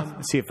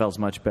 CFL's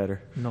much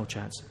better. No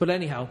chance. But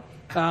anyhow,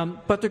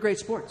 but they're great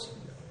sports.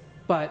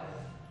 But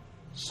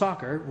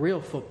soccer,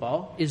 real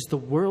football, is the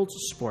world's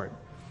sport.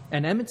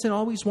 And Edmonton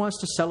always wants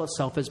to sell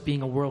itself as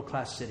being a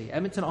world-class city.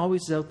 Edmonton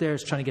always is out there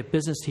is trying to get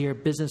business here,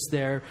 business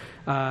there.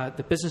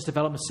 The Business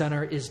Development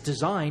Center is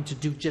designed to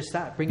do just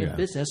that, bring in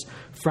business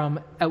from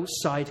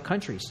outside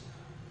countries.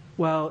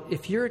 Well,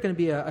 if you're going to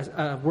be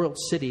a world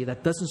city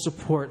that doesn't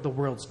support the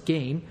world's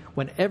game,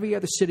 when every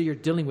other city you're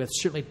dealing with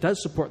certainly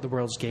does support the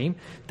world's game,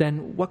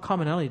 then what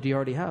commonality do you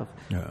already have?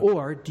 Yeah.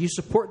 Or do you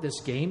support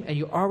this game and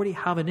you already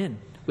have it in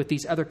with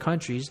these other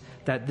countries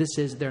that this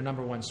is their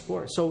number one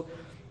sport? So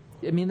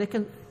I mean, they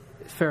can.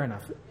 Fair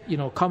enough. You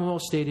know,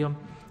 Commonwealth Stadium.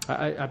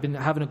 I've been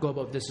having to go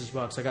about this as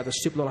well because I got the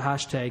stupid little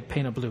hashtag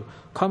Paint It Blue.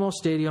 Commonwealth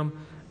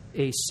Stadium,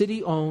 a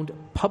city-owned,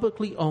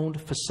 publicly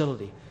owned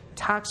facility.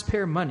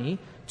 Taxpayer money,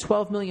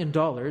 $12 million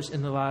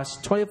in the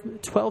last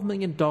 $12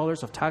 million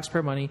of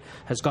taxpayer money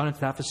has gone into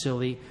that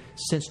facility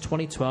since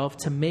 2012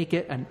 to make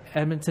it an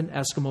Edmonton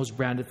Eskimos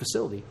branded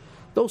facility.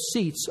 Those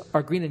seats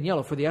are green and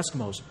yellow for the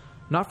Eskimos,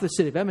 not for the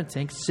city of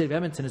Edmonton, because the city of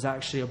Edmonton is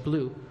actually a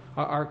blue.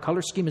 Our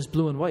color scheme is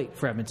blue and white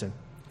for Edmonton.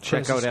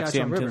 Check out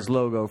FC Edmonton's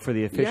logo for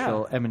the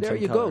official Edmonton there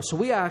you color. go. So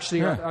we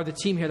actually are the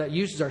team here that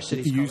uses our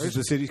city's colors. Uses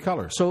the city's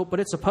colors. So,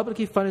 but it's a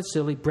publicly funded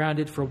facility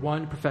branded for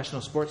one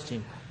professional sports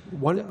team.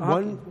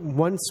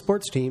 One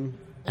sports team,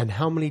 and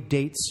how many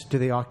dates do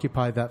they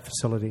occupy that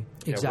facility?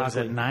 Exactly. What is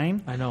it,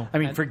 9? I know. I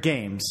mean, for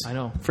games. I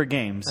know. For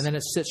games. And then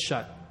it sits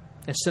shut.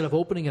 Instead of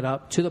opening it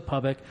up to the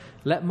public,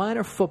 let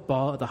minor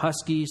football, the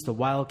Huskies, the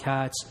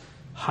Wildcats,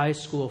 high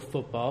school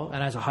football,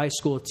 and as a high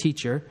school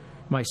teacher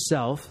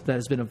myself that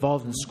has been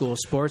involved in school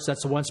sports,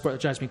 that's the one sport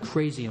that drives me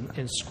crazy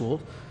in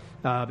school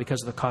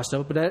because of the cost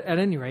of it. But at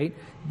any rate,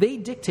 they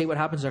dictate what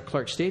happens at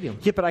Clark Stadium.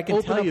 Yeah, but I can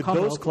Open tell up you,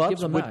 Commonwealth, those clubs give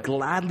them would that.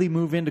 gladly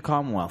move into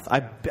Commonwealth.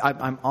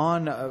 I'm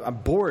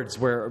on boards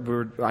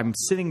where I'm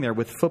sitting there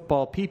with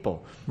football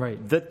people, Right.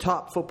 the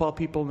top football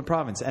people in the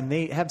province, and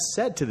they have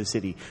said to the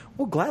city,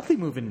 we'll gladly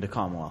move into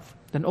Commonwealth.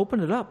 Then open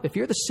it up. If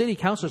you're the city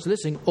councilors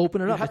listening,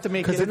 open it up. have to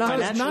make Because it it does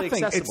financially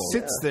nothing. It accessible.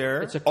 sits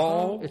there It's a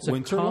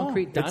winter long.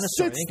 concrete dinosaur. It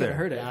sits Ain't gonna there.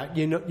 hurt it.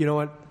 You know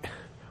what?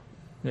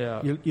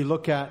 Yeah. You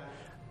look at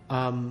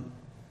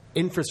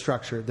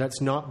infrastructure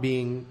that's not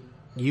being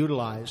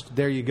utilized.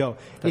 There you go.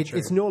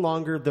 It's no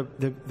longer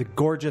the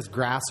gorgeous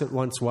grass it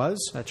once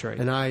was. That's right.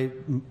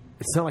 And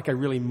it's not like I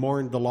really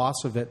mourned the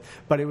loss of it,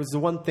 but it was the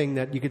one thing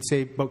that you could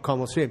say about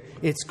Commonwealth Stadium.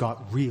 It's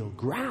got real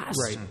grass.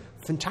 Right.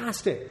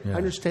 Fantastic. Yeah.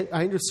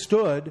 I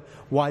understood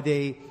why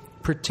they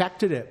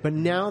protected it, but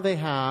now they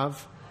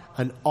have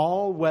an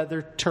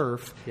all-weather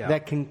turf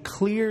that can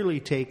clearly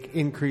take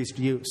increased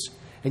use.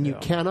 And you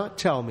cannot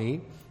tell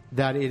me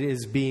that it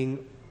is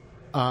being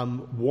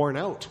worn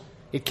out.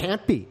 It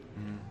can't be.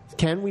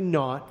 Can we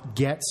not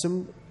get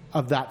some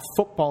of that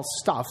football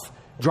stuff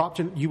dropped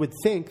in? You would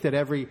think that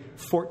every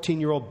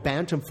 14-year-old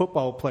Bantam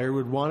football player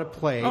would want to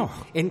play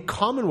in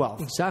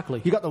Commonwealth.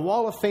 Exactly. You got the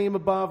Wall of Fame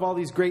above, all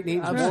these great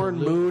names, Warren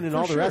Moon and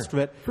all the rest of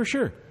it. For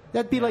sure.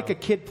 That'd be like a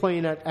kid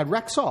playing at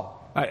Rexall.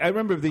 I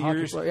remember the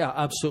years. Yeah,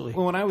 absolutely.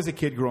 Well, when I was a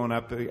kid growing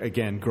up in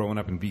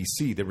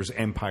BC, there was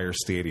Empire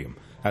Stadium.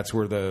 That's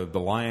where the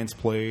Lions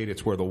played.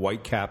 It's where the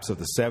Whitecaps of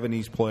the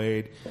 70s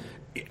played.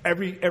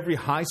 Every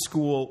high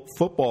school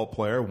football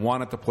player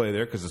wanted to play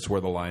there because it's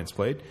where the Lions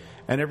played.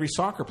 And every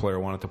soccer player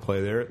wanted to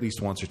play there at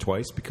least once or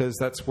twice because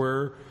that's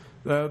where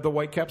the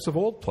Whitecaps of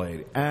old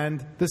played.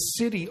 And the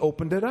city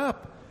opened it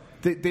up.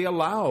 They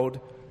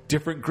allowed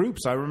different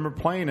groups. I remember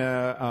playing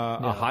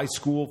a high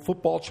school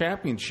football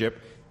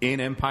championship in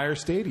Empire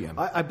Stadium.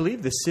 I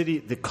believe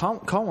the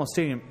Commonwealth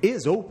Stadium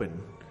is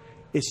open.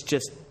 It's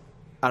just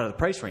out of the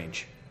price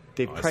range.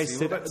 They've priced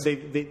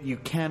it. You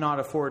cannot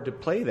afford to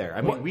play there.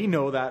 I mean, we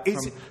know that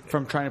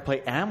from trying to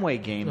play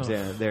Amway games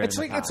there. It's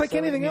like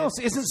anything else.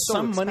 Isn't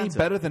some money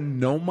better than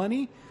no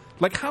money?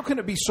 Like, how can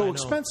it be so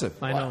expensive?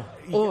 I know.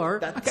 Or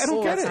I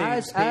don't get it.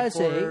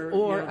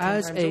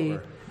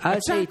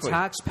 As a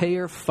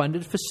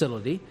taxpayer-funded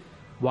facility,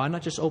 why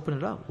not just open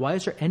it up? Why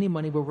is there any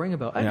money we're worrying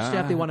about? I understand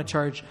if they want to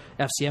charge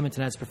FC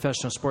Edmonton as a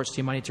professional sports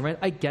team money to rent.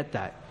 I get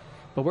that.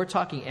 But we're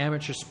talking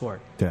amateur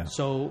sport. Yeah.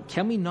 So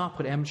can we not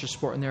put amateur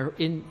sport in there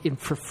in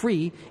for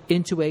free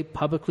into a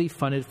publicly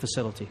funded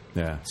facility?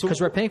 Yeah.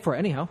 Because we're paying for it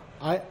anyhow.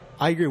 I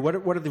agree. What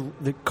are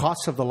the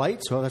costs of the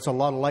lights? Well, that's a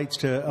lot of lights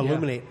to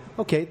illuminate.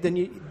 Okay, then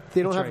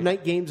they don't have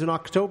night games in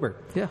October.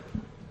 Yeah.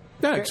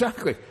 Yeah,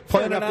 exactly.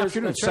 Play in enough. an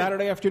afternoon, That's right.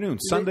 Saturday afternoon,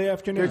 Sunday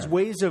afternoon. There's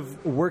ways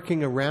of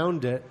working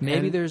around it.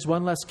 Maybe and there's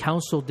one less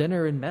council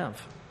dinner in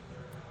Banff.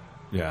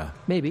 Yeah.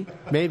 Maybe.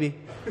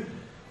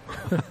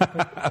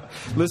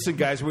 Listen,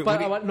 guys.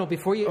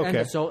 Before you end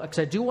it, because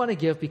I do want to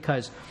give,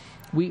 because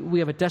we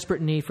have a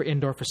desperate need for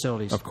indoor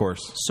facilities. Of course.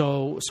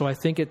 So I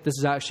think this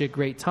is actually a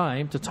great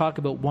time to talk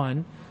about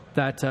one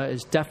that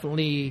is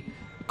definitely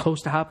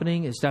close to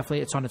happening. It's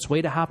on its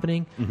way to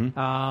happening,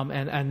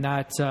 and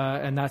that's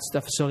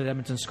the facility at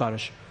Edmonton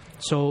Scottish.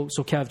 So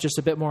Kev, just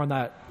a bit more on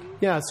that.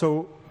 Yeah.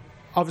 So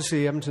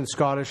obviously, Edmonton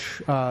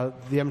Scottish, the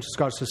Edmonton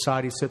Scottish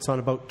Society sits on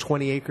about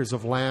 20 acres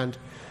of land.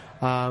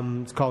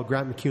 It's called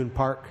Grant McEwen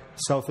Park,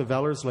 south of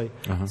Ellerslie.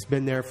 It's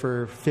been there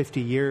for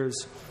 50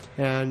 years.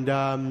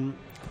 And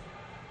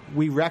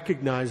we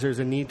recognize there's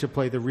a need to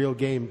play the real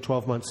game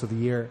 12 months of the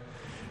year.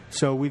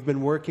 So we've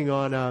been working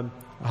on a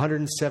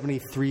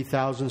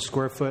 173,000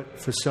 square foot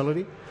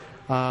facility.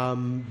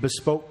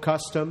 Bespoke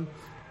custom,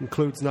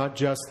 includes not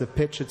just the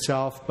pitch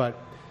itself, but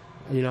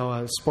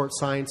a sports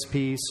science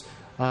piece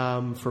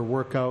for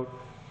workout,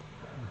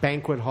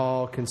 banquet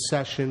hall,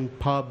 concession,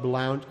 pub,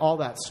 lounge, all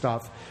that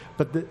stuff.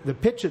 But the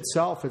pitch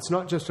itself, it's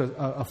not just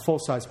a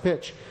full-size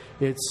pitch.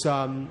 It's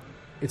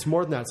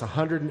more than that. It's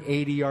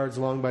 180 yards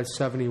long by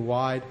 70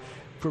 wide.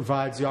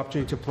 provides the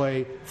opportunity to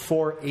play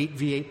 4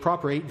 8v8,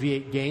 proper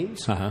 8v8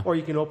 games, or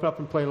you can open up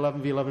and play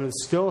 11v11 and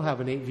still have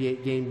an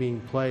 8v8 game being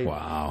played.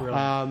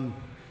 Wow.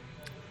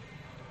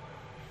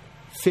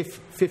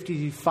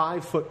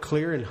 55-foot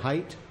clear in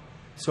height.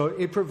 So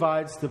it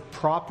provides the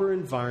proper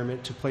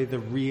environment to play the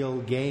real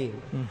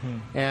game.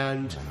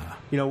 And,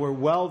 we're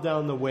well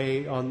down the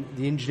way on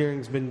the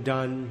engineering's been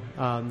done,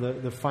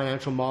 the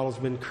financial model's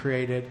been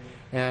created,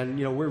 and,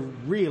 we're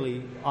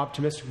really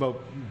optimistic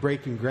about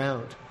breaking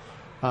ground.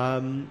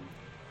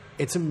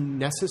 It's a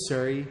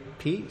necessary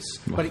piece,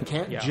 but it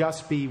can't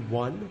just be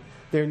one.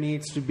 There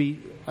needs to be,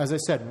 as I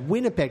said,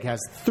 Winnipeg has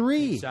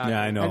 3. Exactly.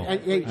 Yeah, I know.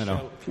 I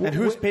know. And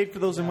who's paid for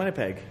those in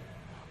Winnipeg?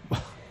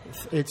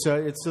 It's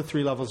the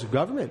 3 levels of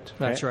government.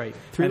 That's right.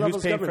 3 And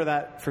levels who's of paid for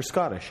government. that for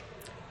Scottish?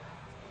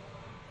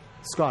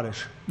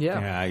 Scottish.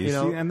 Yeah. You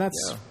see, and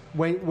that's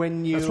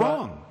When you that's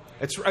wrong.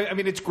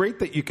 It's great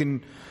that you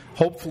can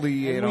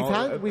hopefully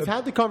we've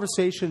had the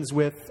conversations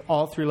with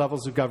all 3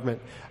 levels of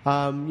government.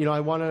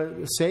 I want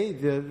to say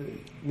the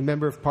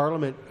member of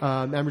Parliament,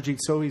 Amarjeet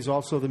Sohi, is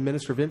also the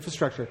Minister of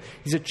Infrastructure.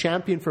 He's a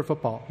champion for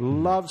football,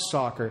 loves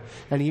soccer,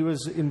 and he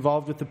was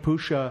involved with the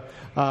Pusha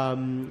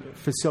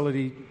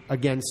facility,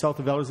 again, south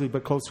of Ellerslie,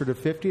 but closer to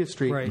 50th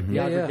Street, Right. the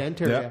Yeah,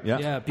 Dent area.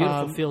 Yeah,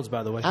 beautiful fields,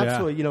 by the way.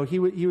 Absolutely. He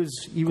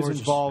was Gorgeous.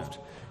 involved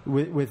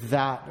with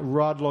that.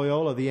 Rod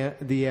Loyola, the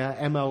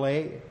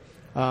MLA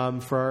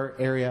for our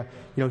area,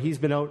 he's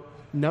been out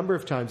a number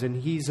of times, and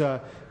he's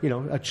a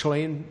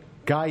Chilean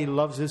guy. He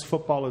loves his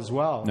football as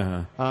well.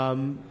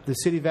 The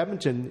city of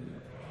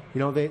Edmonton,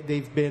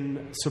 they've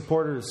been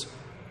supporters,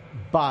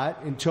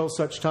 but until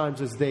such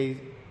times as they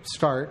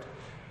start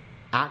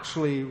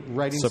actually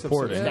writing some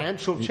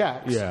substantial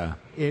checks,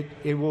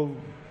 it will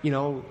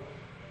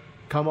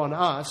come on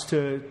us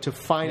to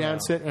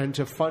finance it and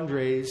to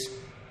fundraise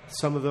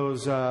some of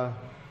those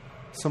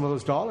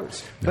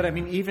dollars. But I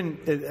mean, even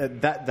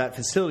that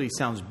facility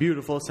sounds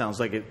beautiful. It sounds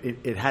like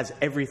it has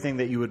everything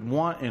that you would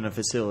want in a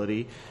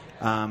facility.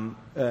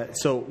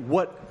 So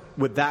what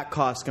would that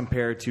cost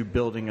compared to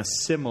building a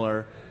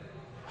similar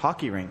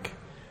hockey rink?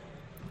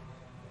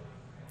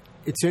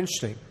 It's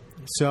interesting.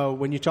 So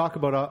when you talk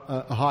about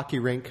a hockey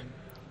rink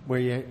where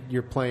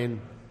you're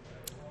playing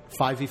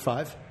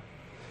 5v5,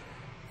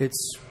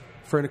 it's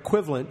for an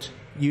equivalent,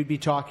 you'd be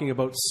talking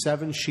about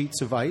 7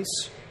 sheets of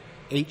ice,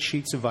 8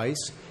 sheets of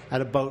ice,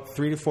 at about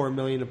 $3 to $4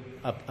 million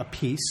a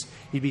piece.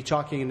 You'd be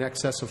talking in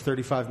excess of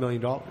 $35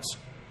 million.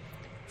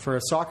 For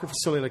a soccer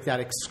facility like that,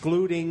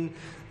 excluding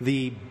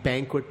the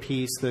banquet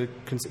piece,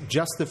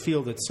 just the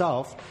field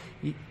itself,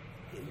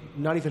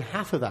 not even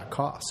half of that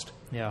cost.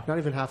 Yeah. Not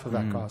even half of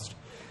that cost.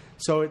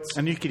 So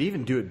And you could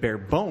even do it bare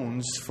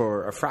bones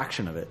for a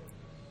fraction of it.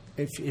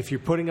 If you're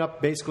putting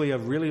up basically a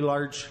really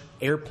large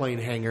airplane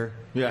hangar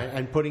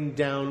and putting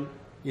down,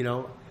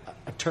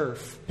 a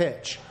turf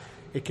pitch,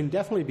 it can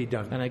definitely be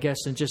done. And I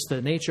guess in just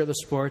the nature of the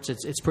sports,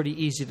 it's pretty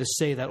easy to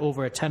say that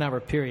over a 10-hour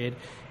period,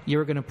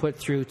 you're going to put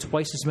through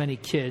twice as many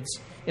kids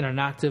in an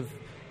active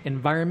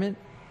environment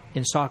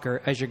in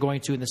soccer as you're going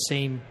to in the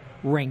same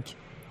rink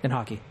in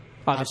hockey.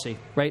 Obviously,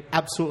 right?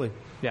 Absolutely.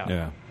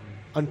 Yeah.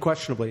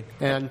 Unquestionably.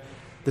 And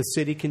the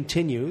city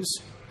continues,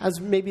 as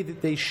maybe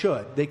that they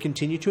should, they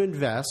continue to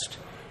invest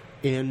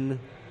in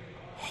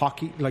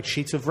hockey, like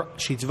sheets of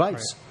ice.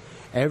 Right.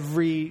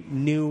 Every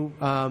new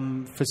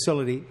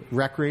facility,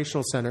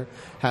 recreational center,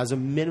 has a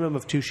minimum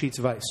of 2 sheets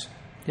of ice.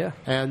 Yeah.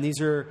 And these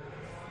are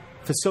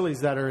facilities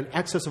that are in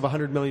excess of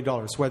 $100 million.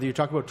 Whether you're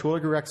talking about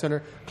Terwilliger Rec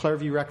Center,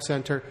 Clareview Rec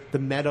Center, the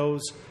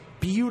Meadows,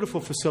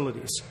 beautiful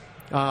facilities,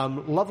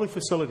 lovely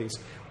facilities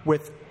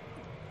with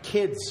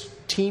kids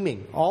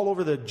teaming all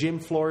over the gym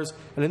floors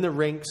and in the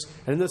rinks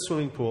and in the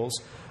swimming pools.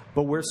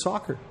 But where's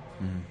soccer?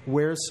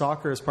 Where's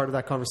soccer as part of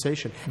that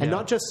conversation? And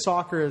not just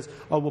soccer as,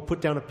 we'll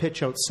put down a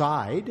pitch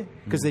outside,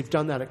 because they've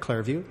done that at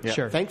Clareview,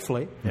 Sure.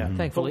 thankfully. Yeah.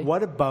 Thankfully. But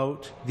what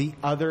about the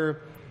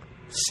other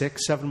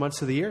 6-7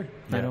 months of the year?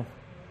 I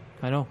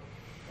know.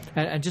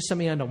 And just let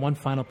me end on one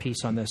final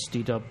piece on this,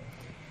 D-Dub,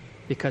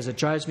 because it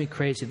drives me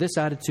crazy. This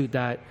attitude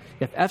that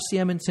if FC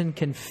Edmonton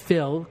can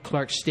fill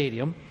Clark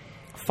Stadium,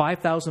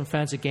 5,000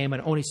 fans a game,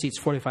 and only seats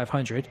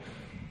 4,500,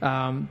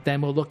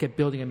 then we'll look at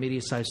building a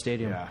media-sized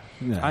stadium.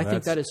 I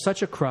think that is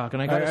such a crock,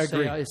 and I got to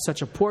say, it's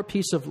such a poor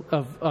piece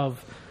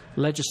of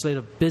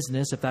legislative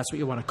business, if that's what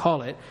you want to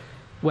call it,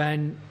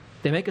 when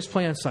they make us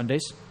play on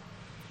Sundays,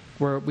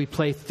 where we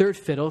play third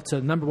fiddle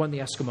to number one, the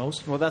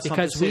Eskimos. Well, that's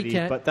because not the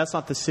city, but that's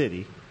not the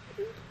city.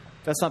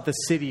 That's not the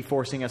city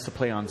forcing us to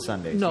play on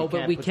Sundays. No,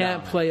 but we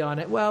can't play on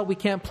it. Well, we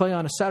can't play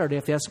on a Saturday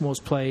if the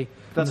Eskimos play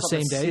on the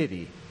same day.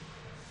 City.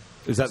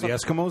 Is that the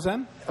Eskimos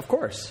then? Of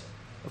course.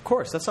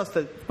 That's not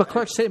the. But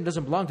Clark Stadium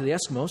doesn't belong to the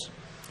Eskimos,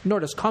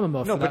 nor does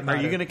Commonwealth. No, for that but matter.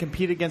 are you going to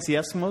compete against the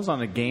Eskimos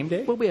on a game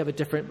day? Well, we have a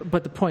different.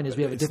 But the point is,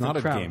 we have a different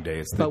It's not crowd. a game day.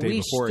 It's the but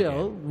day before a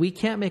game. We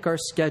can't make our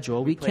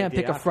schedule. We play can't the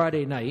day pick a after.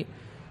 Friday night,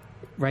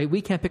 right?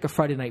 We can't pick a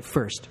Friday night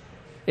first.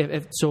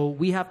 So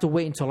we have to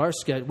wait until our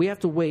schedule. We have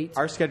to wait.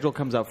 Our schedule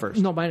comes out first.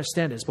 No, I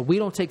understand this, but we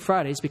don't take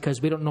Fridays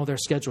because we don't know their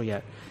schedule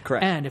yet.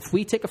 Correct. And if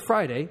we take a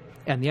Friday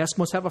and the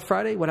Eskimos have a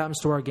Friday, what happens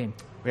to our game?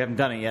 We haven't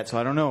done it yet, so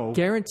I don't know.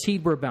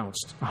 Guaranteed we're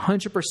bounced.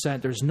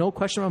 100%. There's no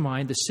question in my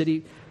mind. The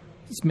city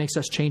makes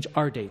us change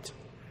our date.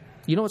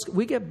 You know,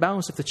 we get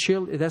bounced if the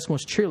Eskimos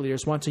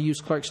cheerleaders want to use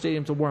Clark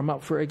Stadium to warm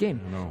up for a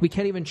game. We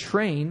can't even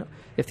train.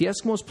 If the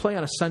Eskimos play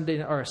on a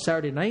Sunday or a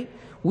Saturday night,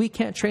 we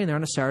can't train there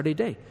on a Saturday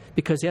day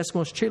because the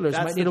Eskimos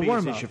cheerleaders might need a warm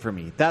up. That's the issue for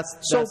me.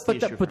 That's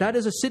but that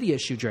is a city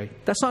issue, Dre.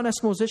 That's not an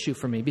Eskimos issue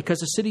for me because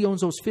the city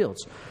owns those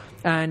fields,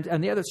 and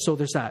the other. So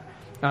there's that.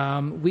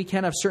 We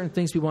can't have certain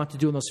things we want to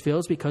do in those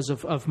fields because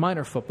of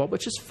minor football,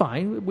 which is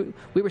fine.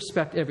 We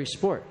respect every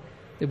sport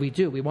that we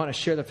do. We want to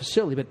share the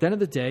facility, but at the end of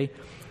the day,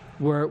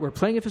 we're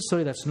playing a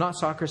facility that's not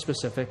soccer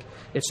specific.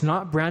 It's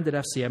not branded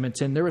FC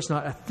Edmonton. There is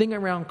not a thing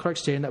around Clark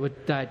Stadium that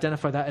would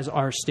identify that as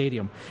our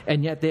stadium,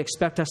 and yet they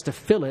expect us to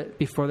fill it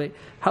before they.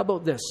 How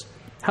about this?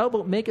 How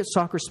about make it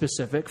soccer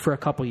specific for a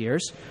couple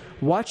years?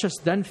 Watch us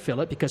then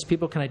fill it because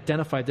people can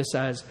identify this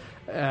as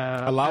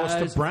allow us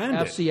to brand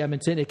FC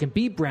Edmonton. It can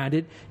be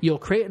branded. You'll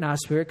create an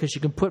atmosphere because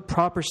you can put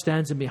proper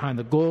stands in behind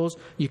the goals.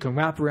 You can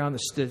wrap around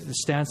the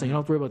stands, and you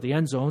don't have to worry about the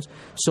end zones.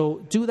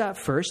 So do that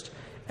first.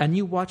 And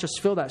you watch us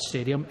fill that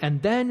stadium,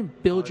 and then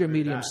build your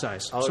medium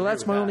size. So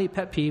that's my only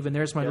pet peeve, and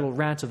there's my little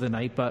rant of the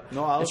night. But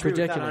it's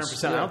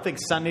ridiculous. I don't think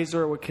Sundays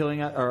are what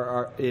killing it,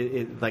 or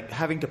like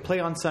having to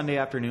play on Sunday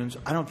afternoons.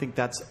 I don't think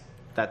that's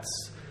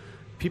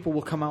people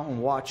will come out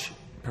and watch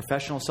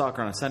professional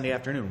soccer on a Sunday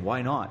afternoon.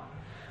 Why not?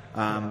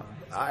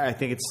 I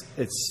think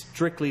it's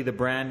strictly the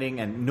branding,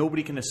 and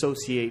nobody can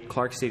associate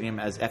Clark Stadium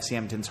as FC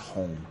Edmonton's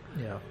home.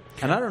 Yeah.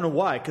 And I don't know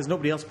why, because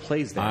nobody else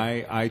plays there.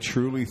 I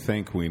truly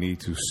think we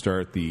need to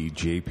start the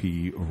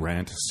JP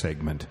rant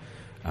segment.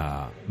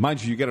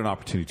 Mind you get an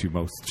opportunity to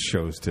most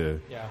shows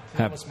to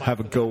have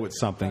a go at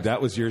something.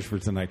 That was yours for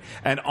tonight.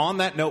 And on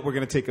that note, we're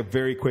going to take a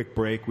very quick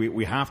break.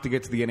 We have to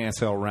get to the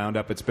NASL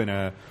Roundup. It's been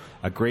a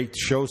great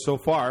show so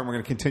far, and we're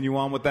going to continue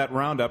on with that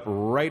Roundup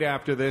right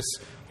after this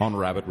on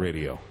Rabbit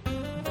Radio.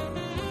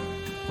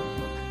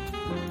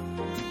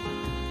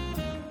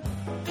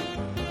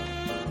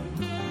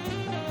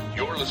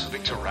 You're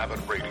listening to Rabbit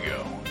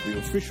Radio, the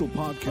official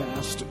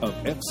podcast of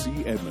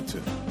FC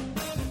Edmonton.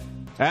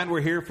 And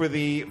we're here for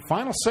the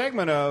final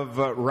segment of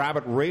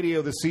Rabbit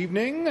Radio this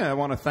evening. I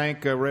want to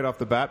thank right off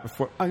the bat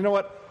before. You know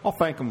what? I'll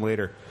thank him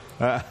later.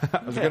 I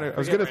was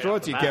going to throw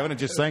it to you, Kevin, and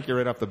just thank you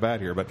right off the bat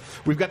here. But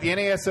we've got the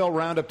NASL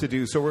Roundup to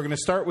do, so we're going to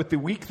start with the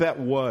week that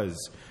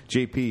was.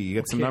 JP, you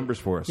got some numbers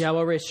for us. Yeah,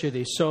 we'll race through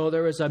these. So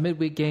there was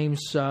midweek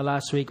games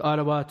last week.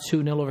 Ottawa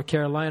 2-0 over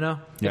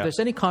Carolina. Yeah. If there's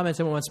any comments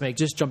anyone wants to make,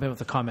 just jump in with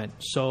a comment.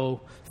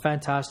 So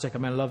fantastic. I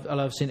mean, I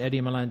love seeing Eddie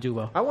and Milan do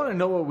well. I want to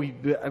know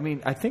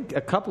what I think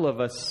a couple of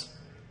us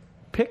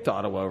picked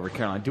Ottawa over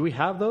Carolina. Do we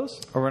have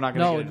those? Or we're not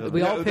going to get into those?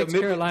 We all picked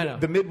Carolina.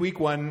 The midweek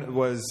one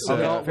was we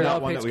all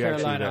not one picked that we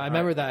Carolina. actually... I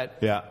remember that.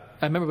 Yeah.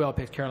 I remember we all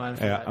picked Carolina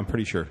for that. I'm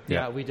pretty sure.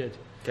 Yeah, we did.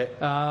 Okay.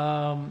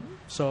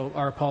 So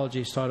our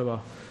apologies to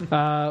Ottawa.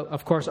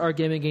 Of course, our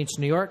game against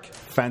New York.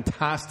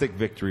 Fantastic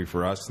victory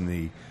for us in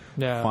the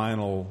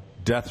final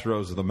death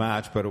throes of the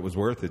match, but it was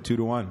worth it, 2-1. Do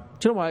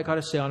you know what I got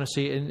to say,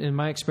 honestly? In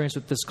my experience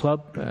with this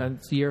club,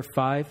 it's year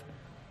 5,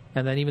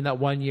 and then even that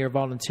 1 year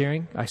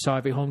volunteering, I saw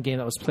every home game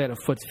that was played at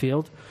Foot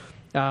Field.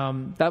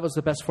 That was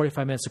the best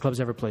 45 minutes the club's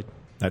ever played.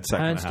 That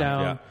second hands half,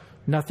 down.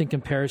 Nothing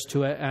compares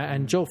to it.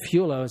 And Joe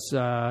Fiula is,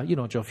 you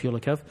know Joe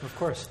Fiula, Kev. Of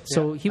course.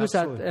 So he was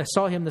I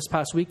saw him this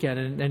past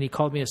weekend, and he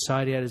called me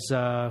aside. He had his,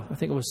 I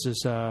think it was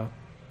his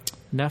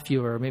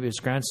nephew or maybe his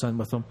grandson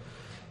with him.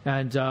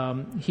 And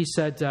he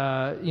said,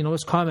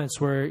 his comments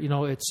were,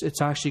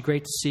 it's actually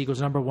great to see. He goes,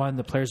 number one,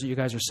 the players that you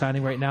guys are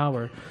signing right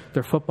now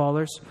they're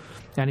footballers.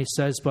 And he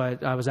says,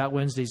 but I was at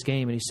Wednesday's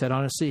game, and he said,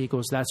 honestly, he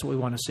goes, that's what we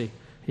want to see.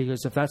 He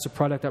goes, if that's a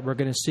product that we're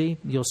going to see,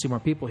 you'll see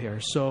more people here.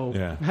 So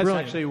that's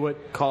actually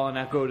what Colin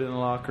echoed in the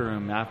locker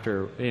room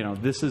after.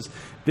 This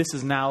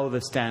is now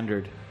the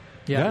standard.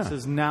 Yeah. This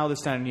is now the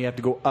standard. You have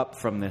to go up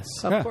from this.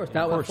 Of course.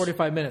 That was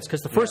 45 minutes. Because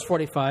the first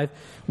 45,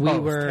 we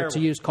were, to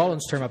use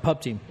Colin's term, a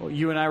pub team. Well,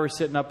 you and I were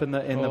sitting up in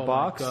the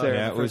box there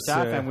in the first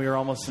half, and we were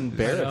almost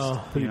embarrassed.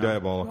 Pretty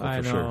diabolical,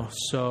 I for know. sure.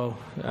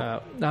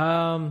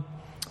 So,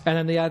 and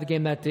then the other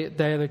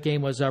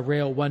game was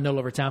Rail 1-0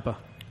 over Tampa.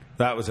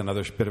 That was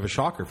another bit of a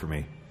shocker for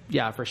me.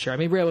 Yeah, for sure. I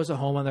mean, Rail was at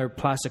home on their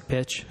plastic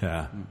pitch.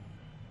 Yeah.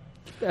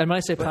 And when I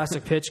say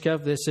plastic pitch,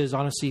 Kev, this is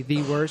honestly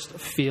the worst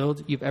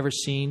field you've ever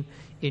seen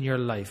in your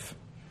life.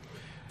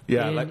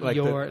 Yeah,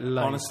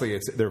 Honestly,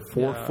 they're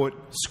 4-foot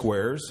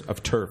squares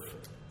of turf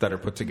that are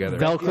put together.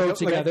 Velcro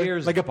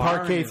together. Like a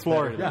parquet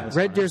floor. Yeah,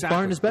 Red Deer's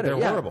Barn is better.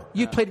 They're horrible.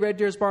 You played Red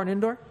Deer's Barn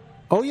indoor?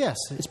 Oh, yes.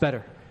 It's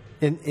better.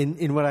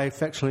 In what I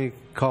affectionately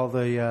call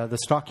the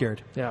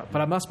stockyard. Yeah,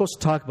 but I'm not supposed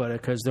to talk about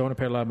it because they want to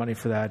pay a lot of money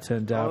for that,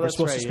 and we're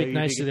supposed to speak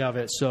nicely of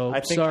it. So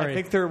sorry. I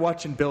think they're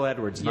watching Bill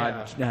Edwards,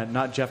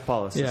 not Jeff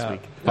Paulus this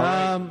week. All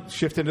right,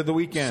 shift into the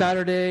weekend.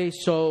 Saturday.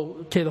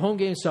 So the home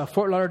games: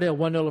 Fort Lauderdale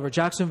 1-0 over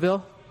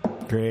Jacksonville.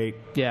 Great.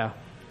 Yeah.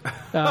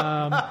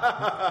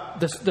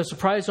 The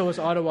surprise, though, was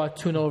Ottawa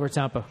 2-0 over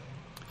Tampa.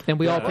 And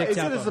we all picked Is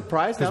it Tampa. a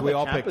surprise now we that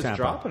all picked Tampa's Tampa.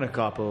 dropping a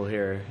couple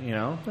here, you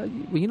know? Well,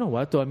 you know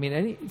what, though? I mean,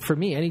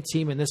 any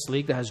team in this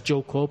league that has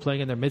Joe Cole playing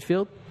in their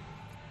midfield,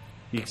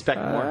 You expect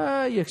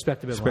more. you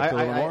expect a bit more.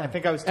 I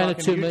think I was And a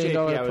talking $2 to you, million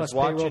JP. I was plus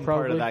payroll, watching part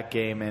probably. of that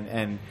game,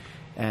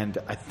 and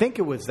I think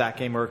it was that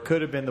game, or it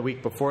could have been the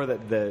week before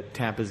the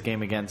Tampa's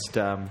game against.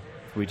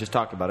 We just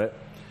talked about it,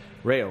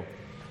 Rayo.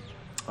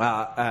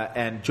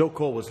 And Joe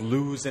Cole was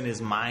losing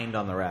his mind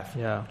on the ref.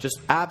 Yeah. Just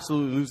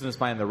absolutely losing his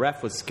mind. The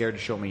ref was scared to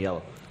show me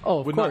yellow.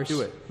 Oh, of Would course. not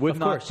do it. Would Of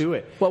not course. do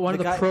it. What, one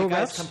of the pro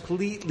guy's refs?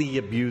 completely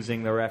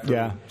abusing the referee.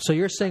 Yeah. So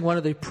you're saying one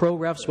of the pro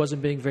refs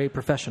wasn't being very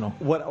professional?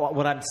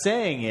 What I'm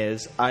saying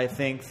is, I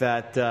think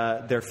that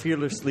their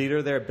fearless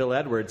leader there, Bill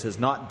Edwards, has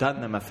not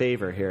done them a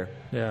favor here.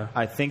 Yeah.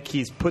 I think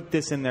he's put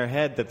this in their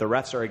head that the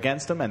refs are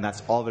against them, and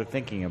that's all they're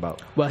thinking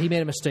about. Well, he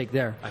made a mistake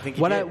there. I think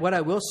he what did. what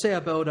I will say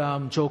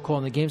about Joe Cole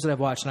in the games that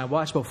I've watched, and I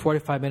watched about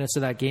 45 minutes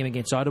of that game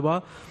against Ottawa,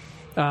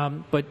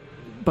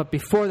 but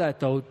before that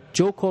though,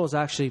 Joe Cole is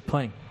actually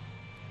playing.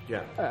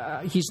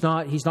 Yeah. He's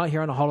not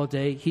here on a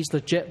holiday. He's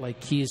legit.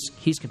 Like he's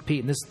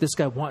competing. This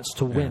guy wants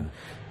to win,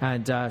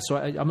 and so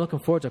I'm looking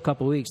forward to a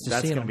couple of weeks to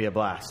That's seeing going to him. be a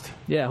blast.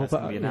 Yeah, that's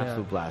hope- going to be an yeah.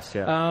 absolute blast.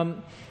 Yeah.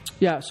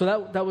 Yeah,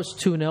 so that was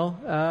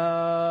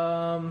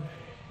 2-0.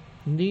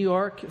 New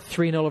York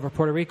 3-0 over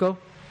Puerto Rico.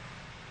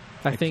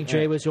 I think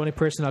Jay was the only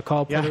person that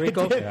called Puerto Yeah, I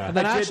Rico. did. And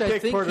then I did actually, I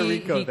pick think Puerto he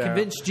Rico there.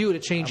 convinced you to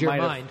change your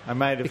mind. I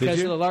might have. Because Did of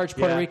you? the large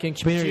Puerto Rican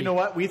community. You know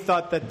what? We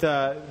thought that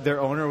their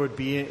owner would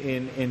be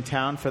in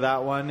town for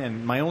that one,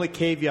 and my only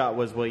caveat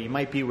was, well, you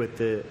might be with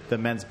the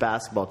men's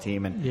basketball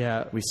team, and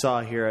Yeah. we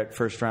saw here at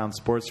First Round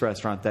Sports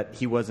Restaurant that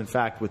he was in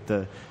fact with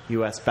the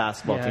U.S.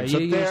 basketball Yeah, team. So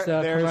you used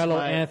there's Carmelo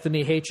my-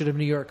 Anthony hatred of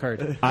New York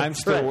card. I'm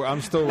still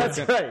That's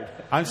working. right.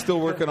 I'm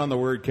still working on the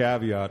word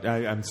caveat.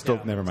 I'm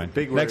still never mind.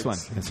 big Next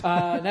words.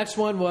 one. Next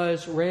one was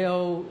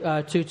Rayo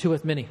 2-2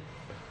 with Mini.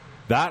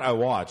 That I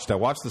watched. I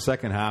watched the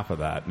second half of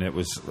that, and it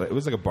was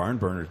like a barn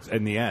burner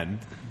in the end.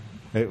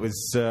 It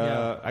was.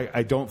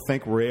 I don't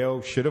think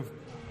Rayo should have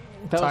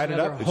That tied was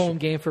it another up. home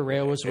game for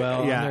Rayo as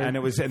well. Yeah, on their and it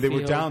was. And they were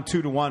field. down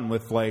 2-1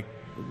 with like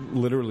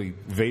literally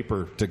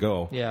vapor to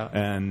go. Yeah.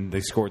 and they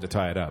scored to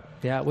tie it up.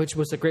 Yeah, which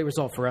was a great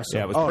result for us.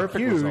 Yeah, it was Oh,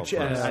 perfect result huge!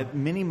 for And us.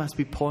 Mini must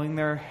be pulling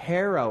their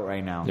hair out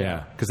right now.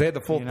 Yeah, because they had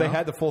the full. You know? They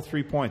had the full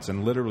 3 points,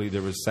 and literally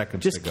there was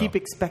seconds. Just to go. keep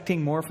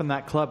expecting more from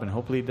that club, and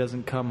hopefully it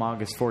doesn't come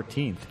August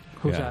 14th.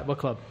 Who's Yeah. that? What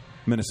club?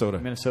 Minnesota.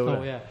 Minnesota.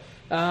 Oh,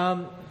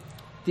 yeah.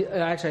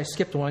 Actually, I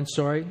skipped one.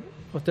 Sorry.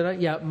 What did I?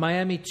 Yeah,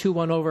 Miami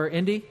 2-1 over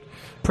Indy.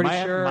 Pretty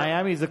sure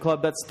Miami's the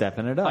club that's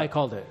stepping it up. I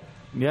called it.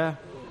 Yeah.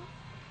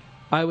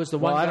 I was the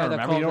Well, one I guy don't that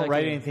remember. called You don't that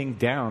write game. anything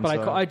down.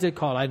 But so. I did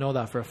call. I know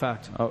that for a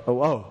fact.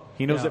 Oh.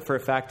 He knows Yeah. it for a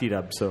fact,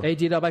 E-Dub. So. Hey,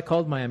 D-Dub, I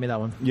called Miami that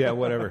one. Yeah,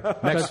 whatever.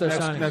 Because they're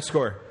signing. Next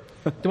score.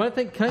 Do you want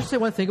to think? Can I say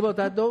one thing about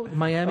that though?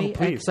 Miami, Oh,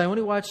 please. because I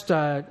only watched.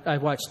 I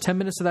watched 10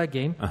 minutes of that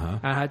game.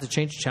 I had to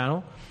change the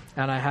channel,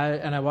 and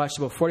I watched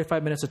about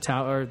 45 minutes of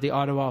the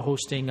Ottawa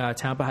hosting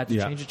Tampa. I had to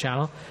Yeah. change the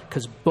channel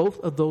because both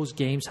of those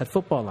games had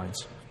football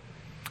lines.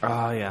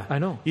 Oh yeah, I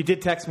know. You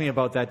did text me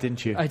about that,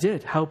 didn't you? I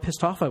did. How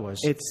pissed off I was.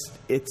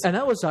 It's And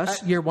that was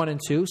us, year 1 and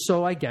 2.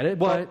 So I get it.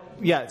 well,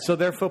 but yeah. So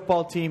their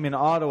football team in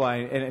Ottawa,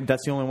 and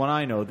that's the only one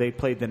I know. They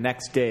played the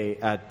next day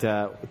at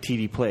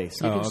TD Place.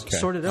 you can okay.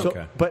 sort it out. So,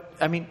 Okay. but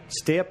I mean,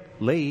 stay up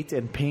late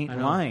and paint I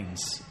know.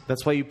 lines.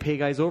 That's why you pay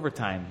guys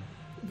overtime.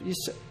 You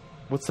s-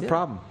 What's the yeah.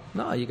 problem?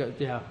 No, you got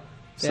yeah.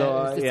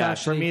 So it's for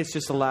actually- me, it's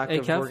just a lack Hey,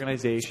 of Kev,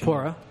 organization. It's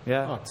poor, huh?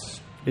 Yeah. Oh,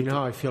 you know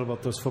how I feel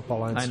about those football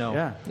lines. I know.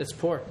 Yeah. It's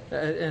poor.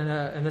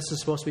 And this is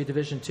supposed to be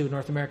Division II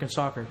North American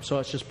soccer, so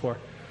it's just poor.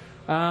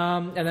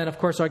 And then, of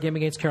course, our game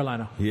against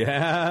Carolina.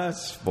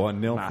 Yes,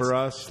 1-0 for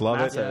us. Love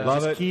Massive. it.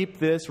 Love Just it. keep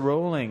this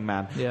rolling,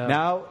 man. Yeah.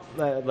 Now,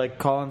 like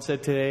Colin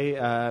said today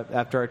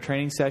after our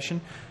training session,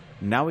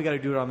 now we got to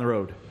do it on the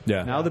road.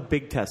 Yeah. Now the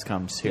big test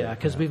comes here. Yeah,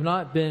 because we've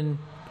not been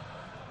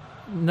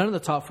none of the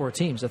top 4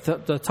 teams.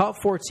 The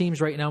top 4 teams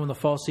right now in the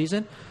fall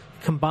season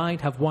combined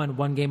have won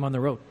 1 game on the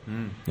road.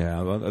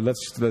 Yeah, well,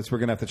 we're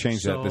gonna have to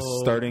change that. This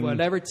starting.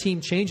 whatever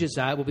team changes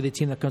that will be the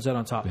team that comes out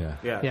on top.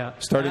 Yeah.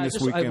 Starting And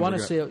this weekend, I want we're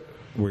to say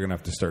we're gonna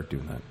have to start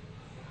doing that.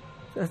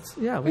 that's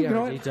we are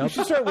We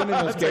should start winning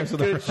those games.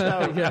 Good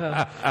shout.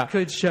 Yeah,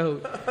 good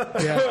shout.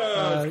 Yeah,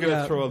 I was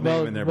gonna throw a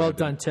name in there, but I Well didn't.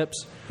 done,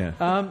 Tips.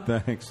 Yeah.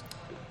 Thanks.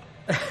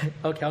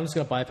 Okay, I'm just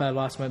going to bypass. I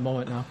lost my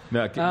moment now.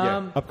 No,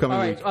 yeah, upcoming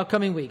all right, week.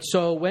 upcoming week.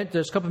 So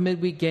there's a couple of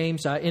midweek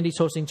games. Indy's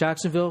hosting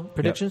Jacksonville.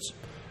 Predictions?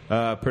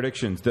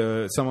 Predictions.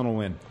 Someone will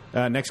win.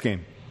 Next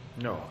game.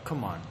 No,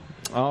 come on.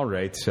 All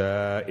right,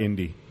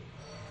 Indy.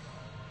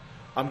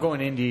 I'm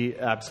going Indy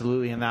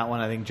absolutely in that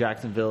one. I think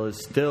Jacksonville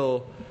is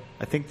still.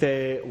 I think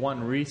they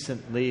won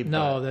recently.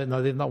 No,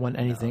 but they've not won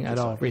anything at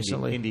all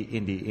recently.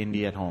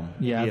 Indy at home.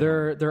 Yeah, Indy at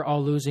home. they're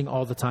all losing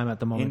all the time at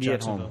the moment. Indy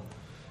at Jacksonville.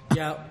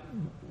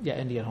 Yeah,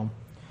 Indy at home.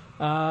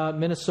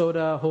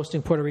 Minnesota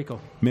hosting Puerto Rico.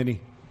 Mini.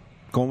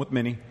 Going with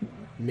Mini.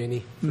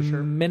 Mini, for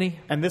sure. Mini.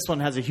 And this one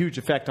has a huge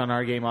effect on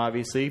our game,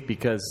 obviously,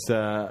 because,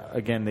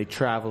 again, they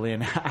travel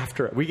in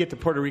after. We get to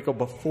Puerto Rico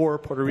before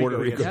Puerto Rico.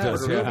 Puerto Rico gets to does,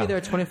 Puerto We'll Rico. be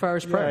there 24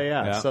 hours prior.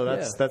 Yeah. So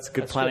that's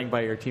good That's planning good.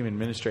 by your team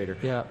administrator.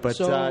 Yeah. But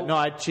So- no,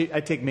 I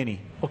take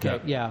Mini. Okay,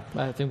 yeah.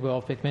 I think we'll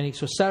all pick Mini.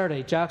 So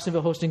Saturday,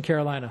 Jacksonville hosting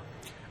Carolina.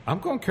 I'm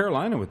going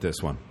Carolina with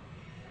this one.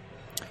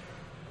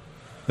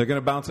 They're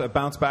going to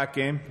bounce back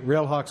game.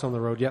 Railhawks on the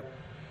road, yep.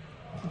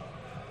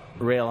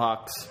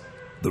 Railhawks.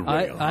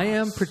 I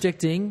am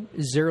predicting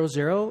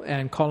 0-0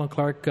 and Colin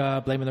Clark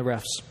blaming the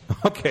refs.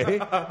 Okay.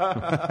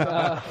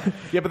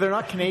 Yeah, but they're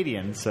not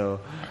Canadian, so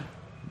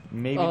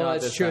maybe not. Oh,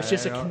 that's this true. It's time,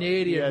 just a you know?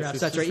 Canadian Yes, refs. it's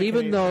That's just right. a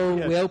Even Canadian-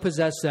 though we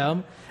outpossessed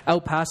them,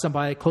 outpassed them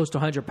by close to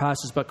 100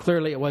 passes, but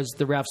clearly it was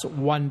the refs'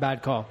 one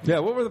bad call. Yeah,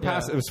 what were the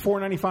passes? Yeah. It was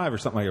 495 or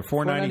something like that.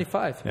 490.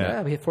 495.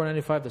 Yeah, we hit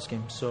 495 this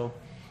game. So,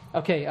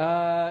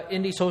 okay,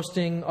 Indy's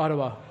hosting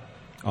Ottawa.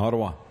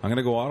 Ottawa. I'm going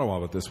to go Ottawa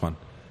with this one.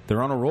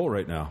 They're on a roll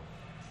right now.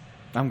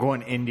 I'm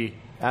going Indy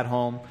at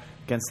home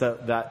against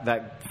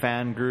that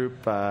fan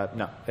group.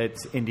 No,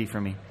 it's Indy for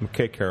me.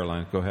 Okay,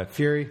 Caroline, go ahead.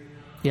 Fury.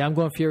 Yeah, I'm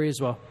going Fury as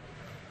well.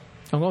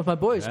 I'm going with my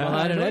boys, Yeah, Milan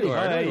I and know Eddie. you are.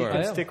 I know you You are.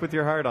 can I am. stick with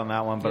your heart on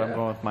that one, but I'm Yeah.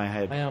 going with my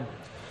head. I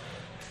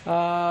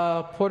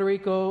am. Puerto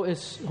Rico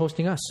is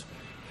hosting us.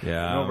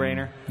 Yeah.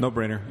 No-brainer.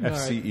 No-brainer. All right,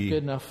 FCE.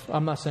 good enough.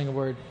 I'm not saying a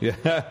word.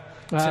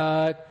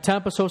 Yeah.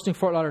 Tampa's hosting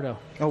Fort Lauderdale.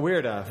 Oh,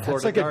 weird.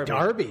 Florida like a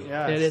derby.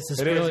 Yeah. It is. It's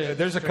It is. brilliant.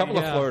 There's a couple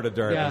of Florida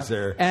derbies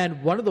there.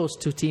 And one of those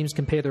two teams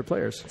can pay their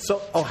players. So,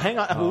 hang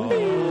on.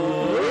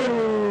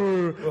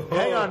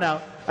 Hang on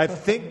now. I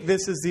think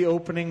this is the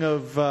opening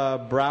of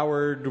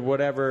Broward,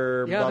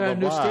 whatever. Yeah, blah, they're blah, a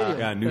new blah. stadium.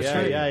 Yeah, new That's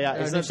stadium. right. Yeah.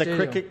 They're a Isn't new it the stadium.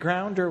 cricket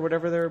ground or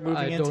whatever they're moving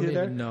I into don't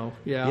there? even know.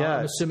 Yeah, Yeah,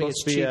 I'm it's assuming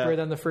it's supposed to be, cheaper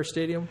than the first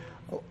stadium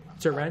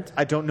to rent.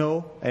 I don't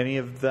know any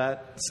of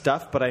that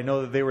stuff, but I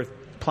know that they were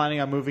planning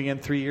on moving in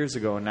 3 years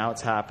ago, and now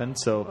it's happened.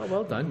 So Oh,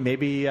 well done.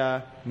 Maybe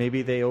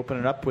they open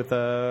it up with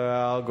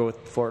I'll go with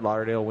Fort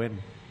Lauderdale win.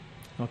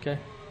 Okay.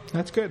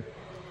 That's good.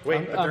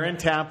 Wait, but they're in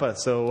Tampa,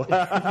 so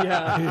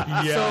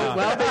Yeah. So,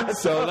 well, then,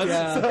 So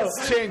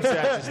let's change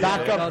that.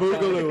 back up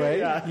Boogaloo, eh?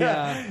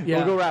 yeah.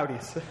 We'll go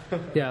Rowdies.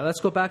 Yeah, let's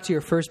go back to your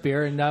first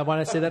beer. And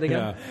want to say that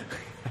again? Yeah.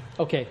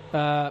 Okay.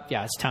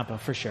 Yeah, it's Tampa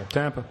for sure.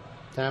 Tampa.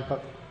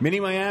 Mini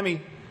Miami.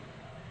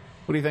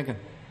 What are you thinking?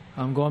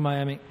 I'm going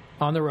Miami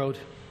on the road,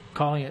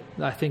 calling it.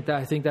 I think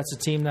that's a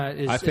team that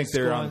is. I think is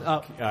they're going on.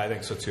 up. I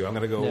think so too. I'm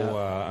going to go. Yeah.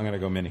 I'm going to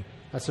go Mini.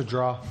 That's a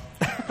draw.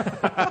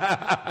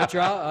 A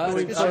draw.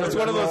 It's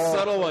one of those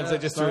subtle ones. I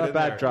just threw it Not a in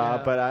bad there. draw,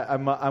 Yeah.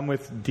 but I'm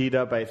with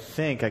D-Dub, I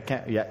think. I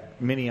can't. Yeah,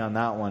 Mini on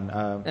that one.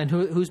 And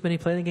who's Mini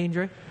playing again,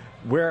 Dre?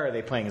 Where are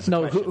they playing? Is the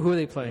No, question. who are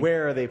they playing?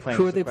 Where are they playing?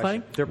 Who is are the they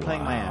question. playing? They're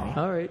playing Miami.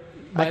 All right.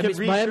 I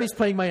can Miami's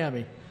playing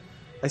Miami.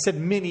 I said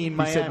Mini in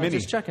Miami. said Mini.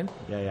 Just checking.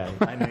 Yeah,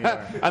 I know you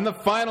are. And the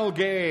final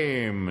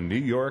game, New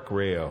York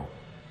Rayo.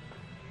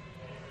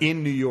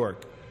 In New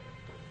York.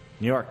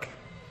 New York.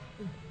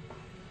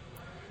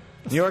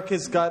 New York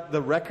has got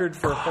the record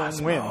for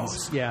home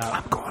wins. Yeah.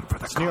 I'm going for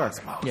the New York.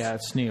 Yeah,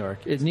 it's New York.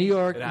 It's New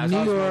York. has New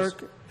Cosmos.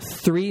 York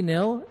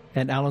 3-0,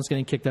 and Allen's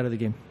getting kicked out of the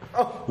game.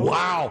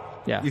 Wow.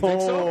 Yeah. You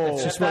think so?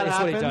 It's just If that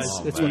what he happens,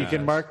 does. It's you what he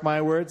can mark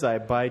my words. I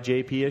buy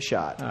JP a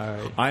shot. All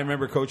right. I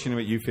remember coaching him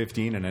at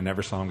U15, and I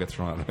never saw him get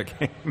thrown out of the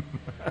game.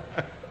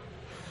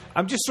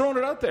 I'm just throwing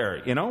it out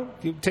there. You know,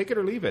 you take it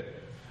or leave it.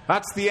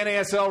 That's the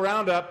NASL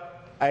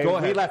roundup. Go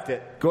ahead. We left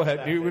it. Go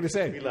ahead. You were going to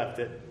say. We left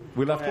it.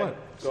 We left Go what? ahead.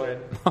 Go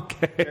ahead.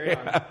 Okay. Carry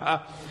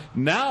on.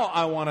 Now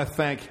I want to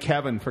thank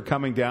Kevin for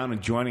coming down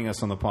and joining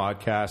us on the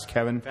podcast.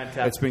 Kevin,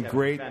 Fantastic, it's been Kevin.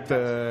 great,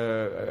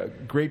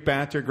 Fantastic. great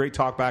banter, great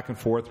talk back and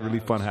forth. Really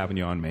fun having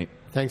you on, mate.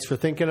 Thanks for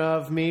thinking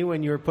of me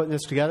when you were putting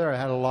this together. I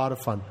had a lot of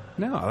fun.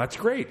 No, that's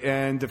great.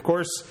 And of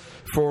course,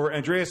 for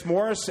Andreas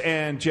Morris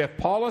and Jeff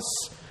Paulus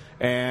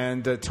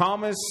and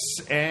Thomas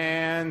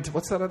and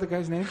what's that other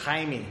guy's name?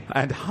 Jaime.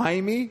 And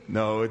Jaime?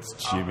 No, it's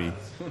Jimmy.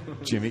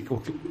 Jimmy.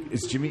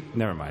 Is Jimmy?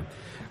 Never mind.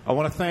 I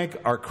want to thank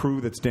our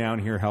crew that's down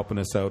here helping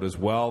us out as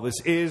well. This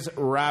is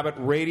Rabbit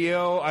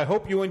Radio. I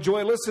hope you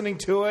enjoy listening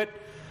to it.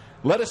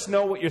 Let us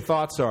know what your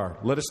thoughts are.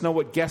 Let us know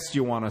what guests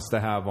you want us to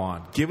have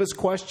on. Give us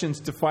questions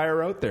to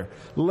fire out there.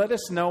 Let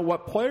us know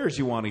what players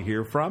you want to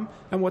hear from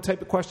and what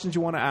type of questions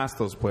you want to ask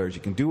those players.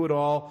 You can do it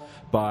all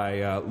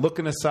by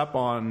looking us up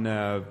on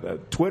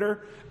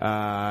Twitter.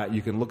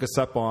 You can look us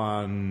up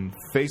on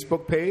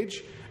Facebook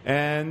page.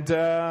 And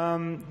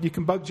you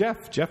can bug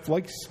Jeff. Jeff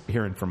likes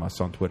hearing from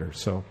us on Twitter.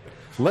 So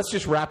let's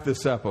just wrap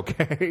this up,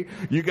 okay?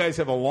 You guys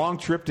have a long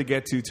trip to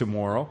get to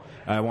tomorrow.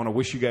 I want to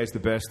wish you guys the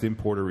best in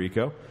Puerto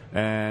Rico.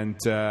 And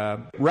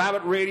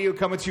Rabbit Radio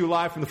coming to you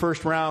live from the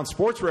First Round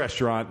Sports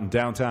Restaurant in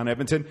downtown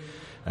Edmonton.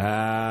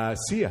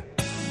 See ya.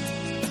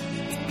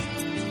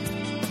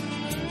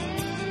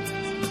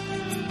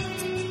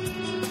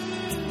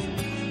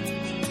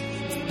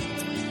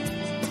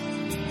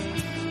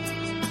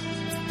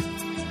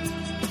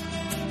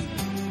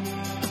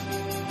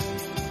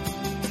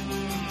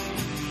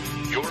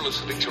 You're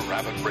listening to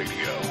Rabbit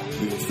Radio,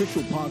 the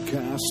official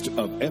podcast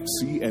of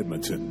FC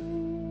Edmonton.